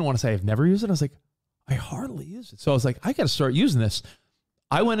 I didn't want to say I've never used it. I was like, I hardly use it. So I was like, I got to start using this.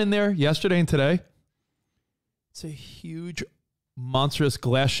 I went in there yesterday and today. It's a huge, monstrous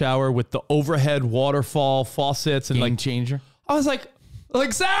glass shower with the overhead waterfall faucets and Game changer. I was like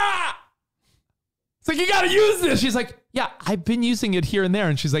Sarah, it's like, you got to use this. She's like, yeah, I've been using it here and there.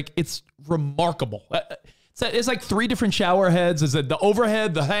 And she's like, it's remarkable. It's like 3 different shower heads. Is it the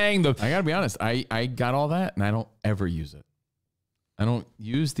overhead, the hang, I gotta be honest. I got all that and I don't ever use it. I don't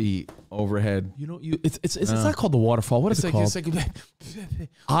use the overhead. You don't use it's not called the waterfall. What is it called? It's like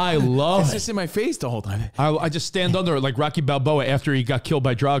I love it's it. just in my face the whole time. I just stand under it like Rocky Balboa after he got killed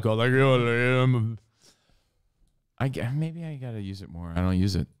by Drago. Like, maybe I gotta use it more. I don't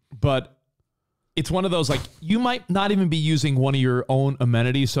use it. But it's one of those, like, you might not even be using one of your own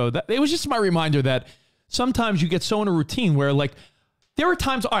amenities. So it was just my reminder that sometimes you get so in a routine where, like, there are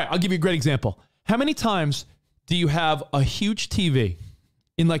times. All right, I'll give you a great example. How many times do you have a huge TV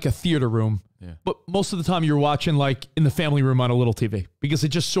in like a theater room, but most of the time you're watching like in the family room on a little TV because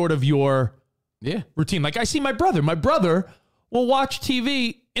it's just sort of your routine? Like, I see my brother. My brother will watch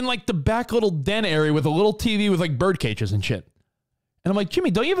TV in like the back little den area with a little TV with like bird cages and shit. And I'm like,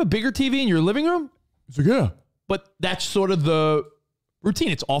 Jimmy, don't you have a bigger TV in your living room? He's like, yeah. But that's sort of the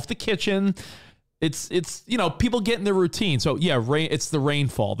routine. It's off the kitchen. It's people get in their routine. So yeah, it's the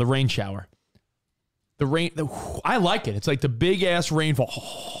rainfall, the rain shower. The rain, I like it. It's like the big ass rainfall.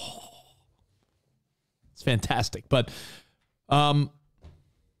 It's fantastic. But I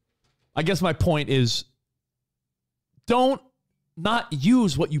guess my point is, don't not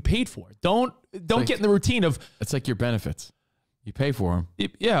use what you paid for. Don't get in the routine of. It's like your benefits. You pay for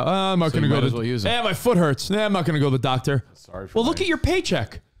them. Yeah, I'm not going to go to. Use them. Yeah, my foot hurts. I'm not going to go to the doctor. Sorry for well, look at your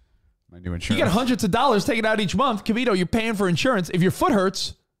paycheck. My new insurance. You get hundreds of dollars taken out each month. Covino, you're paying for insurance. If your foot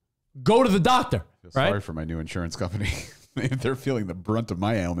hurts, go to the doctor. Sorry for my new insurance company. They're feeling the brunt of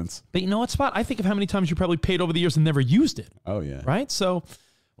my ailments. But you know what, Spot? I think of how many times you probably paid over the years and never used it. Oh, yeah. Right? So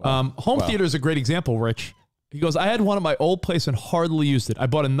home theater is a great example, Rich. He goes, I had one at my old place and hardly used it. I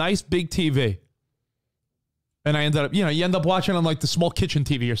bought a nice big TV. And I ended up, you end up watching on like the small kitchen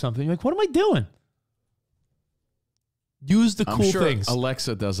TV or something. You're like, what am I doing? Use the cool things.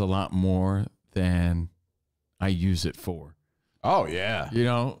 Alexa does a lot more than I use it for. Oh, yeah.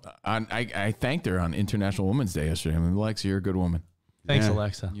 I thanked her on International Women's Day yesterday. I mean, Alexa, you're a good woman. Thanks,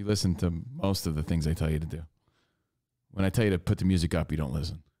 Alexa. You listen to most of the things I tell you to do. When I tell you to put the music up, you don't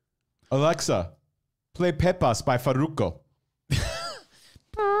listen. Alexa, play Pepas by Farruko.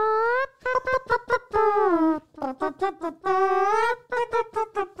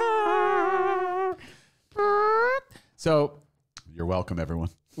 So, you're welcome, everyone.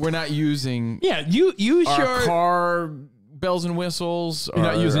 We're not using you use our your car bells and whistles. You're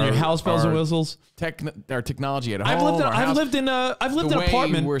not using your house bells and whistles. Our technology at home. I've lived in an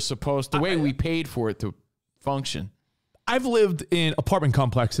apartment. We're supposed the way we paid for it to function. I've lived in apartment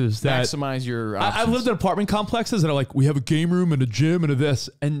complexes that maximize your options. I've lived in apartment complexes that are like, we have a game room and a gym and a this.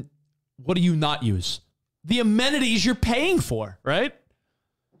 And what do you not use? The amenities you're paying for, right?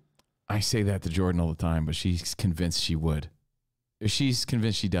 I say that to Jordan all the time, but she's convinced she would. She's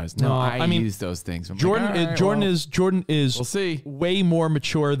convinced she does. No, I mean, use those things. I'm Jordan, like, right, Jordan is we'll see. Way more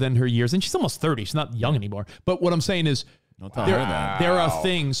mature than her years. And she's almost 30. She's not young anymore. But what I'm saying is, Don't tell her that. There are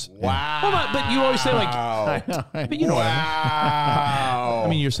things. Wow. Well, but you always say like, I know, right? but you know what I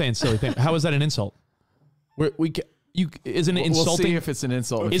mean, you're saying silly things. How is that an insult? Isn't it insulting? We'll see if it's an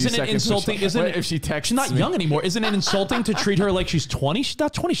insult. Isn't it insulting? Isn't it, if she texts she's not me. young anymore. Isn't it insulting to treat her like she's 20? She's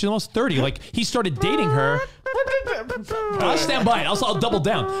not 20. She's almost 30. Like he started dating her. I'll stand by it. I'll double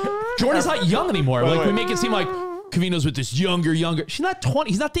down. Jordan's not young anymore. Like we make it seem like Covino's with this younger. She's not 20.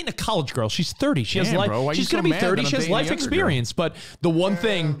 He's not dating a college girl. She's 30. She has life. Bro, she's going to be 30. She has life experience. But the one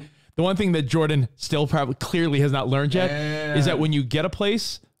thing that Jordan still probably clearly has not learned yet is that when you get a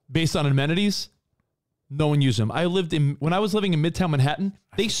place based on amenities, no one used them. When I was living in Midtown Manhattan,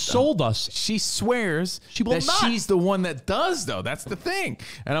 they sold us. She swears she will that not. She's the one that does, though. That's the thing.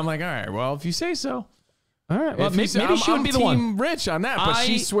 And I'm like, all right, well, if you say so. All right. Well, maybe she wouldn't be the team one. Rich on that, but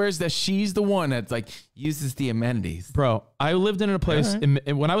she swears that she's the one that like uses the amenities. Bro, I lived in a place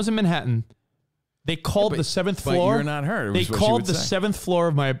when I was in Manhattan. They called the 7th floor. But you're not her. They called the 7th floor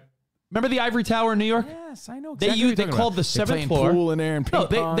of my. Remember the Ivory Tower in New York? Yes, I know. They called the 7th floor. Pool in there and ping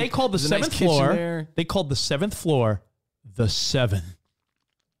pong. They called the 7th floor. They called the 7th floor the 7.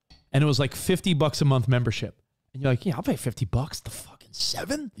 And it was like $50 a month membership. And you're like, yeah, I'll pay $50. The fucking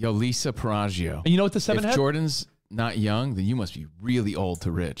 7? Yo, Lisa Paraggio. And you know what the 7 had? If Jordan's not young, then you must be really old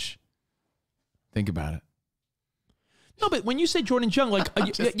to Rich. Think about it. No, but when you say Jordan's young, like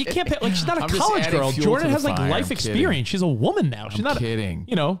you can't pay. Like she's not a college girl. Jordan has like life experience. She's a woman now. She's not kidding.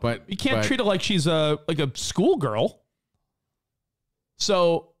 You know, but you can't treat her like she's a schoolgirl.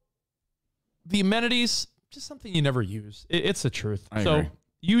 So the amenities, just something you never use. It's the truth. I so agree.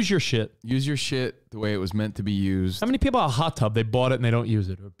 use your shit. Use your shit the way it was meant to be used. How many people have a hot tub? They bought it and they don't use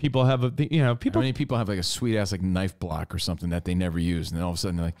it. Or people have How many people have like a sweet ass like knife block or something that they never use, and then all of a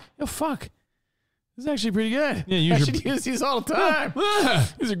sudden they're like, yo, fuck. This is actually pretty good. Yeah, I should use these all the time.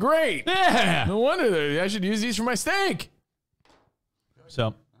 These are great. Yeah. No wonder I should use these for my steak.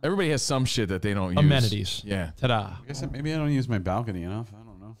 So everybody has some shit that they don't use. Amenities. Yeah. Ta-da. I guess maybe I don't use my balcony enough. I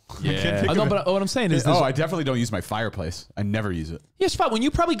don't know. Yeah. I know, but what I'm saying is, I definitely don't use my fireplace. I never use it. yeah, spot when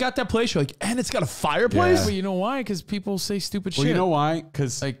you probably got that place, you're like, and it's got a fireplace. But you know why? Because people say stupid shit. Well, you know why?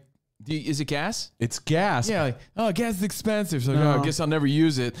 Because like, is it gas? it's gas. Yeah. Like, oh, gas is expensive. So No. I guess I'll never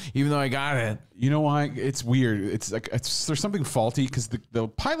use it, even though I got it. You know why? It's weird. It's like there's something faulty because the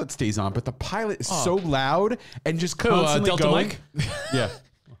pilot stays on, but the pilot is so loud and just constantly Delta going. Mike? Yeah.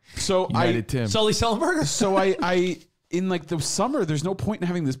 So United Tim. Sully Sullenberger? So I in like the summer, there's no point in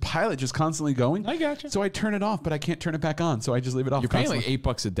having this pilot just constantly going. I gotcha. So I turn it off, but I can't turn it back on. So I just leave it off. You're paying like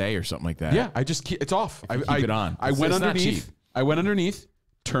constantly. $8 a day or something like that. Yeah, I just keep it's off. I keep it on. I went It's not underneath. cheap. I went underneath,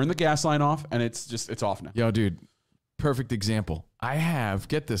 turned the gas line off, and it's off now. Yo, dude, perfect example. I have,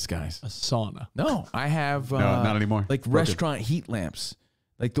 get this, guys. A sauna. No, I have. No, not anymore. Like Broken. restaurant heat lamps,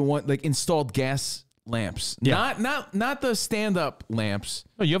 like the one, like installed gas lamps. Yeah. Not the stand up lamps.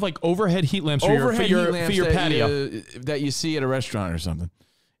 No, you have like overhead heat lamps for Overhead your heat lamps for your that patio. that you see at a restaurant or something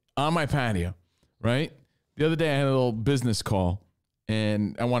on my patio. Right. The other day I had a little business call,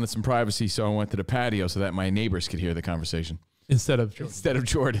 and I wanted some privacy, so I went to the patio so that my neighbors could hear the conversation Instead of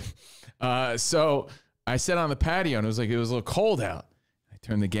Jordan. So I sat on the patio, and it was a little cold out. I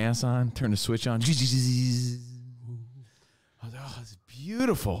turned the gas on, turned the switch on. I was like, oh, it's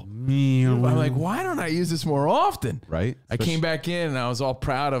beautiful. I'm like, why don't I use this more often? Right. I came back in, and I was all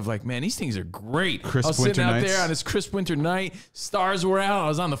proud of like, man, these things are great. Crisp I was sitting winter out nights. there on this crisp winter night. Stars were out. I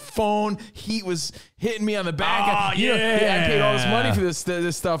was on the phone. Heat was hitting me on the back. Oh, I paid all this money yeah. for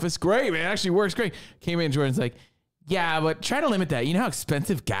this stuff. It's great, man. It actually works great. Came in, Jordan's like, yeah, but try to limit that. You know how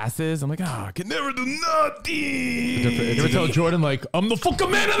expensive gas is? I'm like, I can never do nothing. You ever tell Jordan like, I'm the fucking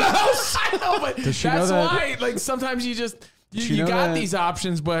man of the house? I know, but Does she know that's that- why. Like sometimes you just you know got that- these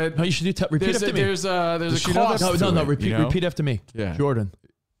options, but No, you should do repeat there's after me. there's a she know that- cost. No, to it, repeat you know? repeat after me. Yeah. Jordan.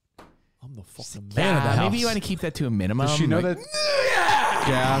 I'm the fucking man of the house. Maybe you want to keep that to a minimum. Does she know like, that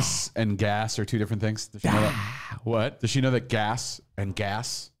gas and gas are two different things? Does she know that? What? Does she know that gas and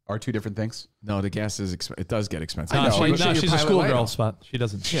gas are two different things? No, the gas is it does get expensive. No, know, she, but no, your she's a pilot schoolgirl light. spot. She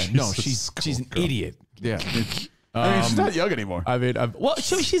doesn't. Yeah, no, she's an schoolgirl. idiot. Yeah. I mean, she's not young anymore. I mean, well,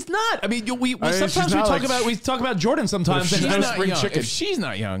 so she's not. I mean, we sometimes she's we not talk like- about Jordan sometimes. But if and she's and- not young, If she's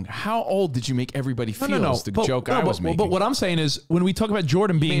not young, how old did you make everybody feel? no. Is the joke I was making. But what I'm saying is, when we talk about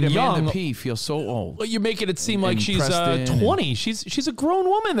Jordan being made young, Amanda P feel so old. well, you're making it seem like And she's Preston 20. She's a grown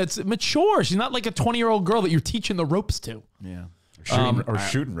woman that's mature. She's not like a 20-year-old girl that you're teaching the ropes to. Yeah.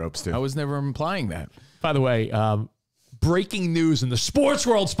 Shooting ropes too. I was never implying that. By the way, breaking news in the sports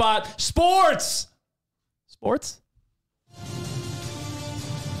world spot. Sports.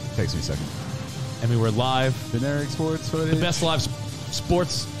 Takes me a second. I mean, we're live. Generic sports The footage. best live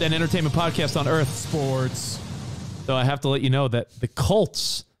sports and entertainment podcast on earth. sports. So I have to let you know that the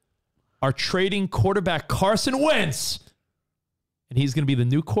Colts are trading quarterback Carson Wentz, and he's going to be the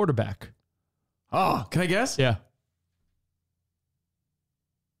new quarterback. Oh, can I guess? Yeah.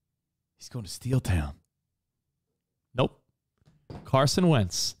 He's going to Steel Town. Nope. Carson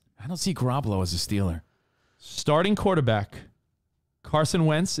Wentz. I don't see Garoppolo as a Steeler. Starting quarterback Carson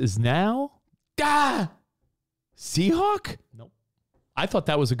Wentz is now... Seahawk? Nope. I thought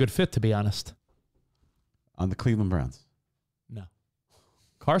that was a good fit, to be honest. On the Cleveland Browns. No.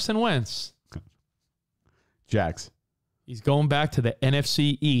 Carson Wentz. Jags. He's going back to the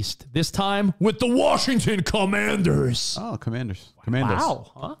NFC East. This time with the Washington Commanders. Oh, Commanders. Commanders.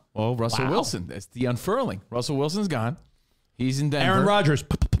 Wow. Huh? Well, Russell Wilson. That's the unfurling. Russell Wilson's gone. He's in Denver. Aaron Rodgers.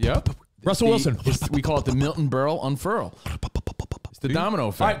 Yep. Russell Wilson. We call it the Milton Berle unfurl. It's the domino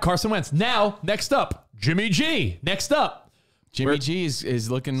effect. All right, Carson Wentz. Now, next up, Jimmy G. Next up. Jimmy G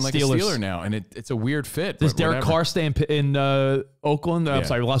is looking like Steelers. a Steeler now, and it's a weird fit. Does but Derek whatever. Carr stay in Oakland? I'm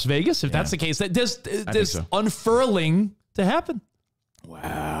sorry, Las Vegas? If that's the case, there's so. unfurling to happen.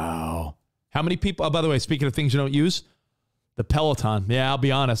 Wow. How many people, by the way, speaking of things you don't use, the Peloton. Yeah, I'll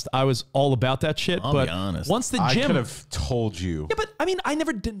be honest. I was all about that shit. I'll but be honest. Once the I gym... could have told you. Yeah, but I mean, I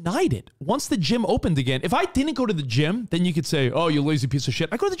never denied it. Once the gym opened again, if I didn't go to the gym, then you could say, oh, you lazy piece of shit.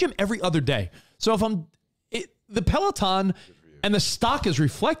 I go to the gym every other day. So if the Peloton and the stock is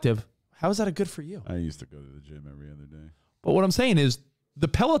reflective, how is that a good for you? I used to go to the gym every other day. But what I'm saying is the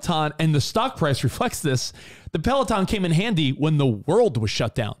Peloton and the stock price reflects this. The Peloton came in handy when the world was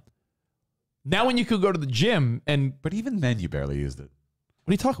shut down. Now when you could go to the gym and... But even then you barely used it.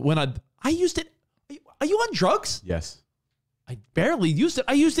 What are you talking? When I used it... Are you on drugs? Yes. I barely used it.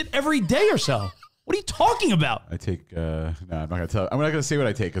 I used it every day or so. What are you talking about? I take... no, I'm not going to tell. I'm not going to say what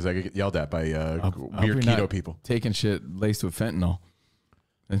I take because I get yelled at by weird keto people. Taking shit laced with fentanyl.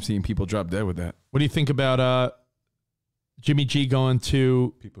 I'm seeing people drop dead with that. What do you think about Jimmy G going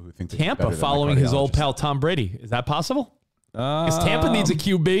to people who think Tampa following his old pal Tom Brady? Is that possible? Because Tampa needs a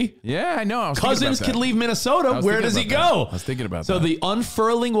QB. Yeah, I know. Cousins could leave Minnesota. Where does he go? I was thinking about that. So the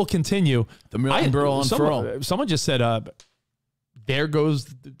unfurling will continue. The Milton Berle unfurl. Someone just said, there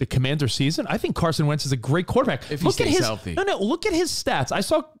goes the Commander season. I think Carson Wentz is a great quarterback. If he stays healthy. No, look at his stats. I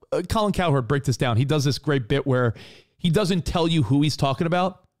saw Colin Cowherd break this down. He does this great bit where he doesn't tell you who he's talking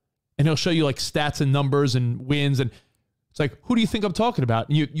about, and he'll show you like stats and numbers and wins. And it's like, who do you think I'm talking about?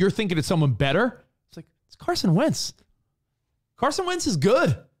 And you're thinking it's someone better. It's like, it's Carson Wentz. Carson Wentz is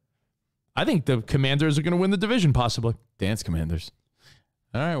good. I think the Commanders are going to win the division, possibly. Dance Commanders.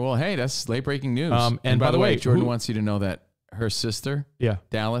 All right. Well, hey, that's late breaking news. And by the way, Jordan wants you to know that her sister,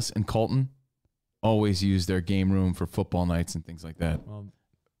 Dallas and Colton, always use their game room for football nights and things like that.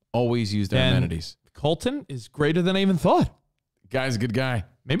 Always use their amenities. Colton is greater than I even thought. Guy's a good guy.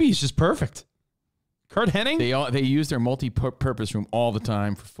 Maybe he's just perfect. Kurt Hennig? They use their multi-purpose room all the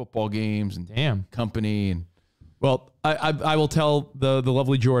time for football games and company and. Well, I will tell the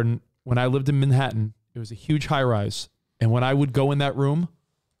lovely Jordan, when I lived in Manhattan, it was a huge high rise. And when I would go in that room,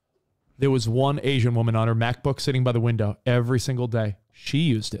 there was one Asian woman on her MacBook sitting by the window every single day. She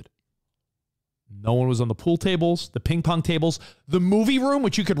used it. No one was on the pool tables, the ping pong tables, the movie room,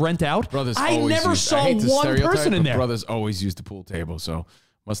 which you could rent out. I never saw one person in there. Brothers always used the pool table, so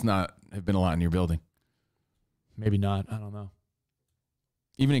must not have been a lot in your building. Maybe not. I don't know.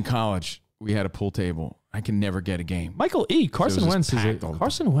 Even in college, we had a pool table. I can never get a game. Michael E. Carson Wentz is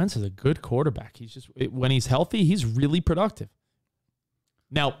a good quarterback. He's just when he's healthy, he's really productive.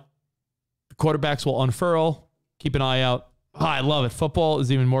 Now, the quarterbacks will unfurl. Keep an eye out. Oh, I love it. Football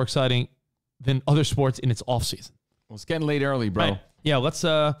is even more exciting than other sports in its off season. Well, it's getting late early, bro. Right. Yeah, let's.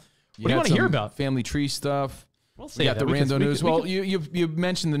 What do you want to hear about? Family tree stuff. We'll we got the Rando news. Well, you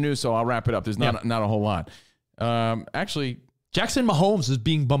mentioned the news, so I'll wrap it up. There's not a whole lot. Actually. Jackson Mahomes is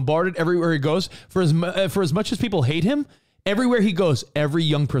being bombarded everywhere he goes. For as much as people hate him, everywhere he goes, every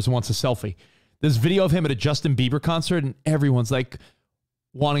young person wants a selfie. There's video of him at a Justin Bieber concert, and everyone's like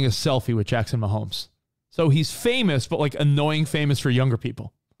wanting a selfie with Jackson Mahomes. So he's famous, but like annoying famous for younger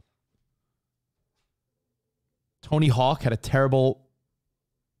people. Tony Hawk had a terrible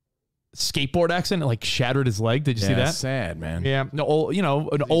skateboard accident and like shattered his leg. Did you see that? Sad, man. Yeah. No,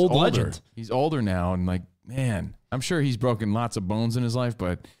 an old legend. He's older now, and like, man, I'm sure he's broken lots of bones in his life,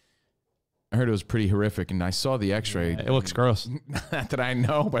 but I heard it was pretty horrific, and I saw the x-ray. It looks gross. Not that I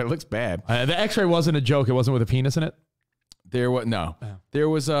know, but it looks bad. The x-ray wasn't a joke. It wasn't with a penis in it? There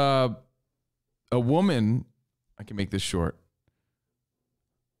was a woman, I can make this short,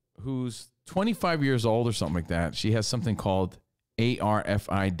 who's 25 years old or something like that. She has something called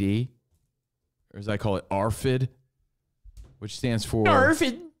ARFID, or as I call it, ARFID, which stands for...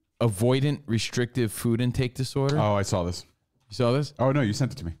 ARFID. avoidant restrictive food intake disorder. Oh, I saw this. You saw this? Oh, no, you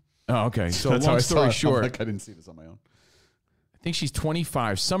sent it to me. Oh, okay. So That's how long I saw story it. short, Like, I didn't see this on my own. I think she's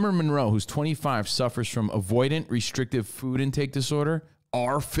 25. Summer Monroe, who's 25, suffers from avoidant restrictive food intake disorder,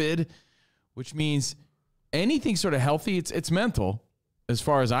 ARFID, which means anything sort of healthy. It's mental, as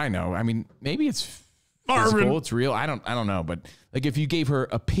far as I know. I mean, maybe it's physical, it's real. I don't know. But like, if you gave her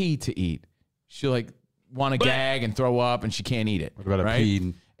a pea to eat, she'll like want to gag and throw up, and she can't eat it. What about right? a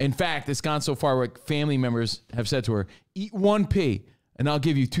pea? In fact, it's gone so far where family members have said to her, "Eat one pea, and I'll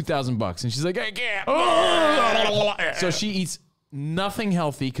give you $2,000." And she's like, "I can't." So she eats nothing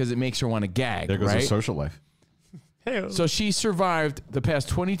healthy because it makes her want to gag. There goes right? her social life. So she survived the past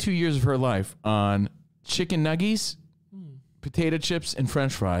 22 years of her life on chicken nuggies, potato chips, and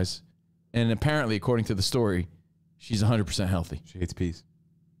French fries. And apparently, according to the story, she's 100% healthy. She hates peas.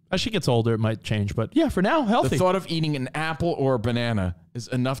 As she gets older, it might change, but yeah, for now, healthy. The thought of eating an apple or a banana is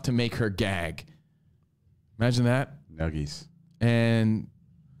enough to make her gag. Imagine that. Nuggies. And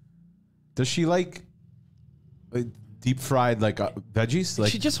does she like deep fried like veggies? Like,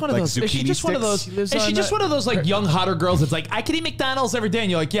 Is she just one of like those? Is she zucchini just one of sticks? those? Is she just one of those like young hotter girls that's like, I can eat McDonald's every day,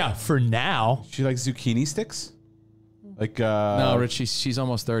 and you're like, yeah, for now. She likes zucchini sticks. Like no, Rich, she's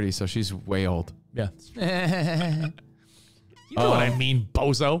almost 30, so she's way old. Yeah. You know what I mean,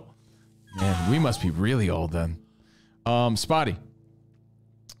 bozo. Man, we must be really old then. Spotty.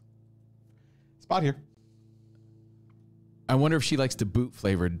 Spot here. I wonder if she likes the boot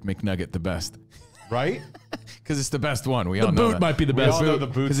flavored McNugget the best. Right? Because it's the best one. We The all know boot that. might be the We best. all know the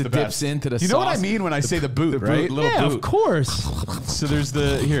boot's Because it the dips best. into the You sauce. know what I mean when I say the boot, right? Little Yeah, boot. of course. So there's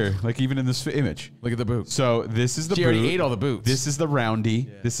the here, like even in this image. Look at the boot. So this is the She boot. already ate all the boots. This is the roundy.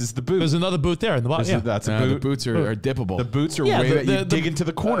 This is the boot. There's another boot there in the bottom. This Yeah. is- that's a The boot. boots are dippable. The boots are Yeah, way the- that you the- dig into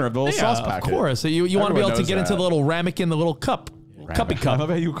the corner of the little Yeah, sauce packet. of course. So you want to be Everyone able to knows get into that. the little ramekin, the little cup. Cuppy I cup. love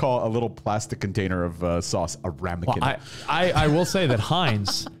how you call a little plastic container of sauce a ramekin. Well, I will say that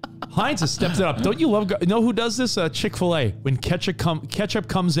Heinz has stepped it up. Don't you love? You know who does this? Chick-fil-A. When ketchup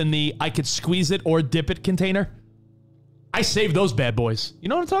comes in the I could squeeze it or dip it container, I save those bad boys. You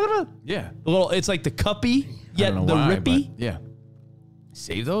know what I'm talking about? Yeah. The little. It's like the cuppy yet I don't the know why, rippy. but yeah.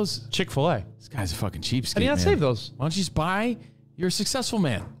 Save those? Chick-fil-A. This guy's a fucking cheapskate. How do you not man. save those? Why don't you just buy? You're a successful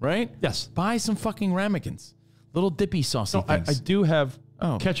man, right? Yes. Buy some fucking ramekins. Little dippy saucy No, I things. do have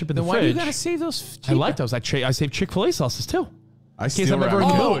ketchup in the then why fridge. do you gotta save those? I like those. I save Chick-fil-A sauces too. I In case steal I'm ever in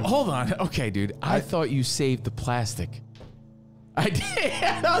the Oh, mood. hold on. Okay, dude. I thought you saved the plastic. I did.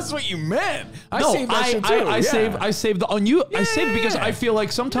 That's what you meant. I saved that shit too. I saved the on you. I saved it because I feel like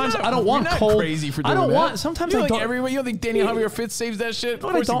sometimes I don't want You're not cold. crazy for doing I don't that. want. Sometimes you I think don't. everybody. You don't think Danny Javier Fitz saves that shit? You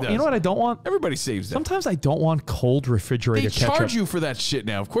know what I don't. You know what I don't want. Everybody saves that. Sometimes I don't want cold refrigerator They ketchup. charge you for that shit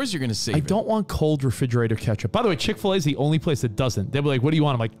now. Of course you're gonna save I it. don't want cold refrigerator ketchup. By the way, Chick-fil-A is the only place that doesn't. They'll be like, "What do you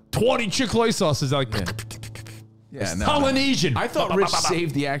want?" I'm like, 20 Chick-fil-A sauces. They're like, Yeah, no. Polynesian. I thought Rich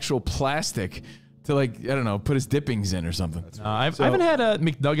saved the actual plastic to like I don't know put his dippings in or something. I haven't had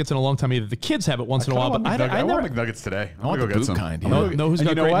McNuggets in a long time either. The kids have it once in a while, but I I never. want McNuggets today. I want I'm the gonna go get boot some. kind. I'm Yeah. gonna go- know who's and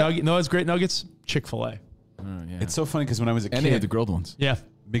got you know great what? nuggets? No, has great nuggets. Chick-fil-A. It's so funny because when I was a And they have kid, the grilled ones. Yeah.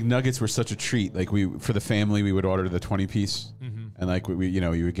 McNuggets were such a treat. Like for the family, we would order the 20 piece, and like we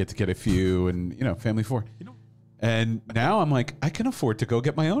you would get a few, and family 4. And now I'm like, I can afford to go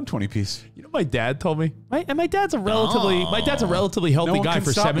get my own 20 piece. You know, my dad told me, my dad's a relatively healthy No one guy can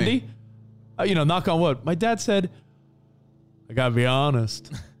for stop 70. Knock on wood. My dad said, I gotta be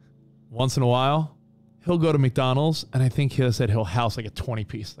honest. Once in a while, he'll go to McDonald's, and I think he said he'll house like a 20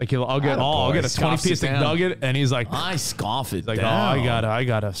 piece. Like I'll get a 20 piece nugget, and he's like, I scoff it. he's like, down. I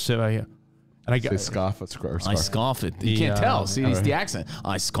gotta sit right here. And I Say got scoff. I scoff it. You can't tell. See, it's the accent.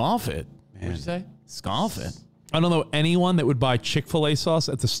 I scoff it. What'd you say? Scoff it. I don't know anyone that would buy Chick-fil-A sauce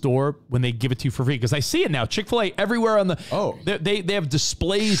at the store when they give it to you for free, because I see it now. Chick-fil-A everywhere on the they have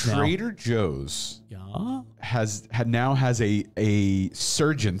displays now. Trader Joe's now has a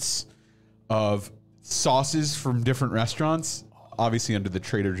surgence of sauces from different restaurants, obviously under the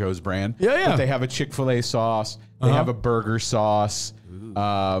Trader Joe's brand. Yeah. But they have a Chick-fil-A sauce. They have a burger sauce.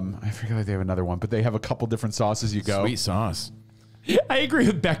 I forget if they have another one, but they have a couple different sauces. You go Sweet sauce. I agree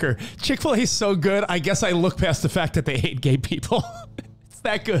with Becker. Chick-fil-A is so good. I guess I look past the fact that they hate gay people. It's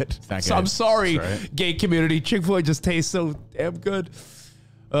that good. that So good. I'm sorry, That's right. gay community. Chick-fil-A just tastes so damn good.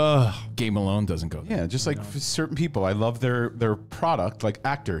 Gay Malone doesn't go there. Yeah, just like for certain people, I love their product, like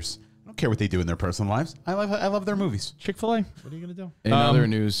actors. I don't care what they do in their personal lives. I love their movies. Chick-fil-A. What are you gonna do? In other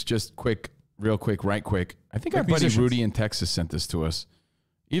news, just real quick. I think our Like buddy musicians. Rudy in Texas sent this to us.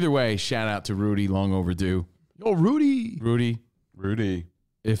 Either way, shout out to Rudy, long overdue. Yo, Rudy. Rudy.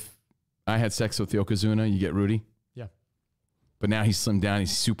 If I had sex with Yokozuna, you get Rudy? Yeah. but now he's slimmed down.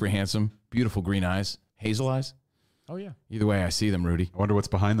 He's super handsome, beautiful green eyes, hazel eyes. Oh, yeah. Either way, I see them, Rudy. I wonder what's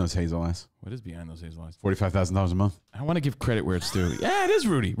behind those hazel eyes. What is behind those hazel eyes? $45,000 a month. I want to give credit where it's due. Yeah, it is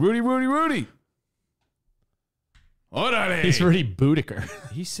Rudy. Rudy. Orale. He's Rudy Boudiker.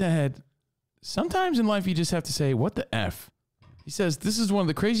 He said, sometimes in life you just have to say, what the F? He says, this is one of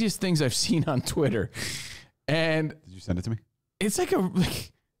the craziest things I've seen on Twitter. And did you send it to me? It's like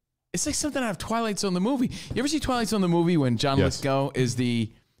it's like something out of Twilight Zone the movie. You ever see Twilight Zone the movie when John Lithgow is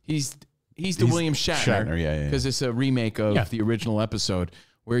he's the William Shatner. Yeah. Because it's a remake of the original episode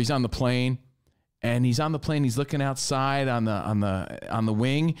where he's on the plane. And he's on the plane. He's looking outside on the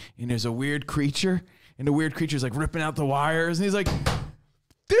wing, and there's a weird creature. And the weird creature's like ripping out the wires, and he's like,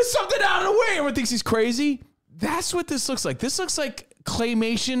 "There's something out of the way." Everyone thinks he's crazy. That's what this looks like. This looks like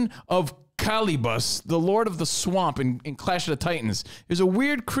claymation of Calibus, the Lord of the Swamp in Clash of the Titans. There's a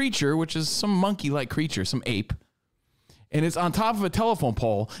weird creature, which is some monkey-like creature, some ape, and it's on top of a telephone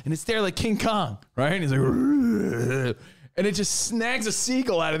pole, and it's there like King Kong, right? And he's like, "Rrr." And it just snags a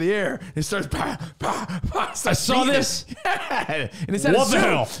seagull out of the air. And it starts, I saw this. Yeah. And it's at What a the zoo.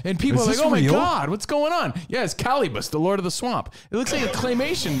 hell? And people Is are like, this oh my real? God, what's going on? Yeah, it's Calibus, the Lord of the Swamp. It looks like a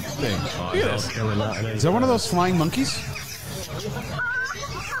claymation thing. Look at this. Is that one of those flying monkeys?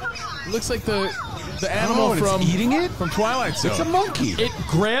 It looks like the animal it's from eating it? from Twilight Zone. It's a monkey. It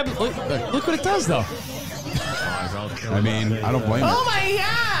grabbed. Look what it does, though. I mean, I don't blame Oh it. my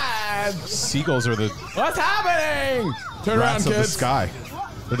God! Seagulls are the What's happening? Turn rats around, of the kids. sky.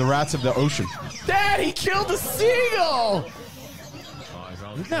 They're the rats of the ocean. Dad, he killed a seagull.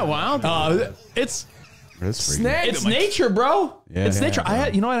 Isn't that wild? It's It's freaky. Snagged it's him. Like, nature, bro. Yeah, It's yeah, nature. bro. I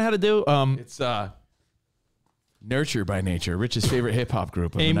had, you know what I had to do? it's Nurture by Nature, Rich's favorite hip hop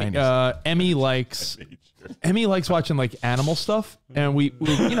group of the 90s. Emmy likes watching like animal stuff, and we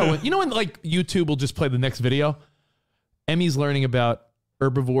you know when like YouTube will just play the next video. Emmy's learning about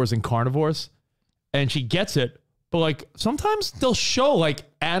herbivores and carnivores, and she gets it. But like sometimes they'll show like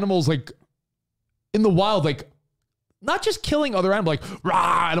animals like in the wild, like not just killing other animals, like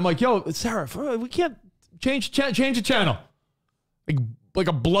rah. And I'm like, yo, Sarah, we can't change the channel. Like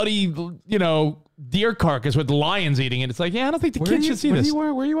a bloody, deer carcass with lions eating it. It's like, yeah, I don't think the kids should see this.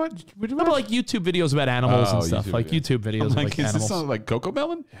 Where you at? No, but like YouTube videos about animals and stuff. YouTube videos of I'm like is animals. this something like Coco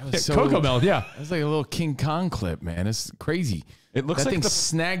Melon? Coco Melon, yeah. It's like a little King Kong clip, man. It's crazy. It looks that like thing the-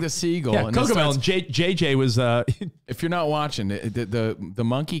 snagged a seagull. Yeah, and Coco it Melon. starts- JJ was. If you're not watching, the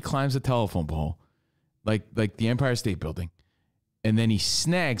monkey climbs the telephone pole, like the Empire State Building, and then he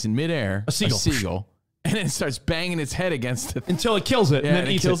snags in midair A seagull. and then starts banging its head against it Until it kills it, Yeah, and then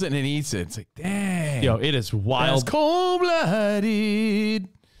it eats kills it. it and then eats it. It's like, dang. Yo, it is wild. That's cold-blooded.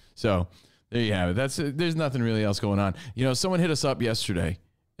 So there you have it. There's nothing really else going on. Someone hit us up yesterday,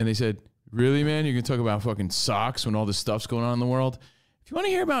 and they said, really, man, you're going to talk about fucking socks when all this stuff's going on in the world? If you want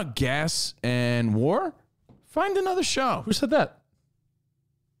to hear about gas and war, find another show. Who said that?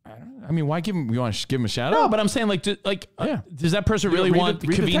 I mean, why give him? You want to give him a shout No, out? but I'm saying, like, does that person really Read want the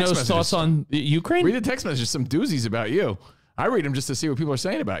text Covino's messages. thoughts on Ukraine? Read the text messages, some doozies about you. I read them just to see what people are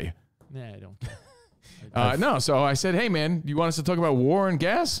saying about you. Nah, I don't. No, so I said, hey, man, you want us to talk about war and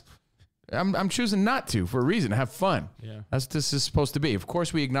gas? I'm choosing not to for a reason. Have fun. Yeah. That's what this is supposed to be. Of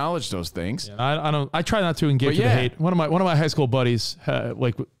course, we acknowledge those things. I don't. I try not to engage But with yeah. the hate. One of my high school buddies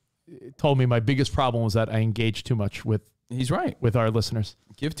told me my biggest problem was that I engage too much with. He's right. With our listeners.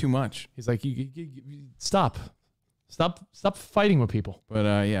 Give too much. He's like, you stop fighting with people.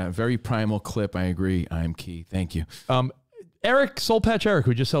 But yeah, very primal clip. I agree. I'm key. Thank you. Eric, Soul Patch Eric,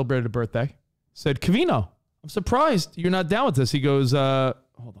 who just celebrated a birthday, said, Covino, I'm surprised you're not down with this. He goes, hold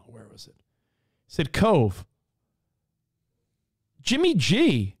on, where was it? He said, Cove, Jimmy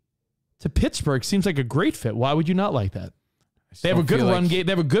G to Pittsburgh seems like a great fit. Why would you not like that? They have a good run game.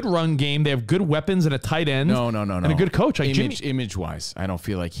 They have a good run game. They have good weapons and a tight end. No. And a good coach. Like Image wise, I don't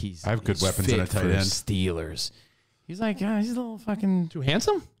feel like he's. I have good he's weapons fit and a tight for end. Steelers. He's like, he's a little fucking too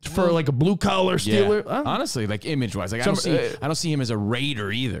handsome for like a blue collar Steeler. Yeah. Honestly, like image wise, like I don't see him as a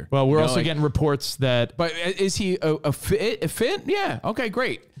Raider either. Well, we're You know, also like- getting reports that. But is he a fit? A fit? Yeah. Okay,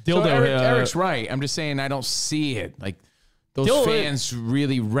 great. Dildo, So Eric's right. I'm just saying I don't see it. Like those Dildo- fans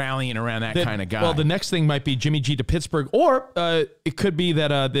really rallying around that kind of guy. Well, the next thing might be Jimmy G to Pittsburgh, or it could be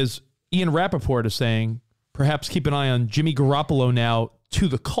that there's Ian Rappaport is saying perhaps keep an eye on Jimmy Garoppolo now to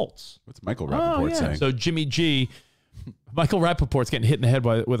the Colts. What's Michael Rappaport saying? So Jimmy G, Michael Rappaport's getting hit in the head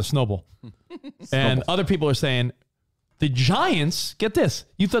with a snowball. And other people are saying the Giants, get this,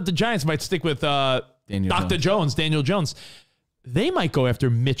 you thought the Giants might stick with Dr. Jones, Daniel Jones. They might go after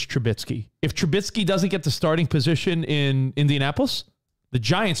Mitch Trubisky. If Trubisky doesn't get the starting position in Indianapolis, The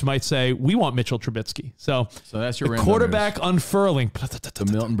Giants might say, we want Mitchell Trubisky. So that's your the Rando quarterback news. unfurling. The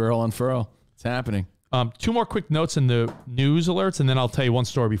Milton Berle unfurl. It's happening. 2 more quick notes in the news alerts, and then I'll tell you one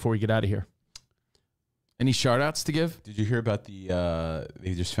story before we get out of here. Any shout-outs to give? Did you hear about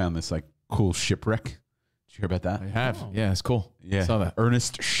they just found this like cool shipwreck? Did you hear about that? I have. Yeah, it's cool. Yeah. Saw that.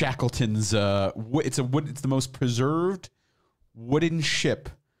 Ernest Shackleton's, it's the most preserved wooden ship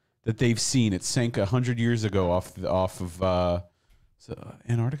that they've seen. It sank 100 years ago off of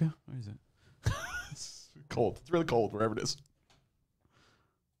Antarctica? Where is it? It's cold. It's really cold wherever it is.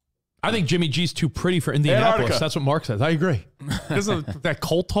 I think Jimmy G's too pretty for Indianapolis. Antarctica. That's what Mark says. I agree. Because of that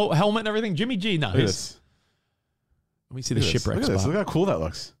Colt helmet and everything. Jimmy G, no. Look at this. Let me see the shipwreck Look at this. spot. Look how cool that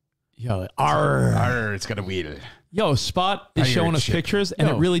looks. Yo, arr. It's got a wheel. Yo, Spot is showing us pictures, and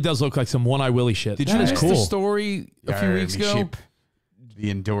it really does look like some One-Eye Willie shit. Did That you is miss cool. the story a few weeks ago? Ship. The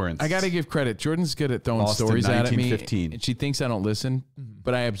endurance. I got to give credit. Jordan's good at throwing Lost in stories out at me, 1915. and she thinks I don't listen,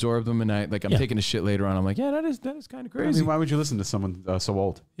 but I absorb them, and I'm taking a shit later on. I'm like, yeah, that is kind of I crazy. mean, why would you listen to someone so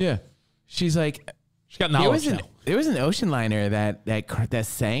old? Yeah, she's like, she's got knowledge now. There was an ocean liner that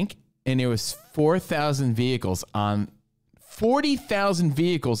sank, and there was 4,000 vehicles on 40,000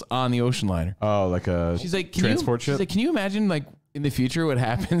 vehicles on the ocean liner. Oh, like a she's like, transport ship? She's like, can you imagine like in the future what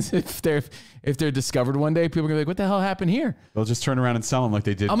happens if they're discovered one day? People are gonna be like, what the hell happened here? They'll just turn around and sell them like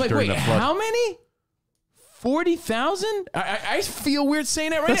they did I'm like, during wait, the flood. how many? 40,000? I feel weird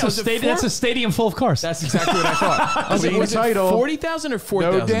saying that right That's now. that's a stadium full of cars. That's exactly what I thought. I was like, Clean was it title. 40,000 or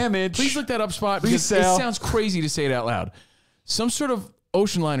 4,000? No damage. Please look that up, Spot, because Resale. it sounds crazy to say it out loud. Some sort of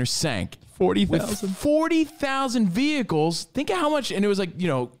ocean liner sank. 40,000. 40,000 vehicles. Think of how much, and it was like,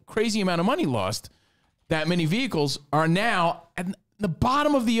 crazy amount of money lost. That many vehicles are now at the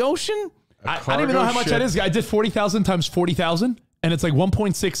bottom of the ocean. I don't even know how much that is. I did 40,000 times 40,000, and it's like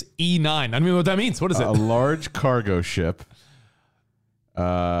 1.6 E9. I don't even know what that means. What is it? A large cargo ship.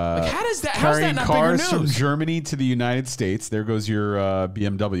 Like, how's that Carrying not cars bigger from news? Germany to the United States. There goes your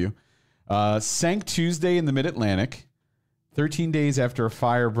BMW. Sank Tuesday in the Mid-Atlantic, 13 days after a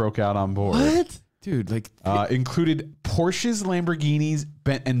fire broke out on board. What? Dude, like... included Porsches, Lamborghinis,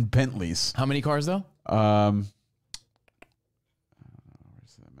 and Bentleys. How many cars, though? Where's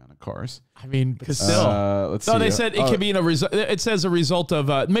the amount of cars? I mean, because still. Let's no, see. they said it could be it says a result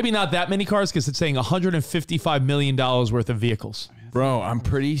of maybe not that many cars because it's saying $155 million worth of vehicles. Bro, I'm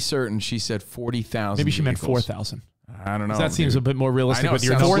pretty certain she said 40,000. Maybe she meant vehicles. 4,000. I don't know. That seems a bit more realistic I know, with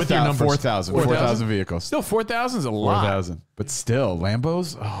your it sounds- numbers. 4,000 vehicles. Still, 4,000 is a lot. 4,000. But still,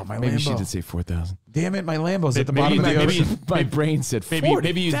 Lambos? Oh, my Maybe Lambo. she did say 4,000. Damn it, my Lambo's at the Maybe- bottom of the maybe- ocean. My brain said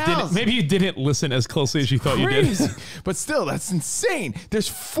 40,000. Maybe you didn't listen as closely as you thought you did. Crazy. But still, that's insane.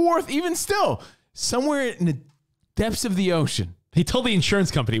 There's even still, somewhere in the depths of the ocean. He told the insurance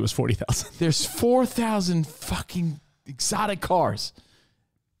company it was 40,000. There's 4,000 fucking exotic cars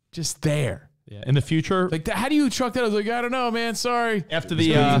just there. Yeah, in the future, Like, how do you truck that? I was like, I don't know, man. Sorry. after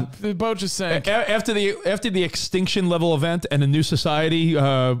The boat just sank. after the extinction level event and a new society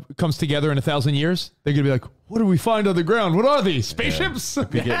comes together in 1,000 years, they're gonna be like, "What do we find on the ground? What are these spaceships?"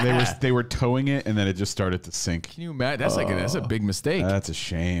 They were towing it, and then it just started to sink. Can you imagine? That's a big mistake. That's a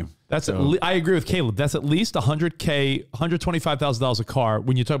shame. That's I agree with Caleb. That's at least $100K, $125,000 a car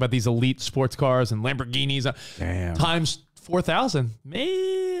when you talk about these elite sports cars and Lamborghinis. Damn. Times 4,000,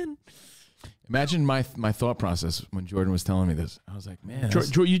 man. Imagine my thought process when Jordan was telling me this. I was like, man,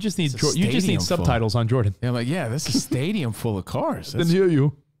 You just need stadium full. subtitles on Jordan. Yeah, I'm like, yeah, this is a stadium full of cars. Didn't hear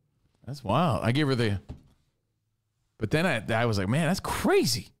you. That's wild. I gave her but then I was like, man, that's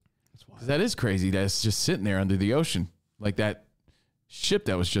crazy. That is crazy. That's just sitting there under the ocean, like that ship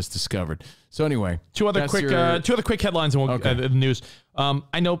that was just discovered. So anyway, Two other quick headlines and the news.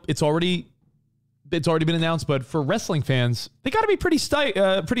 I know it's already been announced, but for wrestling fans, they got to be pretty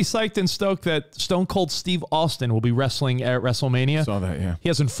psyched and stoked that Stone Cold Steve Austin will be wrestling at WrestleMania. Saw that, yeah. He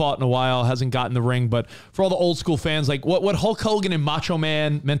hasn't fought in a while, hasn't gotten the ring, but for all the old school fans, like what Hulk Hogan and Macho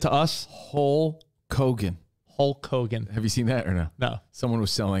Man meant to us. Hulk Hogan. Have you seen that or no? No. Someone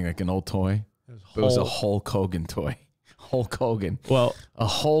was selling like an old toy. It was a Hulk Hogan toy. Hulk Hogan. Well, a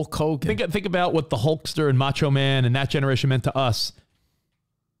Hulk Hogan. Think about what the Hulkster and Macho Man and that generation meant to us.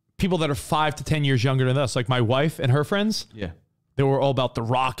 People that are 5 to 10 years younger than us, like my wife and her friends, Yeah. they were all about The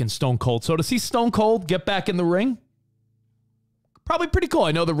Rock and Stone Cold. So to see Stone Cold get back in the ring, probably pretty cool.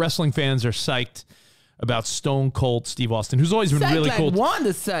 I know the wrestling fans are psyched about Stone Cold Steve Austin, who's always been really cool.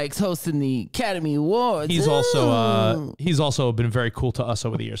 Wanda Sykes hosting the Academy Awards. He's also been very cool to us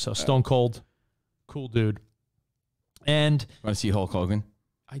over the years. So Stone Cold, cool dude. And Want to see Hulk Hogan?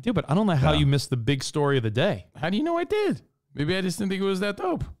 I do, but I don't know how you missed the big story of the day. How do you know I did? Maybe I just didn't think it was that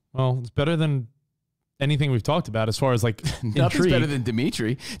dope. Well, it's better than anything we've talked about as far as like Nothing's intrigue. better than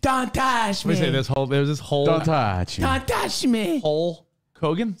Dimitri. Don't touch me. There's this whole Don't touch you. Don't touch me. Hulk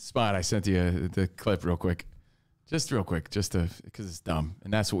Hogan. Spot, I sent you the clip real quick. Just real quick, just to because it's dumb.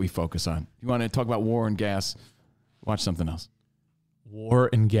 And that's what we focus on. You want to talk about war and gas? Watch something else. War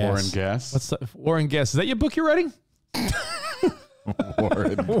and Gas. War and Gas. What's the War and Gas? Is that your book you're writing? War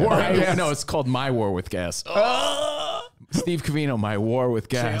and War and Gas. Gas. No, it's called My War with Gas. Steve Covino, My War with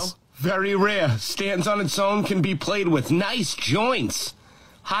Gas. Very rare. Stands on its own, can be played with. Nice joints.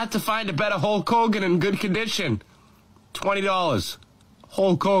 Hard to find a better Hulk Hogan in good condition. $20.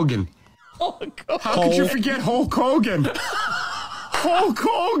 Hulk Hogan. How could you forget Hulk Hogan? Hulk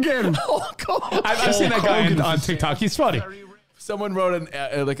Hogan. Hulk Hogan. I've seen that guy on TikTok. He's funny. Someone wrote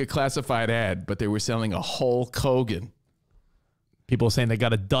like a classified ad, but they were selling a Hulk Hogan. People saying they got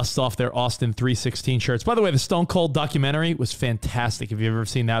to dust off their Austin 316 shirts. By the way, the Stone Cold documentary was fantastic. Have you ever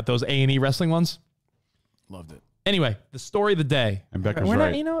seen that? Those A&E wrestling ones? Loved it. Anyway, the story of the day. And Becker's We're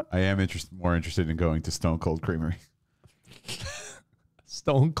right. not, you know what? I am more interested in going to Stone Cold Creamery.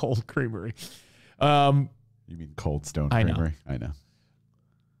 Stone Cold Creamery. You mean Cold Stone I know. Creamery? I know.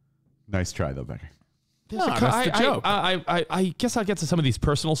 Nice try, though, Becker. No, that's the joke. I guess I'll get to some of these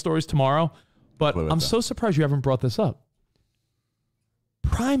personal stories tomorrow, but Blew it, I'm though. so surprised you haven't brought this up.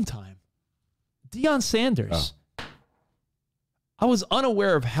 Primetime. Deion Sanders. Oh. I was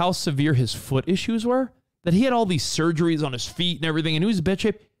unaware of how severe his foot issues were, that he had all these surgeries on his feet and everything, and he was in bad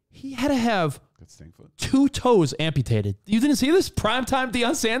shape. He had to have 2 toes amputated. You didn't see this? Primetime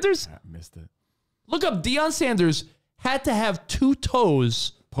Deion Sanders? I missed it. Look up. Deion Sanders had to have 2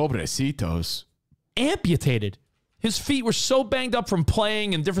 toes Pobrecitos. amputated. His feet were so banged up from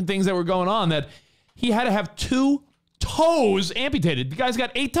playing and different things that were going on that he had to have 2 toes amputated. The guy's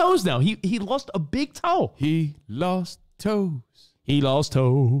got 8 toes now. He lost a big toe. He lost toes. He lost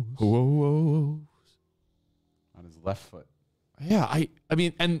toes. Whoa. On his left foot. Yeah, I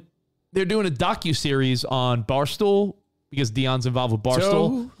mean, and they're doing a docu-series on Barstool because Deion's involved with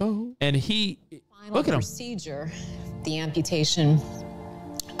Barstool. And he, look at him. Procedure, the amputation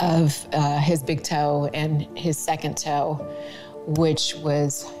of his big toe and his second toe, which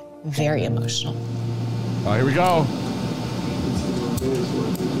was very emotional. Oh, here we go.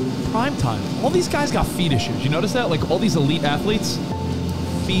 Prime time. All these guys got feet issues. You notice that? Like all these elite athletes,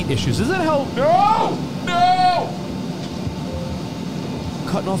 feet issues. Isn't that how? No!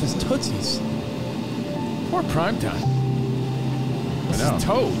 Cutting off his tootsies. Poor Primetime. His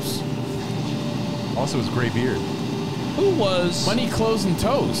toes. Also, his gray beard. Who was Money, clothes, and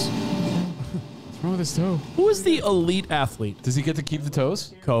toes. What's wrong with his toe? Who is the elite athlete? Does he get to keep the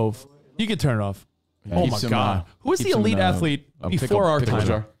toes? Cove. You can turn it off. Yeah, Oh keeps my some, God. Who was the keeps some, elite athlete before our pickle time?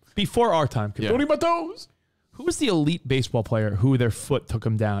 jar. Before our time. Yeah. Don't eat my toes. Who was the elite baseball player who their foot took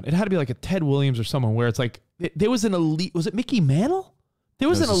him down? It had to be like a Ted Williams or someone where it's like there was an elite. Was it Mickey Mantle? There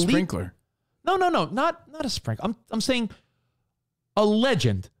was an a elite sprinkler. No, not a sprinkler. I'm saying a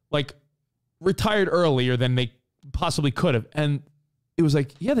legend, like retired earlier than they possibly could have, and it was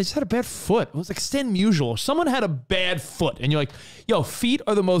like, yeah, they just had a bad foot. It was like Stan Musial. Someone had a bad foot, and you're like, yo, feet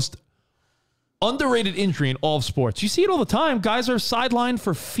are the most underrated injury in all of sports. You see it all the time. Guys are sidelined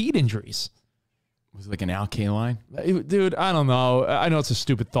for feet injuries. Was it like an Al Kaline? Dude, I don't know. I know it's a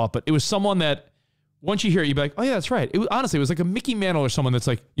stupid thought, but it was someone that once you hear it, you'd be like, oh yeah, that's right. Honestly, it was like a Mickey Mantle or someone that's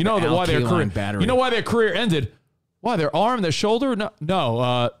like, you know that why their career, battery. you know why their career ended? Why, their arm, their shoulder?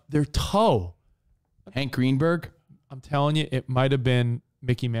 No, their toe. Hank Greenberg? I'm telling you, it might have been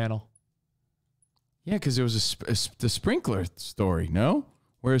Mickey Mantle. Yeah, because there was the sprinkler story, no?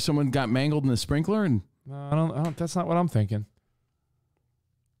 Where someone got mangled in the sprinkler and No, I don't. That's not what I'm thinking.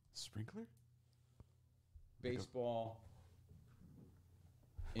 Sprinkler? baseball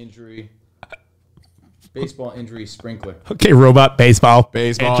injury. Baseball injury sprinkler. Okay, robot baseball.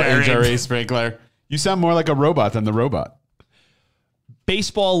 Baseball injury sprinkler. You sound more like a robot than the robot.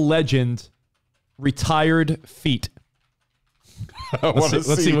 Baseball legend, retired feet.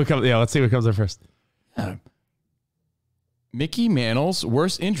 Let's see what comes. Yeah, let's see what comes up first. Mickey Mantle's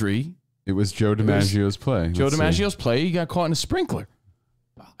worst injury. It was Joe DiMaggio's play. Joe DiMaggio's play. He got caught in a sprinkler.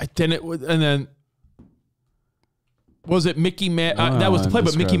 And then was it Mickey Mantle? That was the play,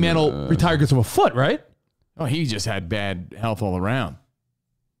 but Mickey Mantle retired because of a foot, right? Oh, he just had bad health all around.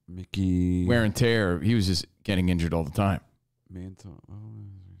 Mickey wear and tear. He was just getting injured all the time. Mantle.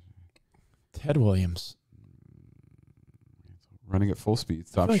 Ted Williams. Running at full speed.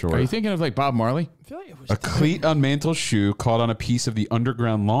 Stop short. Are you thinking of like Bob Marley? I feel like it was a cleat on Mantle's shoe caught on a piece of the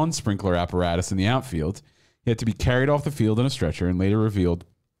underground lawn sprinkler apparatus in the outfield. He had to be carried off the field in a stretcher and later revealed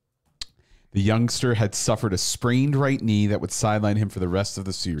The youngster had suffered a sprained right knee that would sideline him for the rest of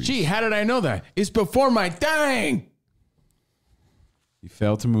the series. Gee, how did I know that? It's before my time. He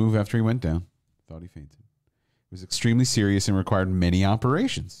failed to move after he went down. Thought he fainted. It was extremely serious and required many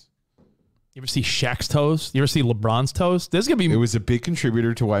operations. You ever see Shaq's toes? You ever see LeBron's toes? There's gonna be. It was a big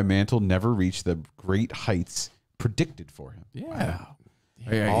contributor to why Mantle never reached the great heights predicted for him. Yeah. Wow.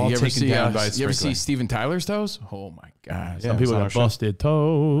 All you ever see Steven Tyler's toes? Oh my God. Some people got busted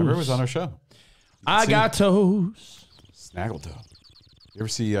toes. Remember it was on our show. I got toes. Snagglettoe. You ever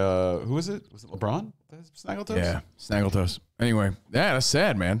see who was it? Was it LeBron? Snagglettoes? Yeah, Snagglettoes. Anyway, yeah, that's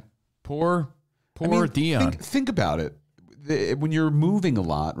sad, man. Poor Deion. Think about it. When you're moving a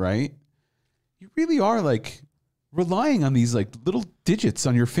lot, right? You really are like relying on these like little digits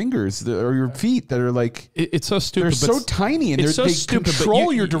on your fingers or your feet that are like it's so stupid. They're so tiny and they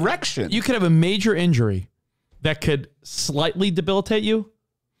control your direction. You could have a major injury that could slightly debilitate you.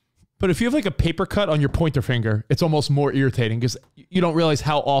 But if you have like a paper cut on your pointer finger, it's almost more irritating because you don't realize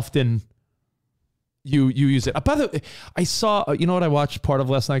how often you use it. By the way, I saw, you know what I watched part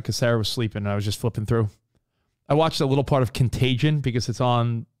of last night because Sarah was sleeping and I was just flipping through. I watched a little part of Contagion because it's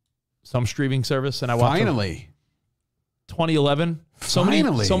on some streaming service, and I watched 2011. So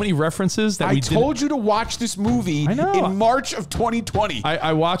many references that I told you to watch this movie in March of 2020.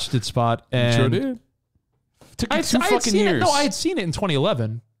 I watched it, Spot, and sure did. Took you 2 fucking years. I had seen it in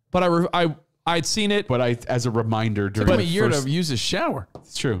 2011, but I'd seen it. But as a reminder during the year to use a shower.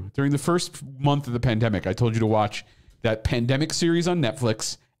 It's true. During the first month of the pandemic, I told you to watch that pandemic series on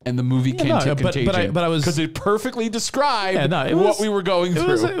Netflix and the movie Contagion. But I was, because it perfectly described what we were going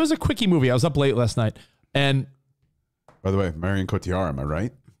through. It was a quickie movie. I was up late last night, and by the way, Marion Cotillard, am I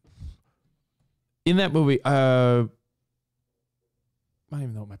right? In that movie, I don't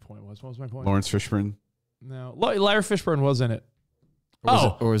even know what my point was. What was my point? Lawrence Fishburne. No, Larry Fishburne was in it.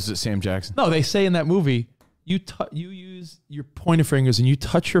 Or was it Sam Jackson? No, they say in that movie, you use your pointer fingers and you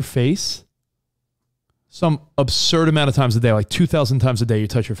touch your face some absurd amount of times a day, like 2,000 times a day you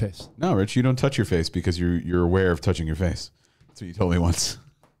touch your face. No, Rich, you don't touch your face because you're aware of touching your face. That's what you told me once.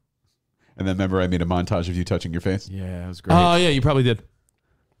 And then remember I made a montage of you touching your face? Yeah, that was great. Oh, yeah, you probably did.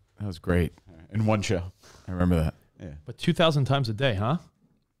 That was great. In one show. I remember that. Yeah. But 2,000 times a day, huh?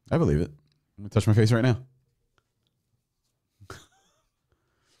 I believe it. I'm going to touch my face right now.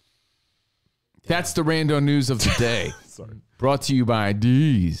 That's the Rando news of the day. Sorry. Brought to you by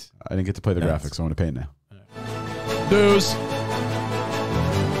D's. I didn't get to play the graphics, so I want to pay it now. News.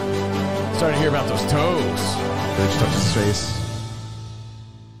 Starting to hear about those toes. Rich touched his face.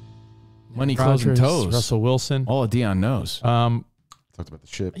 Money, clothes, and toes. Russell Wilson. All of Deion knows. Talked about the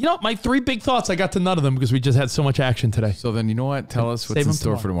ship. You know, my 3 big thoughts, I got to none of them because we just had so much action today. So then, you know what? Tell us what's in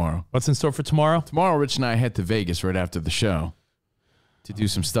store for tomorrow. What's in store for tomorrow? Tomorrow, Rich and I head to Vegas right after the show to do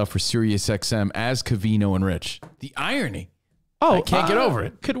some stuff for Sirius XM as Covino and Rich. The irony. Oh, I can't get over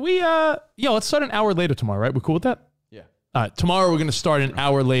it. Could we, let's start an hour later tomorrow, right? We're cool with that? Yeah. All right, tomorrow we're going to start an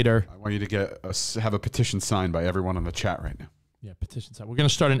hour later. I want you to have a petition signed by everyone on the chat right now. Yeah, petition signed. We're going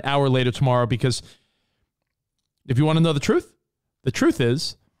to start an hour later tomorrow because if you want to know the truth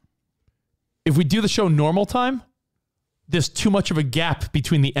is if we do the show normal time, there's too much of a gap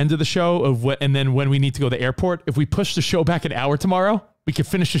between the end of the show and then when we need to go to the airport. If we push the show back an hour tomorrow, we could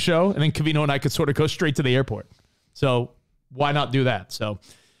finish the show and then Covino and I could sort of go straight to the airport. So why not do that? So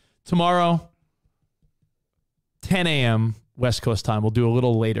tomorrow, 10 a.m. West Coast time. We'll do a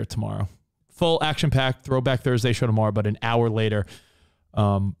little later tomorrow. Full action-packed Throwback Thursday show tomorrow, but an hour later.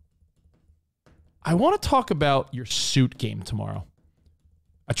 I want to talk about your suit game tomorrow.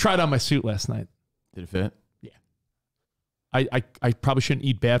 I tried on my suit last night. Did it fit? Yeah. I probably shouldn't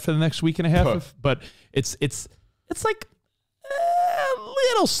eat bad for the next week and a half, but it's like a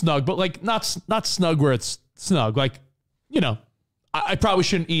little snug, but like not snug where it's snug. Like, you know, I probably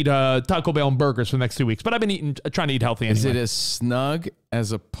shouldn't eat Taco Bell and burgers for the next 2 weeks, but I've been trying to eat healthy anyway. Is it as snug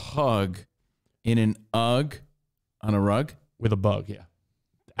as a pug in an UGG on a rug? With a bug, yeah.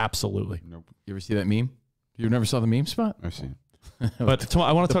 Absolutely. Nope. You ever see that meme? You never saw the meme, Spot? I've seen it. But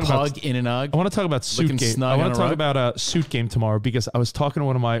I want to talk about pug in an UGG. I want to talk about suit game. I want to talk about a suit game tomorrow because I was talking to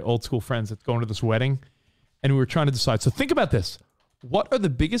one of my old school friends that's going to this wedding, and we were trying to decide. So think about this: what are the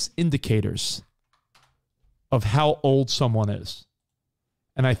biggest indicators of how old someone is?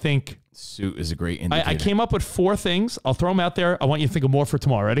 And I think suit is a great indicator. I came up with 4 things. I'll throw them out there. I want you to think of more for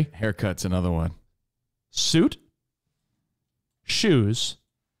tomorrow. Ready? Haircut's another one. Suit, shoes,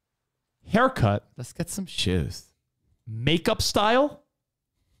 haircut. Let's get some shoes. Makeup style.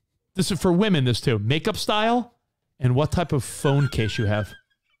 This is for women, this too. Makeup style and what type of phone case you have.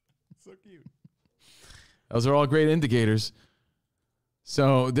 So cute. Those are all great indicators.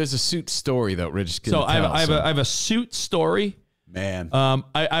 So there's a suit story though, Rich. So I have a suit story. Man.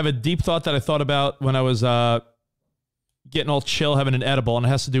 I have a deep thought that I thought about when I was getting all chill, having an edible, and it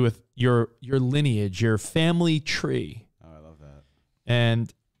has to do with your lineage, your family tree. Oh, I love that.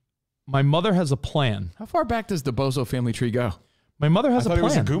 And my mother has a plan. How far back does the Bozo family tree go? My mother has a plan. It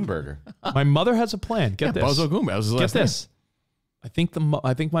was a Goon Burger. My mother has a plan. Get this. Bozo Goon. That was his last Get this. I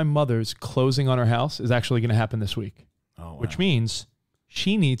think my mother's closing on her house is actually going to happen this week. Oh, wow. Which means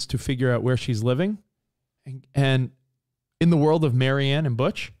she needs to figure out where she's living. And in the world of Marianne and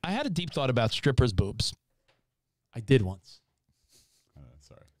Butch, I had a deep thought about strippers' boobs. I did once.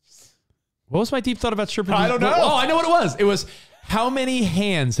 Sorry. What was my deep thought about strippers' boobs? I don't know. Oh, I know what it was. It was how many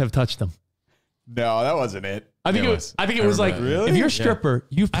hands have touched them? No, that wasn't it. I think it was like, really? if you're a stripper,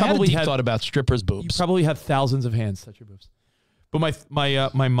 you've probably I had a deep thought about strippers' boobs. You probably had thousands of hands touch your boobs. But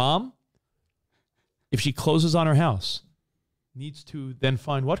my mom, if she closes on her house, needs to then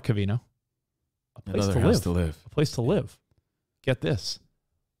find what, Covino? A place Another to house live. to live. A place to live. Get this.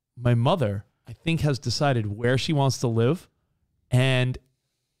 My mother, I think, has decided where she wants to live, and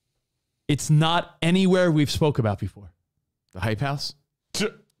it's not anywhere we've spoke about before. The Hype House?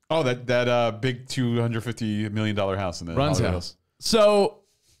 Oh, that big $250 million house in the Run's Hollywood house. So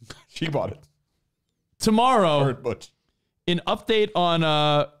she bought it tomorrow. An update on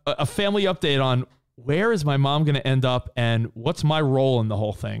a family update on where is my mom going to end up and what's my role in the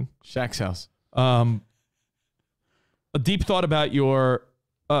whole thing. Shaq's house. A deep thought about your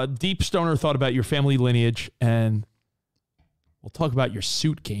deep stoner thought about your family lineage, and we'll talk about your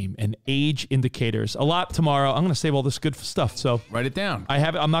suit game and age indicators. A lot tomorrow. I'm going to save all this good stuff. So write it down. I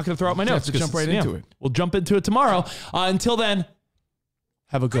have it. I'm not going to throw out my notes. Have to jump right into it. We'll jump into it tomorrow. Until then,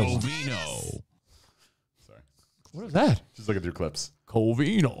 have a good one. Covino. What is that? Just look at your clips.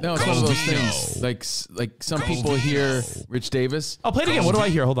 Covino. No, it's one of those things. Like some people hear Rich Davis. I'll play it again. What do I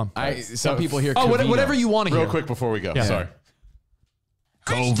hear? Hold on. Some people hear. Oh, Covino. whatever you want to hear. Real quick before we go. Yeah. Sorry.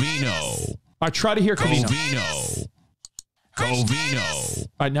 Covino. I try to hear Covino. Covino. Covino. All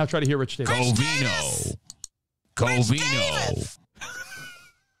right, now try to hear Rich Davis. Covino. Covino.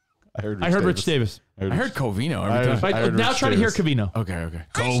 I heard Rich Davis. I heard Covino every time. Now try to hear Covino. Okay.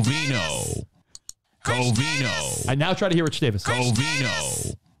 Covino. Covino. I now try to hear Rich Davis.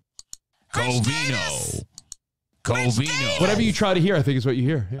 Covino. Covino. Covino. Whatever you try to hear, I think is what you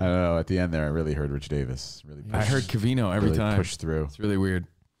hear. I don't know. At the end there, I really heard Rich Davis. Really, I heard Covino every really time. Push through. It's really weird.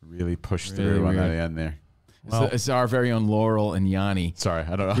 Really push Really through on weird. that end there. Well, it's our very own Laurel and Yanni. Sorry,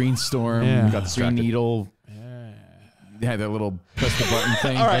 I don't know. Green Storm. Yeah. Got the Green Needle. Yeah, that little press the button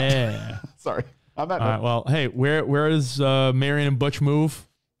thing. All right. Yeah. Sorry. I'm not. All right. Well, hey, where does Marion and Butch move?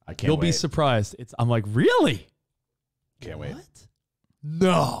 I can't You'll wait. be surprised. I'm like, really? Can't wait.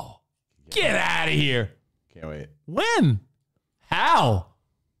 No. Get out of here. Can't wait. When? How?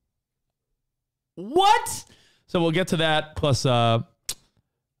 What? So we'll get to that. Plus, like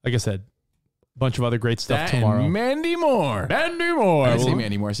I said, a bunch of other great stuff That tomorrow. and Mandy Moore. Mandy Moore. I didn't say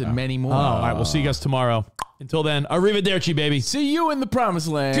Mandy Moore. I said many more. Oh, all right. We'll see you guys tomorrow. Until then, arrivederci, baby. See you in the promised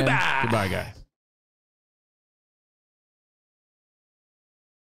land. Goodbye. Goodbye, guys.